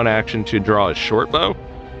take 1 action to draw a short bow,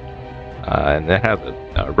 and that has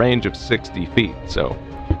a range of 60 feet. So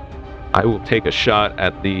I will take a shot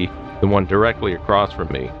at the one directly across from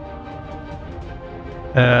me.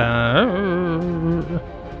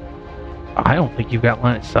 I don't think you've got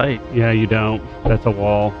line of sight. Yeah, you don't. That's a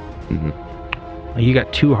wall. Mm-hmm. You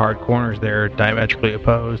got 2 hard corners there, diametrically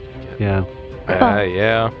opposed. Yeah.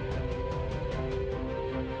 Yeah.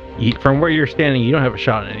 From where you're standing, you don't have a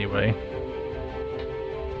shot anyway.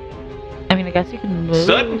 I mean, I guess you can move.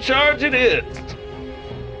 Sudden charge it is!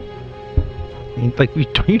 Like, you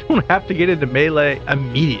don't have to get into melee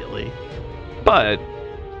immediately. But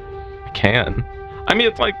I can. I mean,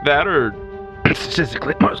 it's like that or...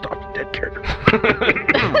 Statistically, most often dead character.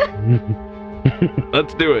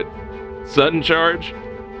 Let's do it. Sudden charge.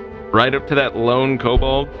 Right up to that lone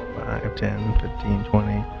kobold. 5, 10, 15,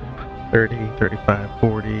 20, 30, 35,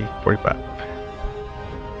 40, 45.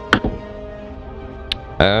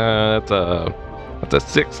 That's a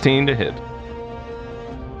 16 to hit.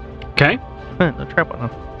 Okay. No trap on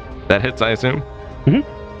them. That hits, I assume? Mhm.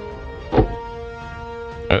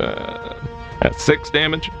 That's 6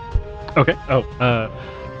 damage. Okay. Oh,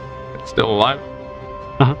 It's still alive.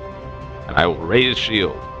 Uh-huh. And I will raise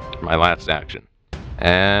shield for my last action.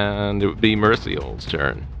 And it would be Merciol's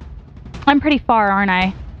turn. I'm pretty far, aren't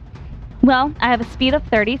I? Well, I have a speed of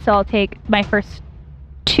 30, so I'll take my first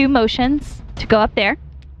 2 motions to go up there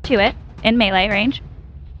to it in melee range.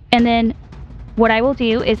 And then what I will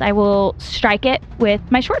do is I will strike it with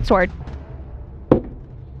my short sword.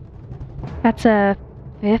 That's a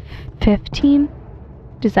 15.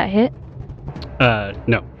 Does that hit?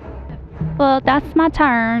 no. Well, that's my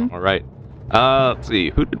turn. All right. Let's see.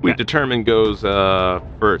 Who did we determine goes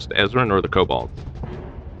first, Ezrin or the kobolds?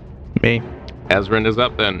 Me. Ezrin is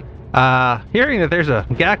up then. Hearing that there's a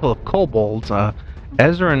gaggle of kobolds,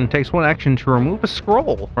 Ezrin takes 1 action to remove a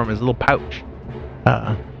scroll from his little pouch.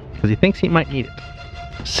 Because he thinks he might need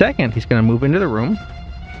it. Second, he's going to move into the room.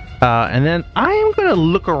 And then I am going to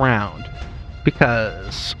look around.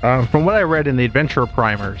 Because from what I read in the adventure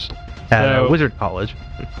primers at Wizard College...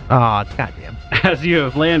 goddamn. As you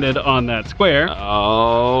have landed on that square.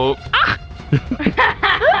 Oh.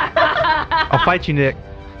 I'll fight you, Nick.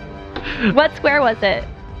 What square was it?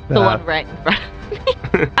 The one right in front.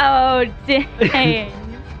 Oh, dang.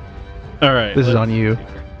 All right. This is on you.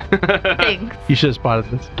 Thanks. You should have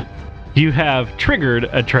spotted this. You have triggered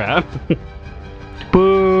a trap.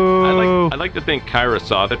 Boo! I like to think Kyra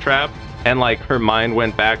saw the trap and like her mind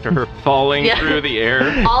went back to her falling Yeah. through the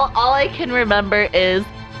air. All I can remember is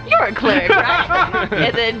you're a cleric, right?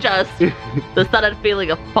 And then just the sudden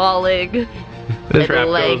feeling of falling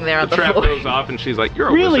and laying there on the trap floor. goes off and she's like, "You're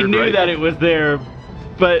a Really wizard, knew right?" that it was there,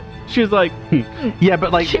 but she was like, Yeah,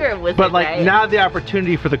 but like, You're a wizard, right? now the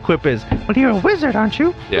opportunity for the quip is, well, you're a wizard, aren't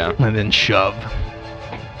you? Yeah. And then shove.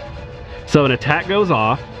 So an attack goes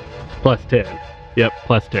off, plus 10. Yep,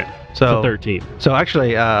 plus 10. So 13. So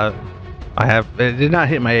actually, it did not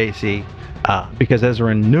hit my AC because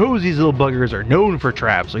Ezrin knows these little buggers are known for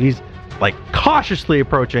traps. So he's like cautiously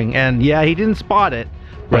approaching, and yeah, he didn't spot it,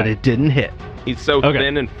 but Right. it didn't hit. He's so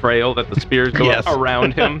thin and frail that the spears go Yes.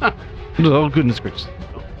 around him. Oh, goodness gracious.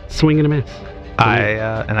 Swing and a miss.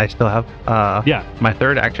 I still have Yeah. my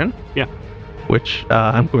third action. Yeah. Which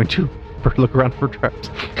I'm going to look around for traps.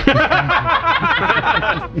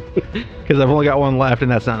 Because I've only got one left,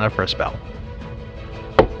 and that's not enough for a spell.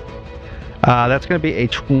 That's going to be a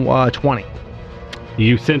 20.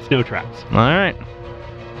 You sense no traps. All right.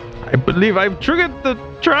 I believe I've triggered the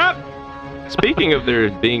trap. Speaking of there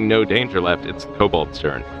being no danger left, it's the kobold's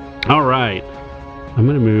turn. All right. I'm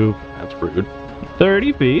going to move That's rude.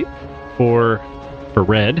 30 feet for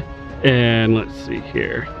red. And let's see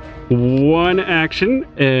here. One action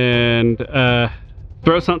and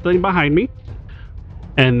throw something behind me.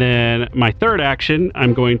 And then my third action,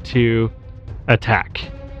 I'm going to attack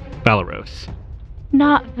Valeros.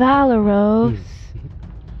 Not Valeros.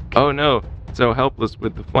 Oh no, so helpless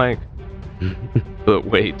with the flank. But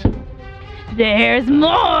wait, There's more.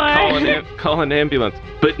 call an ambulance,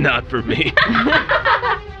 but not for me.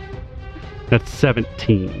 That's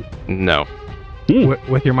 17. No,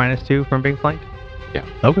 With your -2 from being flanked? Yeah.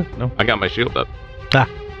 Okay. No. I got my shield up.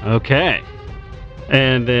 Okay.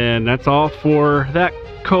 And then that's all for that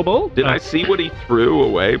kobold. Did I see what he threw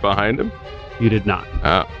away behind him? You did not.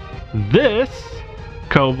 This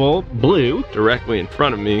kobold, blue, Directly in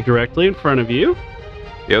front of me. directly in front of you.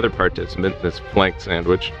 The other participant in this flank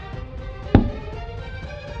sandwich.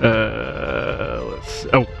 Let's.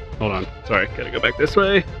 Oh, hold on. Sorry, gotta go back this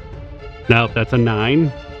way. No, that's a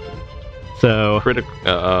 9. So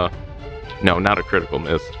No, not a critical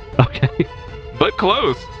miss, okay. but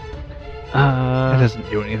close. That doesn't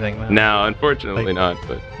do anything, though. No, unfortunately not.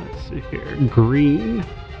 But Let's see here. Green.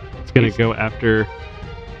 It's gonna go after.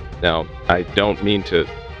 no, I don't mean to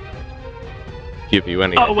give you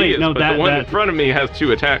any Oh, wait, ideas, no, but that- the one in that- front of me has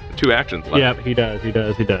two actions left. Yep, he does. He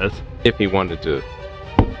does. He does. If he wanted to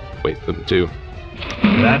waste them too.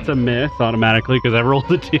 That's a miss automatically because I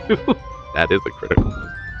rolled a 2. That is a critical miss.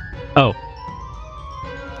 Oh.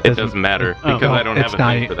 It doesn't matter Oh. because I don't have It's a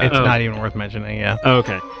not. thing for that. It's Oh. not even worth mentioning. Yeah.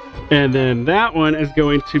 Okay. And then that one is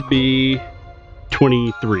going to be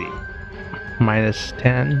 23.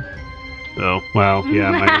 -10. Oh, wow.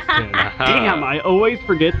 Yeah, -10. Damn, I always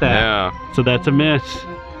forget that. Yeah. So that's a miss.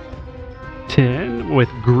 10 with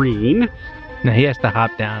green. Now he has to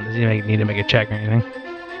hop down. Does he need to make a check or anything?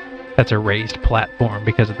 That's a raised platform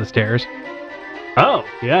because of the stairs. Oh,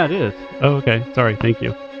 yeah, it is. Oh, okay. Sorry. Thank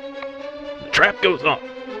you. The trap goes off.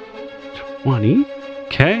 20.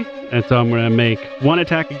 Okay. And so I'm going to make one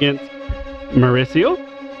attack against Mauricio.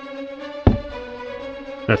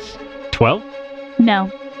 That's 12. No.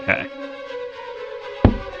 Okay.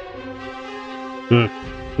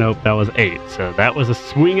 Nope, that was 8. So that was a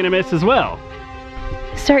swing and a miss as well.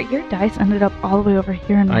 Sir, your dice ended up all the way over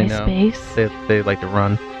here in I my know. space. They like to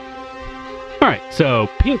run. All right, so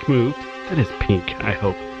pink moved. That is pink, I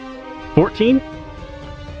hope. 14?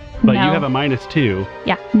 But no. you have a -2.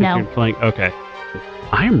 Yeah, if no. you're flank. Okay.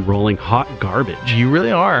 I am rolling hot garbage. You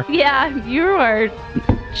really are. Yeah, you are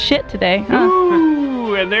shit today. Huh?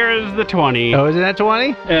 Ooh, and there's the 20. Oh, isn't that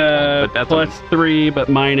 20? But that's plus 3, but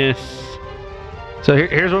minus. So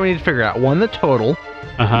here's what we need to figure out. One, the total,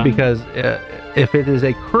 Uh-huh. because if it is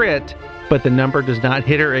a crit, but the number does not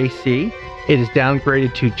hit her AC, it is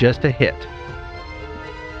downgraded to just a hit.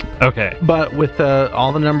 Okay. But with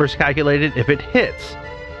all the numbers calculated, if it hits,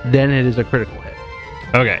 then it is a critical hit.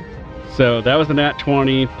 Okay. So that was a nat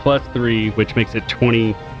 20 plus 3, which makes it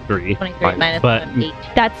 23. 23 minus But- 8.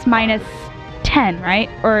 That's -10, right?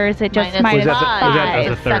 Or is it just Minus minus Was that- 5? was that- that's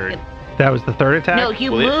a third. Second. That was the third attack? No,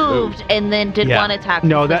 you Well, it moved and then did Yeah. one attack.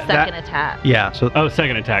 No, No, the that- second attack. Yeah, so Oh,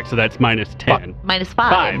 second attack, so that's minus 10. Minus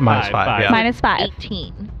 5. Minus five, yeah. -5.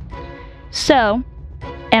 18. So,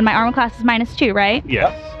 and my armor class is -2, right?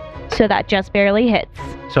 Yes. So that just barely hits.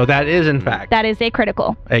 so that is in fact That is a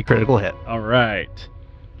critical. a critical hit. All right.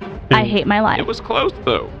 I hate my life. It was close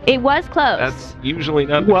though. It was close. That's usually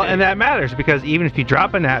not. the Well, case. and that matters because even if you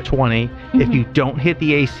drop a nat 20, if Mhm. you don't hit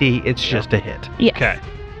the AC, it's just a hit. Yes. Okay.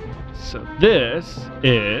 So this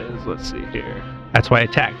is, let's see here. That's why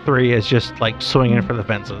attack 3 is just like swinging for the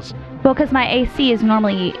fences. Well, because my AC is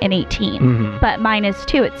normally an 18, Mhm. but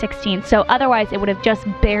 -2 it's 16. So otherwise, it would have just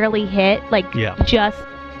barely hit, like Yeah. just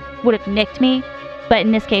would have nicked me. But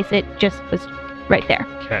in this case, it just was right there.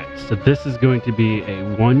 Okay, so this is going to be a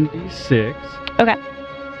 1d6. Okay.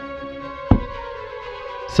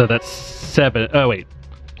 So that's 7. Oh, wait.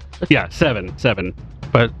 Yeah, 7. 7.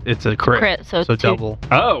 But it's a crit, Crit, so so two. double,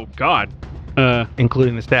 Oh, God.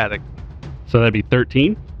 including the static. So that'd be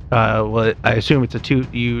 13? Well, I assume it's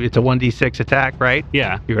it's a 1d6 attack, right?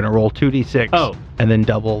 Yeah. You're gonna roll 2d6 Oh. and then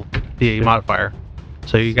double the modifier.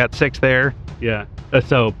 So you got 6 there. Yeah.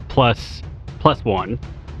 So plus 1.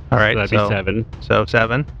 All right, So that'd be 7. So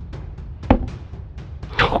 7.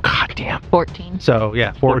 Oh, god damn. 14. So,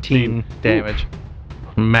 yeah, 14 damage.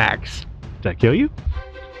 Max. Did that kill you?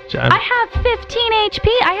 I have 15 HP.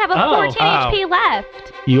 I have a 14 HP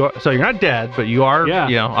left. So you're not dead, but you are,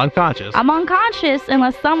 unconscious. I'm unconscious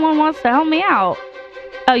unless someone wants to help me out.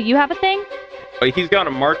 Oh, you have a thing? But he's got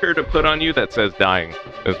a marker to put on you that says dying.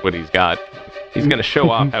 That's what he's got. He's going to show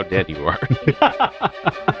off how dead you are.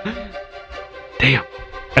 Damn.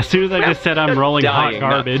 As soon as I just said I'm rolling hot Dying,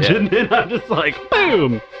 garbage, not and then I'm just like,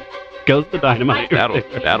 boom, goes the dynamite.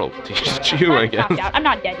 That'll teach you, I guess. I'm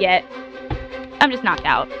not dead yet. I'm just knocked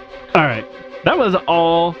out. All right. That was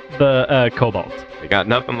all the kobolds. They got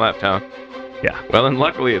nothing left, huh? Yeah. Well, and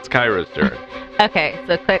luckily it's Kyra's turn. Okay,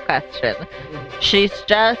 so quick question. She's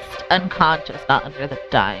just unconscious, not under the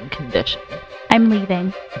dying condition. I'm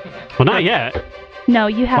leaving. Well, not yet. No,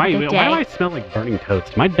 you have Why a good day. do I smell like burning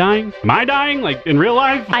toast? Am I dying? Am I dying? Like in real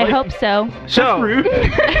life? I Like, hope so. So, rude.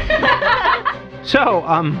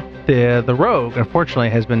 the rogue, unfortunately,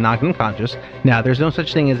 has been knocked unconscious. Now, there's no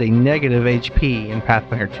such thing as a negative HP in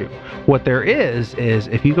Pathfinder 2. What there is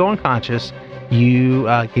if you go unconscious, you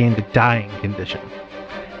gain the dying condition.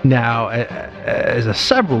 Now, as a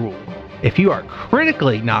sub-rule, if you are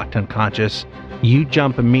critically knocked unconscious, you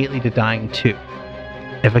jump immediately to dying 2.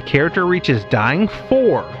 If a character reaches dying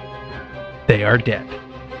 4, they are dead.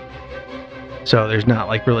 So there's not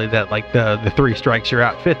like really that like the 3 strikes you're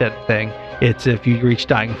out 5th thing. It's if you reach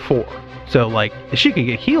dying 4. So like if she could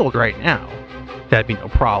get healed right now, that'd be no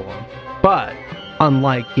problem. But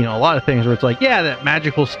unlike a lot of things where it's like that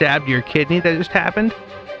magical stab to your kidney that just happened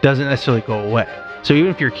doesn't necessarily go away. So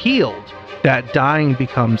even if you're healed, that dying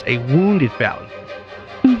becomes a wounded value.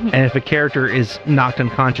 Mm-hmm. And if a character is knocked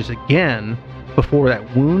unconscious again before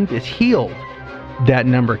that wound is healed, that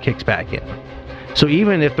number kicks back in. So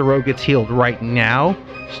even if the rogue gets healed right now,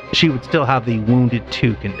 she would still have the wounded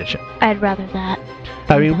 2 condition. I'd rather that.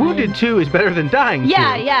 I mean, wounded 2 is better than dying 2.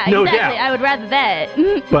 Yeah, no exactly. doubt. I would rather that.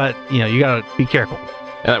 But, you gotta be careful.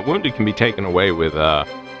 And that wounded can be taken away with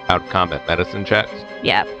out-of-combat medicine checks.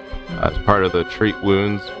 Yeah. As part of the treat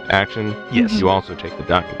wounds action, Yes. you also take the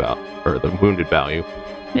dying value, or the wounded value.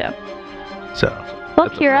 Yeah. So, Well,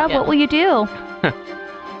 That's Kira, yeah. what will you do?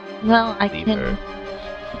 Well, I Leave can her.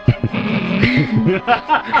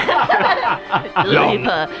 leave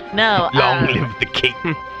her. No. live the king.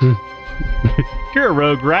 You're a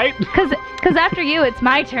rogue, right? Because after you, it's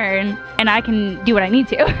my turn, and I can do what I need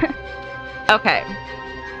to. Okay.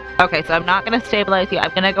 Okay, so I'm not going to stabilize you.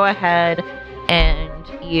 I'm going to go ahead and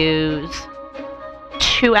use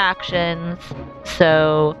 2 actions.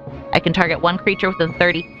 So I can target one creature within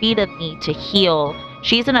 30 feet of me to heal. Is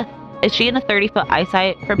she in a 30-foot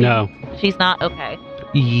eyesight from me? No. She's not? Okay.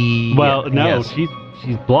 Well, no, yes.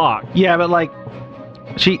 she's blocked. Yeah, but like,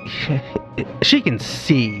 she can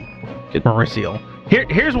see Mauricio.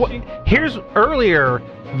 Here's earlier,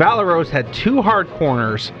 Valeros had 2 hard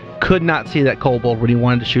corners, could not see that kobold when he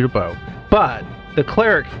wanted to shoot a bow. But the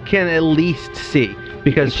cleric can at least see,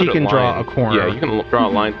 because she Put can draw a line. corner. Yeah, you can draw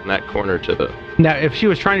a line from that corner to the... Now, if she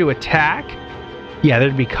was trying to attack,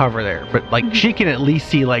 there'd be cover there. But like, she can at least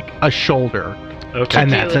see like a shoulder, Okay.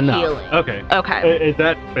 and that's Do enough. healing. Okay. Okay. Is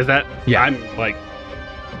that? Yeah. I'm like,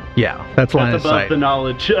 Yeah, that's line that's of above sight. the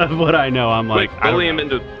knowledge of what I know. I'm like, Like, bully him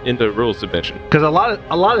into rule submission. Because a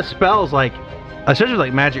lot of spells, like especially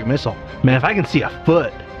like magic missile, man, if I can see a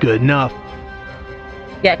foot, good enough.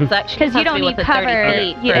 Yeah, because you don't need cover.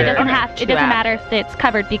 Feet Yeah, it doesn't for 2 matter if it's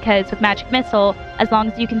covered, because with magic missile, as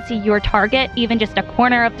long as you can see your target, even just a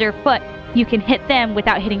corner of their foot, you can hit them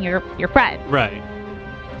without hitting your friend. right.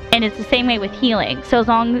 And it's the same way with healing. So as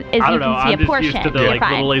long as you I don't know. can see I'm a just portion, used to the you're like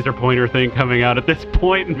fine. little laser pointer thing coming out at this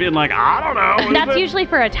point and being like, I don't know. is That's it? usually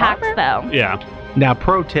for attacks, though. Yeah. Now,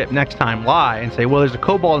 pro tip: next time, lie and say, "Well, there's a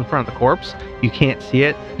kobold in front of the corpse. You can't see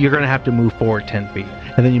it. You're gonna have to move forward 10 feet,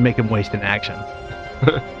 and then you make him waste an action."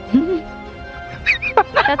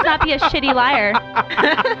 Let's not be a shitty liar.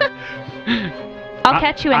 I'll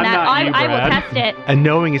catch you in I'm that. not you, I will Brad. test it. And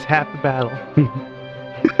knowing is half the battle.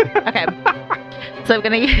 Okay. So I'm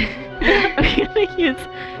gonna use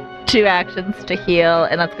 2 actions to heal,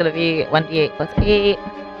 and that's gonna be 1d8 plus 8.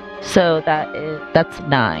 So that's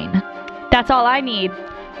 9. That's all I need.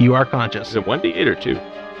 You are conscious. Is it 1d8 or 2?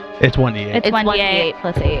 It's 1d8 It's 1d8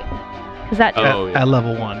 plus 8. Because that. Oh, at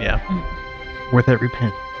level 1. Yeah, worth every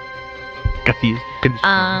pin. Got these.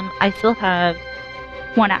 I still have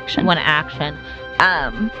one action. 1 action.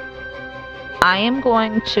 I am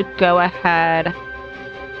going to go ahead.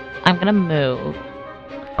 I'm gonna move.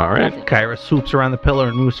 All right. Kyra swoops around the pillar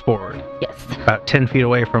and moves forward, Yes. about 10 feet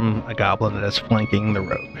away from a goblin that is flanking the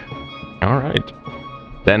rogue. All right.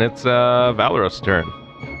 Then it's Valorous' turn.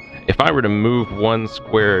 If I were to move one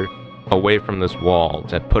square away from this wall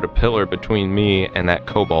to put a pillar between me and that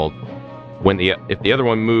kobold, if the other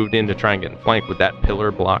one moved in to try and get in flank, would that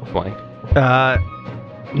pillar block flank?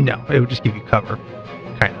 No, it would just give you cover.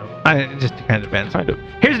 Kind of. It just kind of depends. Kind of.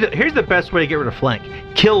 Here's the best way to get rid of flank.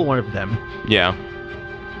 Kill one of them. Yeah.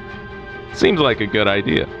 Seems like a good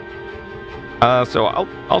idea. So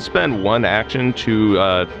I'll spend one action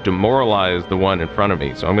to demoralize the one in front of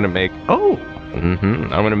me. So I'm gonna make I'm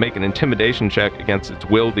gonna make an intimidation check against its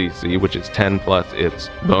will DC, which is 10 plus its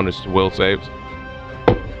bonus to will saves.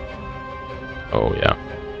 Oh yeah.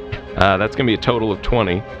 That's gonna be a total of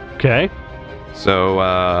 20. Okay. So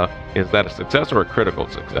is that a success or a critical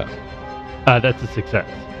success? That's a success.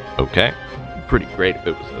 Okay. Pretty great if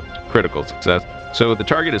it was a critical success. So the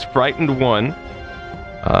target is frightened 1.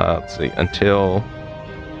 Let's see, until...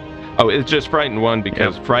 Oh, it's just frightened 1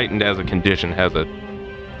 because frightened as a condition has a...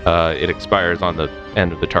 it expires on the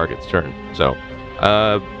end of the target's turn. So,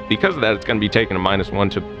 because of that, it's going to be taking a -1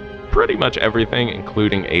 to pretty much everything,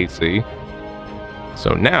 including AC.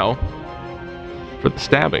 So now, for the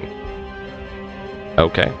stabbing.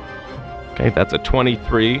 Okay. Okay, that's a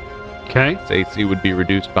 23. Okay. Its AC would be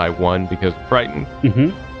reduced by 1 because of frightened.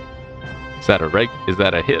 Mm-hmm. Is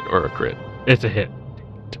that a hit or a crit? It's a hit.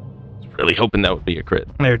 Really hoping that would be a crit.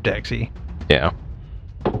 They're Dexy. Yeah.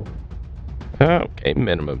 Okay,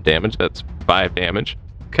 minimum damage. That's 5 damage.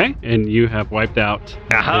 Okay, and you have wiped out.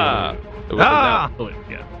 Aha!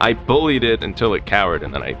 Yeah. I bullied it until it cowered,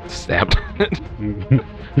 and then I stabbed it.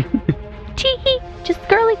 Tee-hee, just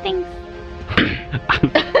girly things.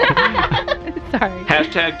 Sorry.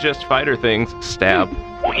 Hashtag just fighter things. Stab.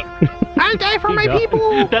 I'll die for my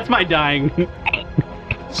people. That's my dying.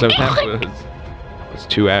 So that was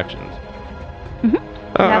 2 actions.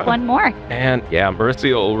 We have one more. And yeah,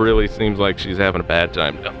 Mercial really seems like she's having a bad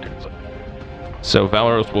time down there. So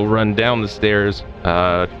Valorous will run down the stairs,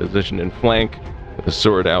 positioned in flank, with the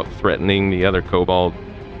sword out, threatening the other kobold.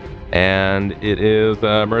 And it is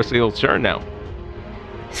Mercial's turn now.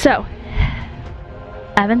 So,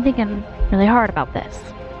 I've been thinking really hard about this.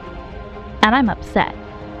 And I'm upset.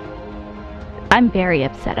 I'm very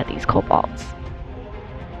upset at these kobolds.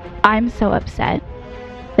 I'm so upset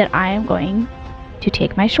that I am going to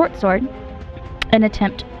take my short sword and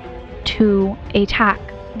attempt to attack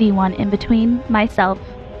the one in between myself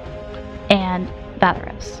and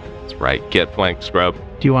Valorous. That's right. Get flanked, scrub.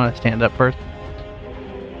 Do you want to stand up first?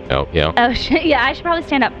 Oh, yeah. Oh, yeah, I should probably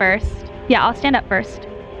stand up first. Yeah, I'll stand up first.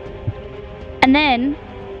 And then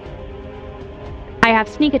I have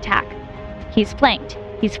sneak attack. He's flanked.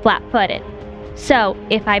 He's flat-footed. So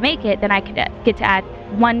if I make it, then I could get to add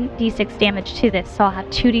 1d6 damage to this. So I'll have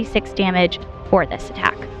 2d6 damage for this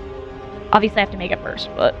attack. Obviously, I have to make it first,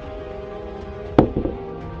 but...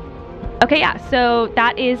 Okay, yeah, so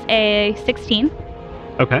that is a 16.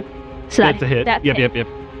 Okay. So that's a hit. That's Yep.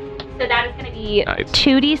 So that is going to be Nice.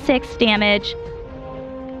 2d6 damage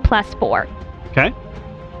plus 4. Okay.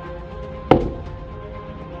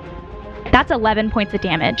 That's 11 points of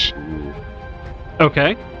damage.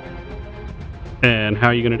 Okay. And how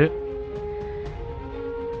are you going to do it?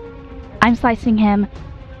 I'm slicing him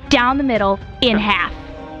down the middle in half.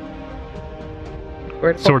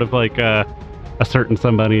 Sort of like a certain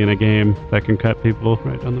somebody in a game that can cut people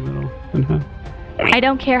right down the middle in half. I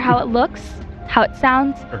don't care how it looks, how it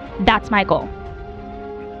sounds. That's my goal.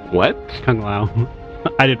 What? Kung Lao.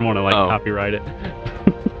 I didn't want to copyright it.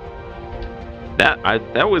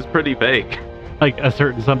 That was pretty vague. Like a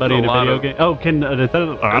certain somebody in a video game. Oh, can I There's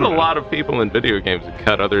don't a know. lot of people in video games that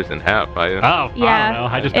cut others in half. Oh, Yeah. I don't know.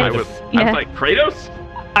 I just Yeah. was like, Kratos?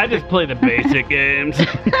 I just play the basic games.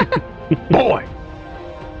 Boy.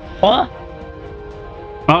 What?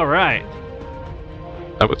 All right.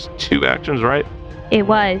 That was 2 actions, right? It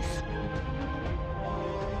was.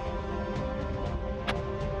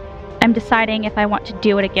 I'm deciding if I want to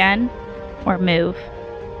do it again or move.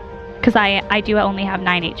 Because I do only have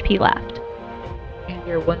 9 HP left. And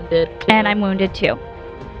you're wounded. And I'm wounded too.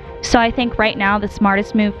 So I think right now the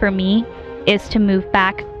smartest move for me is to move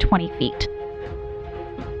back 20 feet.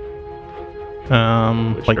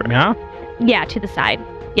 Like, yeah? Yeah, to the side.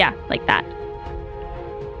 Yeah, like that.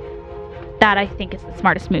 That I think is the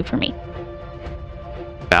smartest move for me.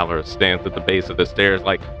 Valorous stands at the base of the stairs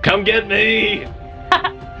like, come get me!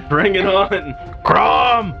 Bring it on!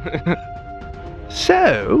 Crom!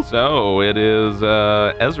 So So, it is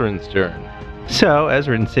Ezrin's turn.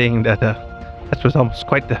 Ezrin, seeing that that was almost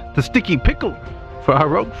quite the sticky pickle for our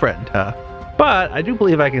rogue friend, but I do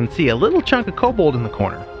believe I can see a little chunk of kobold in the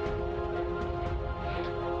corner.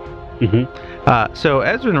 Mm-hmm. So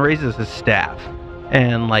Ezrin raises his staff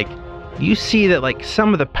and like you see that like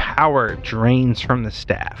some of the power drains from the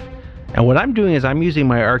staff. And what I'm doing is I'm using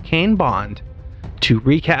my arcane bond to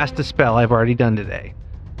recast a spell I've already done today.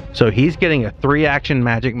 So he's getting a 3-action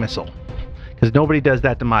magic missile, because nobody does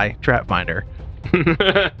that to my trap finder.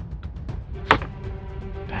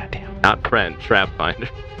 God damn. Not friend, trap finder.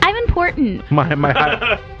 I'm important.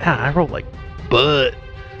 I rolled like butt.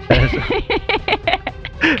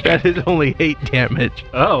 That is only 8 damage.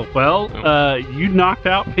 Oh, well, you knocked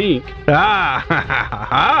out Pink. Ah, ha, ha, ha,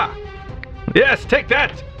 ha. Yes, take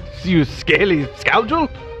that, you scaly scoundrel.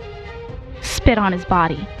 Spit on his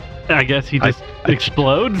body. I guess he just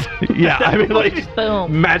explodes. Yeah, I mean, like,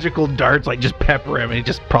 Boom. magical darts, like, just pepper him, and he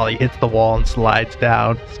just probably hits the wall and slides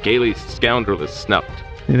down. Scaly scoundrel is snuffed.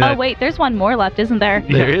 You know, Oh, wait, there's one more left, isn't there?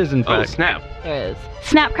 There is, in Oh, fact. snap. There is.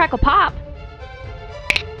 Snap, crackle, pop.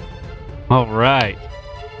 All right.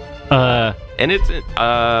 And it's,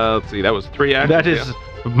 let's see, that was 3 actions. That is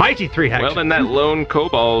mighty 3 actions. Well, then that lone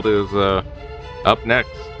kobold is up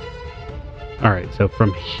next. All right. So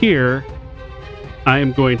from here, I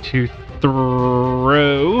am going to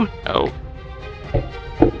throw Oh,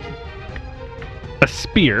 a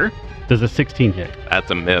spear. Does a 16 hit? that's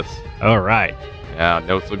a miss. All right. Yeah,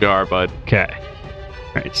 no cigar, bud. Okay.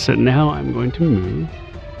 All right. So now I'm going to move.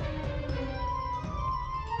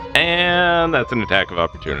 And that's an attack of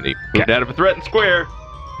opportunity. Moved out of a threatened square.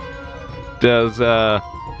 Does,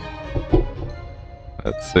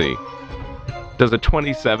 let's see. Does a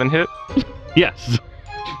 27 hit? Yes.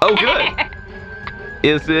 Oh, good.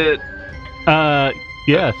 Is it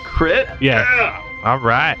Yes. crit? Yes. All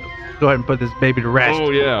right. Go ahead and put this baby to rest. Oh,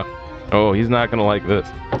 yeah. Oh, he's not going to like this.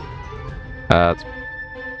 It's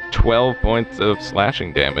 12 points of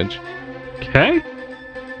slashing damage. Okay.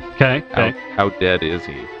 Okay. Okay. How dead is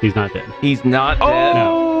he? He's not dead. He's not dead.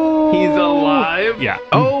 Oh! He's alive? Yeah.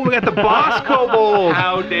 Oh, we got the boss kobold.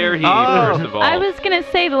 How dare he, Oh. first of all? I was gonna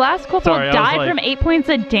say the last kobold Sorry, I was died like- from 8 points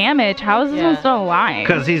of damage. How is this one still alive?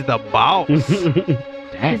 Because he's the boss.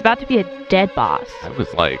 He's about to be a dead boss. I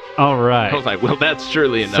was like, All right. well, that's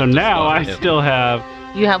surely enough. So to now slaughter I him. still have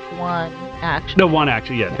You have 1 action. no one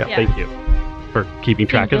action. Yeah. Yeah. Thank you for keeping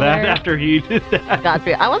track of that Singular. after you did that. Got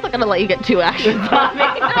 3. I wasn't gonna let you get 2 actions on me.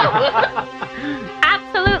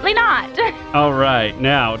 Absolutely not. All right.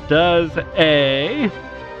 Now, does a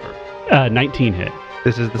 19 hit?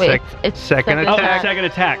 This is the Wait, it's second Oh, attack. second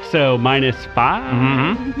attack. So -5.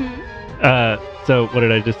 Mm-hmm. So what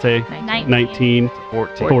did I just say? 19,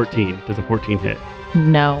 14. Does a 14 hit?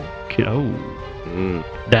 No. Okay, oh, Mm.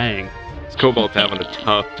 dang. This kobold's having a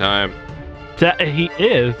tough time. He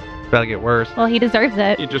is. That'll get worse. Well, he deserves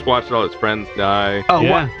it. He just watched all his friends die. Oh,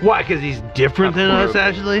 Yeah. why? Because he's different than us,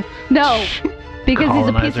 Ashley? No, because he's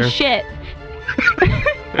a piece Colonizer. of shit.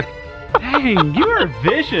 Dang, you are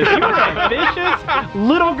vicious. You are a vicious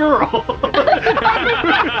little girl. For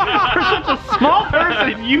such a small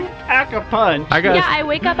person, you pack a punch. I got Yeah, I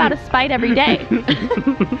wake up out of spite every day.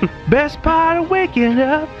 best part of waking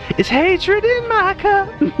up is hatred in my cup.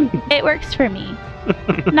 It works for me.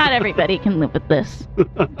 Not everybody can live with this.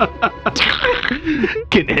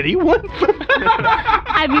 Can anyone?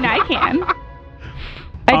 I mean, I can.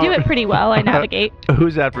 I do it pretty well. I navigate.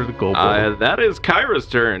 Who's after the kobold? That is Kyra's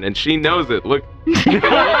turn, and she knows it. Look, look on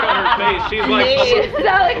her face. She's like, She's so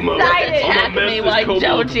I'm gonna Attack mess me, this why kobold's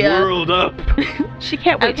don't ya? world up. She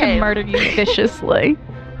can't wait Okay. to murder you viciously.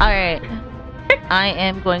 Alright. I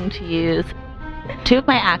am going to use 2 of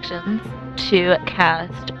my actions to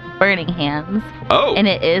cast Burning Hands. Oh, And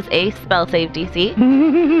it is a spell save DC.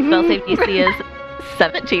 Spell save DC is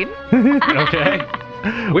 17. Okay.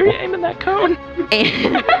 where are you aiming that cone? And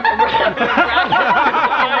it's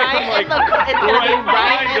gonna be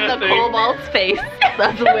right in the kobold's face.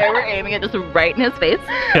 That's where we're aiming it, just right in his face.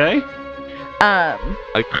 Okay.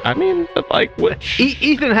 I mean, like, what?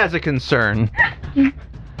 Ethan has a concern.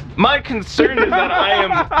 My concern is that I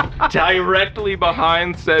am directly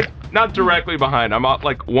behind said, not directly behind, I'm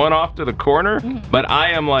like 1 off to the corner, but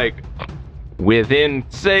I am like within,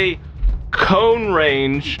 say, cone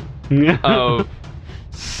range of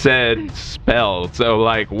said spell. So,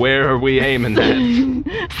 like, where are we aiming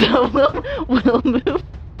at? So we'll move.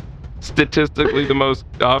 Statistically, the most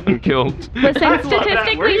often killed. Listen,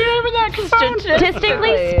 statistically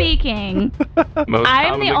Statistically speaking, Most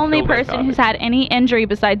I'm the commonly only killed person iconic. who's had any injury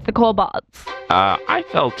besides the kobolds. I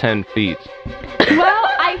fell 10 feet. Well,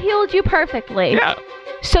 I healed you perfectly. Yeah,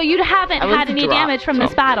 So you haven't I was had any dropped. damage from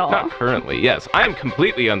this battle. not currently. Yes, I am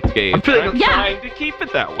completely unscathed. I'm feeling- I'm Yeah. trying to keep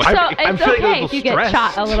it that way. So I'm it's feeling a okay little if you get stressed.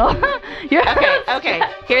 shot a little. You're Okay.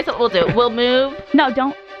 Here's what we'll do. We'll move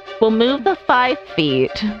don't the 5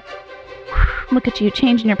 feet. look at you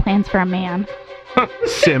changing your plans for a man.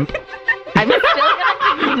 Simp. I'm still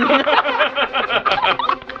gonna.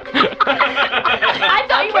 I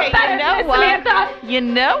thought you were Okay, better you know than what? Samantha. You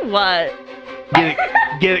know what?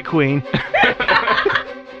 Get it, Queen.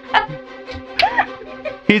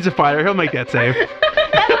 He's a fighter. He'll make that save. Yeah,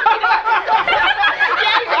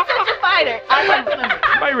 you're such a fighter. I'm not gonna.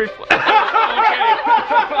 My reflex. Okay. I'm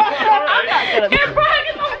not gonna. You're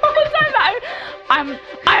bragging the whole time. I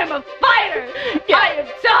am a fighter. Yeah. I am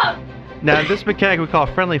tough. Now, this mechanic we call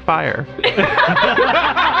friendly fire.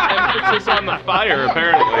 Emphasis on the fire,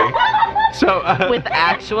 apparently. So, With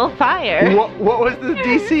actual fire. what was the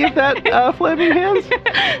DC of that flaming hands?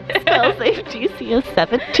 Spell save DC is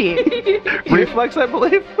 17. Reflex, I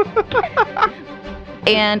believe.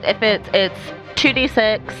 And if it's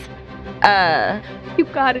 2d6, You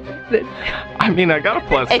gotta do this. I mean, I got a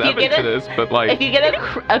plus If you 7 get to it- this, but like, if you get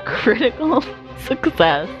a critical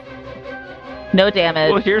success, no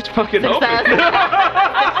damage. well, here's fucking Success. open.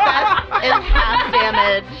 Success is half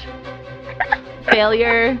damage.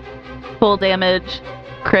 Failure, full damage.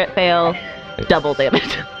 Crit fail, double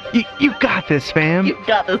damage. You got this, fam. You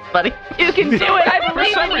got this, buddy. You can do it. I For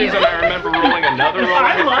believe some in you. reason, I remember rolling another roll.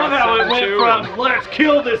 I love how it went too. from let's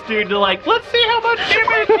kill this dude to like let's see how much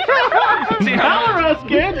damage See how Valorous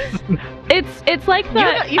gets. It's like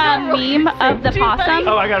the You gotta roll meme of the too, buddy. possum.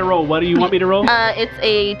 Oh, I gotta roll. What do you want me to roll? It's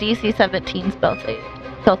a DC 17 spell save.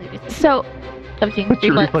 Spell save DC So 17. What's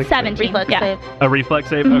your Reflex. reflex? 17. Reflex Yeah. save. A reflex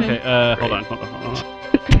save? Mhm. Okay, hold on.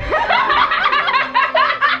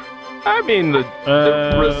 I mean, the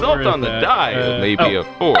result where is on the that? die may be a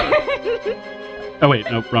 4, Oh wait,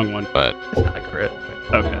 no, wrong one. but It's not a crit.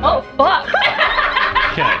 Okay. Oh fuck.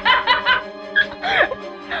 Okay.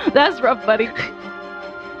 That's rough, buddy.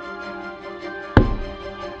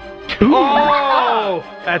 Oh!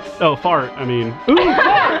 That's fart. I mean,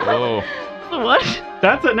 whoa. What?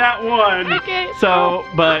 that's a nat 1. Okay. So,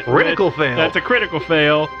 but Critical fail. That's a critical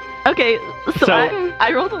fail. Okay, so, So-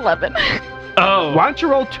 I rolled 11. Oh. Why don't you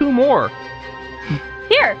roll 2 more?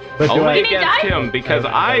 Here. Only Give me against dice. him because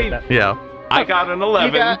I Yeah. got an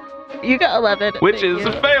 11, You got 11. which Thank is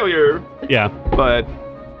you. a failure, Yeah. but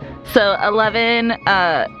So 11,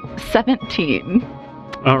 17.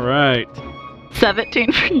 All right.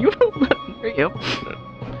 17 for you, 11 for you.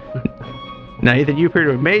 Now, Ethan, you appear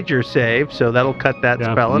to have made your save, so that'll cut that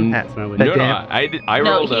Yeah. spell in Mm, half. it's not like- That no, damn- I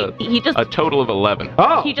No, rolled he just a total of 11.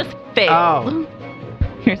 Oh! he just failed. Oh.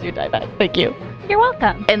 Here's your die back. Thank you. You're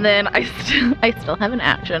welcome. And then I still have an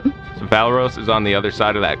action. So Valros is on the other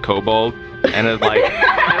side of that kobold, and it's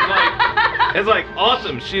like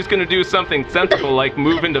awesome. She's gonna do something sensible, like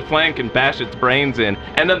move into flank and bash its brains in,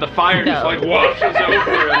 and then the fire just No. like washes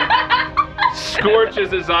over him,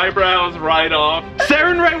 scorches his eyebrows right off.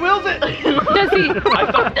 Saren Ray wills it! Does he?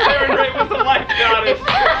 I thought Sharon Ray was a life goddess.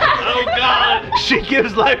 Oh God! She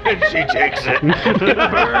gives life and she takes it.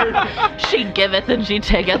 She giveth and she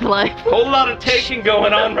taketh life. Whole lot of taking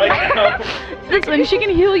going on right now. Listen, she can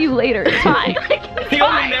heal you later. It's fine.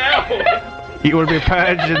 Heal me now. You want to be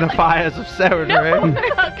purged in the fires of Saren No, Ray?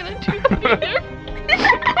 we're not gonna do that either.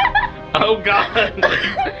 Oh God!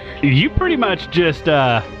 You pretty much just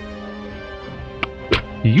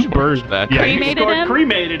you burned that. Yeah, Cremated you him?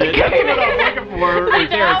 cremated it. That's what I was looking for right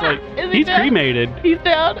there. It's like Is he he's down? cremated. He's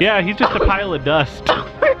down. Yeah, he's just a pile of dust. 'Cause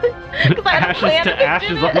I had Ashes planned to do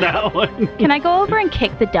ashes on that one. Can I go over and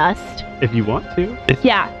kick the dust? If you want to.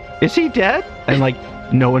 Yeah. Is he dead? And like,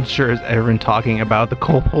 no one sure has ever been talking about the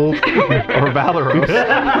kobold or Valoros.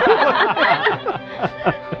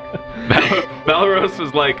 Valros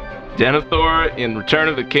is like Denethor in Return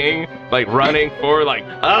of the King, like running for like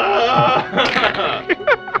ah.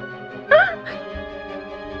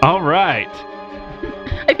 All right.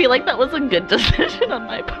 I feel like that was a good decision on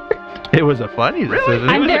my part. It was a funny decision.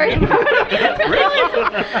 I'm very. I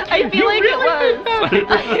feel like it was.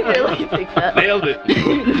 I really think that. Nailed it.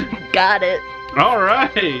 Got it. All right.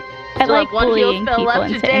 I So like if one heal bullying spell people left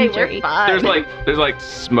into today, injury. we're fine. There's like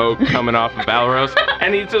smoke coming off of Valros,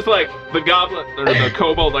 and he's just like the goblin or the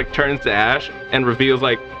kobold like turns to ash and reveals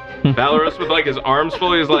like Valros with like his arms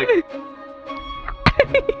full. He's like,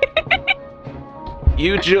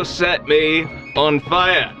 "You just set me on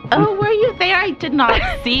fire." Oh, were you there? I did not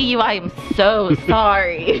see you. I am so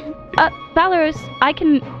sorry. Valoros, I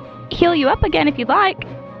can heal you up again if you'd like.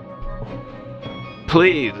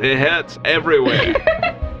 Please, it hurts everywhere.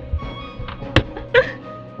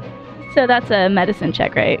 So that's a medicine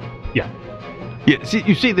check, right? Yeah, see,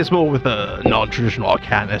 you see this more with a non-traditional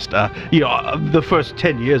arcanist. The first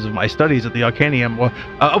 10 years of my studies at the Arcanium were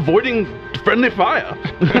avoiding friendly fire.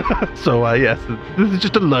 So, yes, this is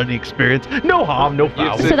just a learning experience. No harm, no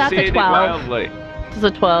foul. So that's a Succeeded 12. wildly. It's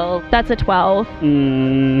a 12. That's a 12.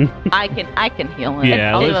 I can heal him.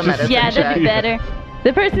 Yeah, I'll do a let's just- medicine Yeah, that'd be check. better.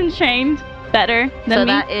 The person's trained better than So me.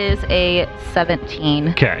 that is a 17.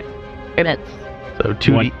 Okay. And it's So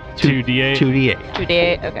 2D, 2d8. 2d8.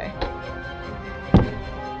 2d8. Okay.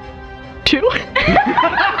 2?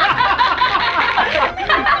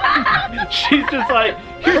 She's just like,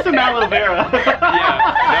 here's some aloe vera.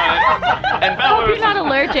 Yeah. No, and I hope Valorous you're not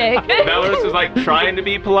allergic. Valorous is like trying to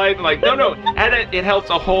be polite and like, no, and it helps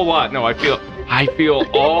a whole lot. No, I feel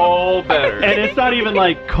all better. And it's not even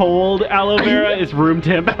like cold aloe vera, it's room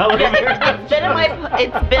temp aloe vera.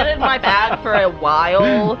 It's been in my bag for a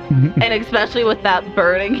while, and especially with that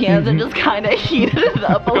burning hands, it just kind of heated it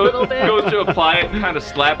up a little bit. Goes to apply it, kind of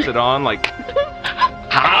slaps it on like,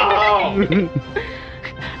 ow!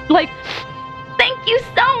 Like, thank you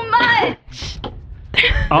so much.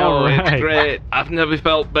 All No, right. it's great. I've never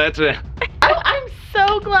felt better. I'm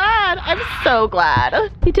so glad. I'm so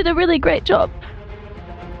glad. You did a really great job.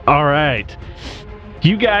 All right.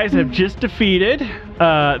 You guys have just defeated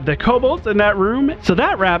the kobolds in that room. So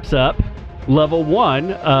that wraps up level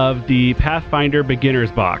 1 of the Pathfinder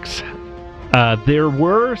Beginner's Box. There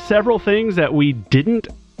were several things that we didn't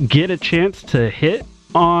get a chance to hit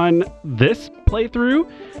on this playthrough.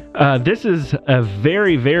 This is a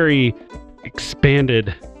very, very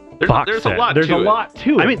expanded box There's set. a lot There's to a it. lot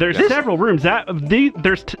to it. I mean, there's this- several rooms.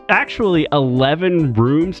 There's actually 11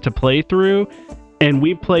 rooms to play through, and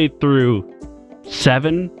we played through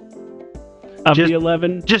 7 of Just- the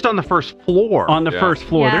 11 Just on the first floor. on the Yeah. first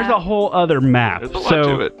floor. Yeah. There's a whole other map. There's a lot So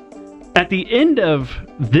to it. at the end of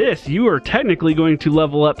this, you are technically going to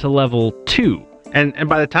level up to level 2. and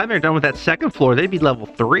by the time they're done with that second floor, they'd be level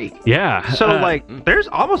 3. Yeah. So, there's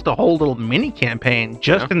almost a whole little mini campaign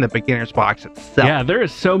just in the beginner's box itself. Yeah, there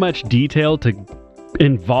is so much detail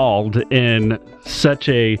involved in such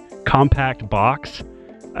a compact box.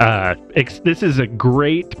 This is a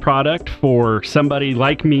great product for somebody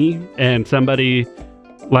like me and somebody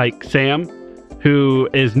like Sam, who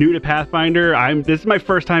is new to Pathfinder. This is my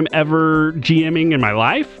first time ever GMing in my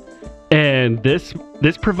life, and this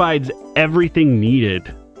provides everything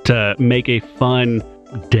needed to make a fun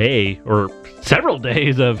day or several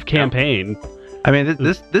days of campaign. I mean,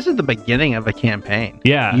 this is the beginning of a campaign.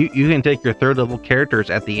 Yeah. You can take your third level characters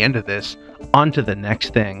at the end of this onto the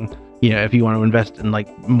next thing. You know, if you want to invest in like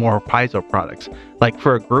more Paizo products, like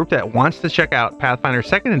for a group that wants to check out Pathfinder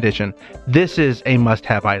Second Edition, this is a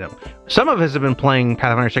must-have item. Some of us have been playing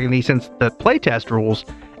Pathfinder Second Edition since the playtest rules,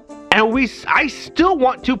 and I still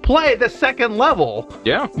want to play the second level.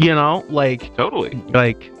 Yeah, You know, like totally.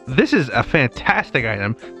 this is a fantastic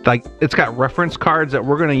item. Like, it's got reference cards that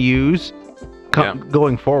we're going to use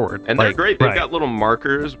going forward. And like, they're great. They've right. got little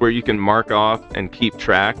markers where you can mark off and keep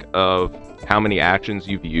track of how many actions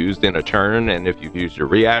you've used in a turn, and if you've used your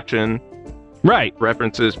reaction. Right.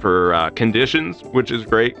 References for conditions, which is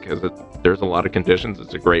great because there's a lot of conditions.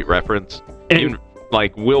 It's a great reference. And- Even,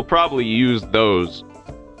 like, we'll probably use those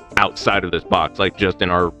outside of this box, like just in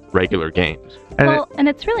our regular games. And Well, and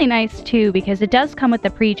it's really nice too because it does come with the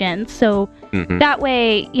pre-gens. So Mhm. that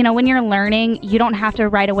way, when you're learning, you don't have to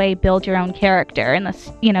right away build your own character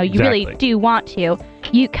unless, you really Exactly. do want to.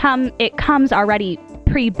 It comes already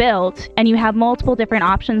pre-built and you have multiple different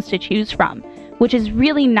options to choose from, which is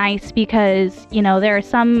really nice because, there are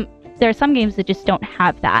some games that just don't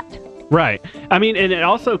have that. Right. I mean, and it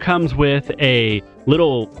also comes with a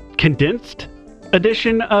little condensed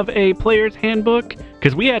edition of a player's handbook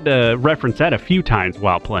because we had to reference that a few times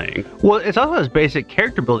while playing. Well, it's also has basic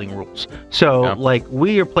character building rules. So, Yeah. like,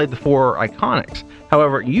 we have played the 4 iconics.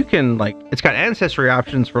 However, you can, it's got ancestry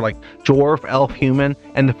options for, dwarf, elf, human,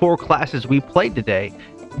 and the 4 classes we played today.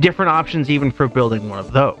 Different options even for building one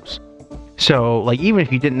of those. So, even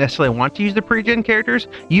if you didn't necessarily want to use the pre-gen characters,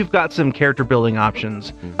 you've got some character building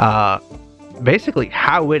options. Basically,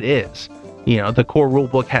 how it is. The core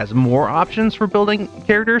rulebook has more options for building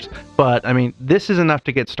characters, but I mean, this is enough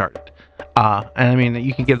to get started. And I mean,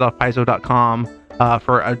 you can get it off Paizo.com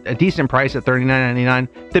for a decent price at $39.99.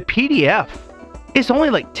 The PDF is only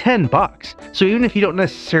like $10. So even if you don't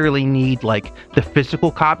necessarily need the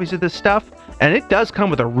physical copies of this stuff, and it does come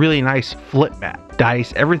with a really nice flip mat,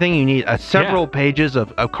 dice, everything you need, several pages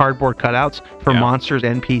of cardboard cutouts for monsters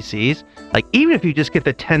and NPCs. Even if you just get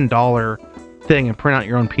the $10 thing and print out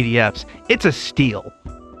your own PDFs, it's a steal.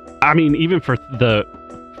 I mean, even for the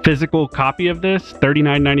physical copy of this,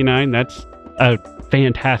 $39.99, that's a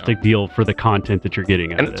fantastic deal for the content that you're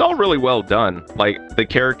getting out And of it's this. all really well done. The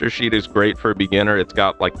character sheet is great for a beginner. It's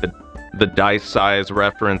got the dice size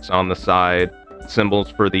reference on the side,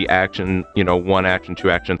 symbols for the action, 1 action,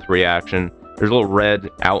 2 action, 3 action. there's little red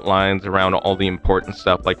outlines around all the important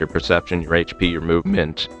stuff like your perception, your HP, your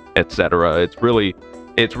movement, etc. It's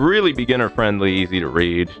really beginner friendly, easy to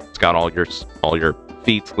read. It's got all your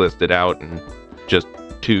feats listed out in just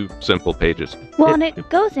 2 simple pages. Well, and it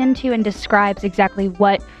goes into and describes exactly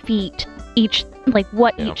what feat each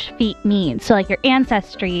feat means. So like your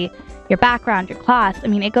ancestry, your background, your class. I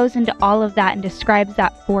mean, it goes into all of that and describes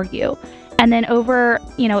that for you. And then over,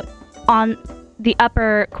 on the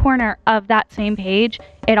upper corner of that same page,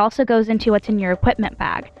 it also goes into what's in your equipment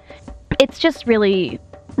bag. It's just really,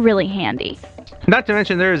 really handy. Not to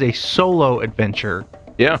mention, there is a solo adventure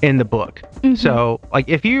in the book. Mm-hmm. So, like,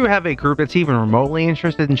 if you have a group that's even remotely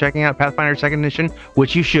interested in checking out Pathfinder 2nd Edition,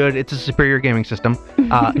 which you should, it's a superior gaming system,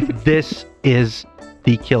 this is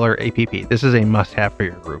the killer APP. This is a must-have for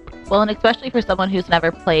your group. Well, and especially for someone who's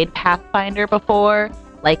never played Pathfinder before,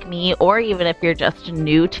 like me, or even if you're just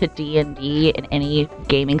new to D&D and any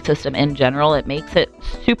gaming system in general, it makes it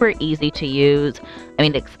super easy to use. I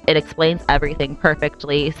mean, it explains everything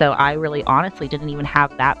perfectly, so I really honestly didn't even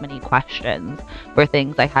have that many questions for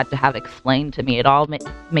things I had to have explained to me. It all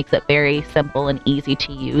makes it very simple and easy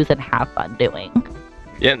to use and have fun doing.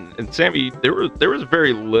 Yeah, and Sammy, there was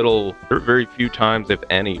very few times, if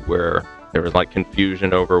any, where there was like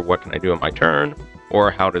confusion over what can I do on my turn,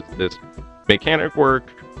 or how does this mechanic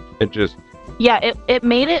work. It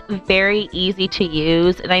made it very easy to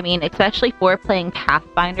use, and I mean, especially for playing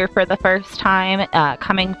Pathfinder for the first time,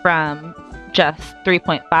 coming from just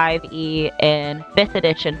 3.5e and 5th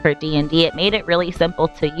edition for D&D, it made it really simple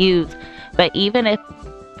to use. But even if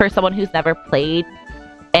for someone who's never played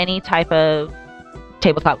any type of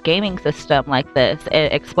tabletop gaming system like this,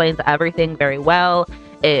 it explains everything very well.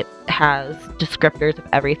 It has descriptors of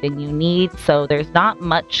everything you need, so there's not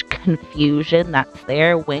much confusion that's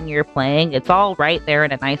there when you're playing. It's all right there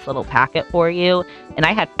in a nice little packet for you. And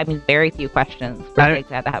I had, very few questions for things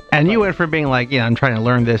I had to have. And you went from being like, I'm trying to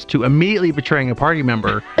learn this, to immediately betraying a party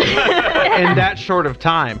member in that short of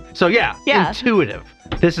time. So intuitive.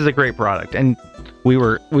 This is a great product, and we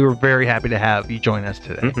were very happy to have you join us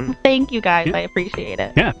today. Mm-hmm. Thank you guys. I appreciate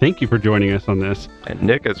it. Yeah, thank you for joining us on this. And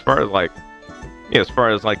Nick, as far as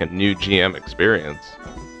a new GM experience,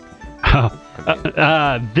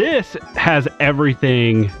 this has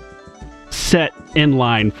everything set in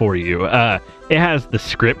line for you. It has the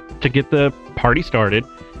script to get the party started.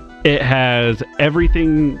 It has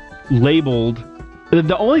everything labeled.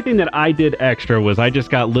 The only thing that I did extra was I just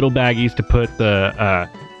got little baggies to put the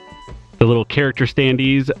little character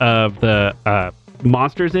standees of the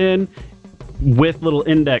monsters in, with little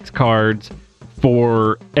index cards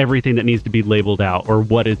for everything that needs to be labeled out or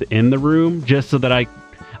what is in the room, just so that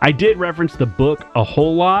I did reference the book a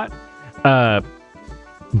whole lot,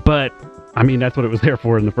 but I mean, that's what it was there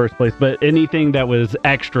for in the first place. But anything that was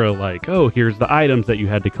extra, like, here's the items that you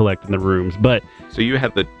had to collect in the rooms. But so you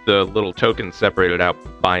had the little tokens separated out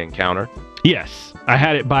by encounter? Yes, I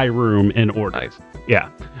had it by room in order. Nice. Yeah.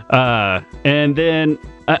 And then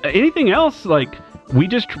anything else, like, we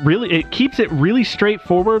just it keeps it really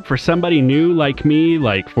straightforward for somebody new like me,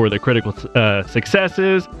 like for the critical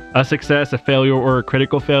successes, a success, a failure, or a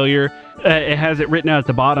critical failure. It has it written out at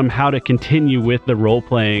the bottom how to continue with the role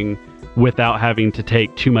playing without having to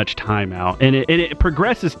take too much time out. And it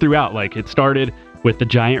progresses throughout. Like, it started with the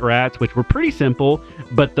giant rats, which were pretty simple,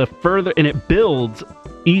 but and it builds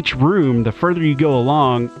each room. The further you go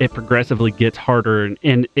along, it progressively gets harder,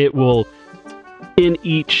 and it will, in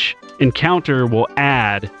each encounter, will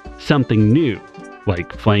add something new,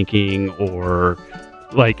 like flanking or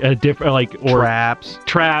like a different, like, or traps,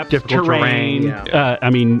 difficult terrain. Yeah. I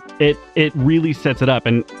mean, it really sets it up.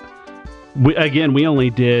 And we only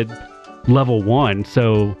did level 1,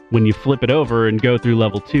 so when you flip it over and go through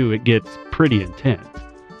level 2, it gets pretty intense.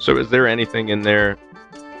 So is there anything in there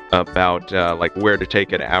about like where to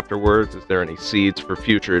take it afterwards? Is there any seeds for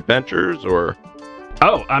future adventures, or?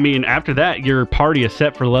 I mean, after that, your party is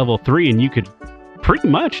set for level 3, and you could pretty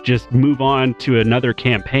much just move on to another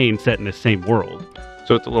campaign set in the same world.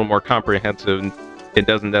 So it's a little more comprehensive. It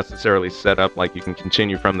doesn't necessarily set up like you can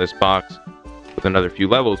continue from this box with another few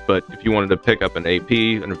levels, but if you wanted to pick up an AP,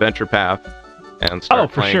 an adventure path, and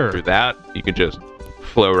start playing through that, you could just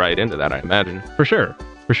flow right into that, I imagine. For sure.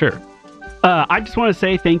 I just want to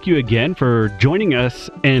say thank you again for joining us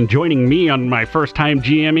and joining me on my first time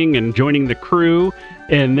GMing and joining the crew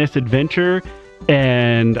in this adventure.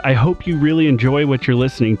 And I hope you really enjoy what you're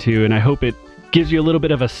listening to, and I hope it gives you a little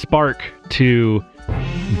bit of a spark to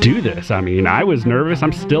do this. I mean, I was nervous.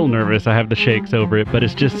 I'm still nervous. I have the shakes over it, but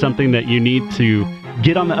it's just something that you need to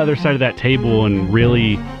get on the other side of that table and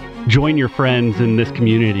really join your friends in this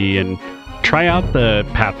community and try out the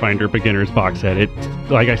Pathfinder Beginner's Box set. It's,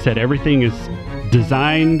 like I said, everything is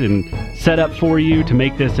designed and set up for you to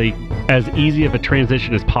make this as easy of a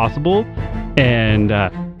transition as possible. And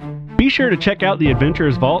be sure to check out the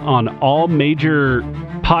Adventurer's Vault on all major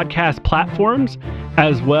podcast platforms,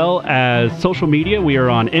 as well as social media. We are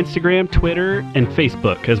on Instagram, Twitter, and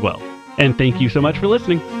Facebook as well. And thank you so much for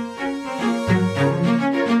listening.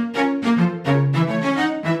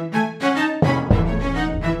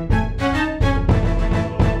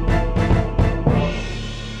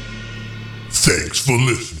 Thanks for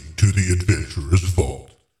listening to The Adventurer's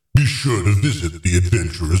Vault. Be sure to visit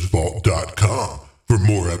theadventurersvault.com for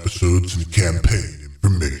more episodes and campaign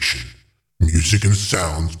information. Music and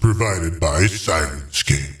sounds provided by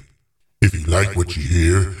Sirenscape. If you like what you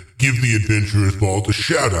hear, give The Adventurer's Vault a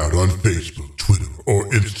shout out on Facebook, Twitter, or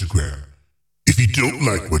Instagram. If you don't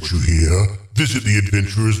like what you hear, visit the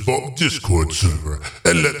Adventurer's Vault Discord server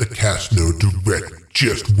and let the cast know directly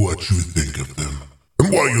just what you think of them.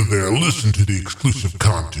 And while you're there, listen to the exclusive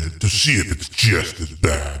content to see if it's just as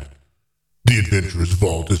bad. The Adventurer's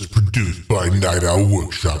Vault is produced by Night Owl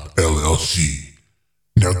Workshop, LLC.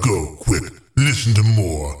 Now go, quick, listen to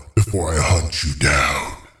more before I hunt you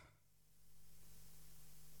down.